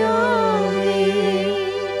ആവേ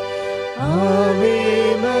ആവേ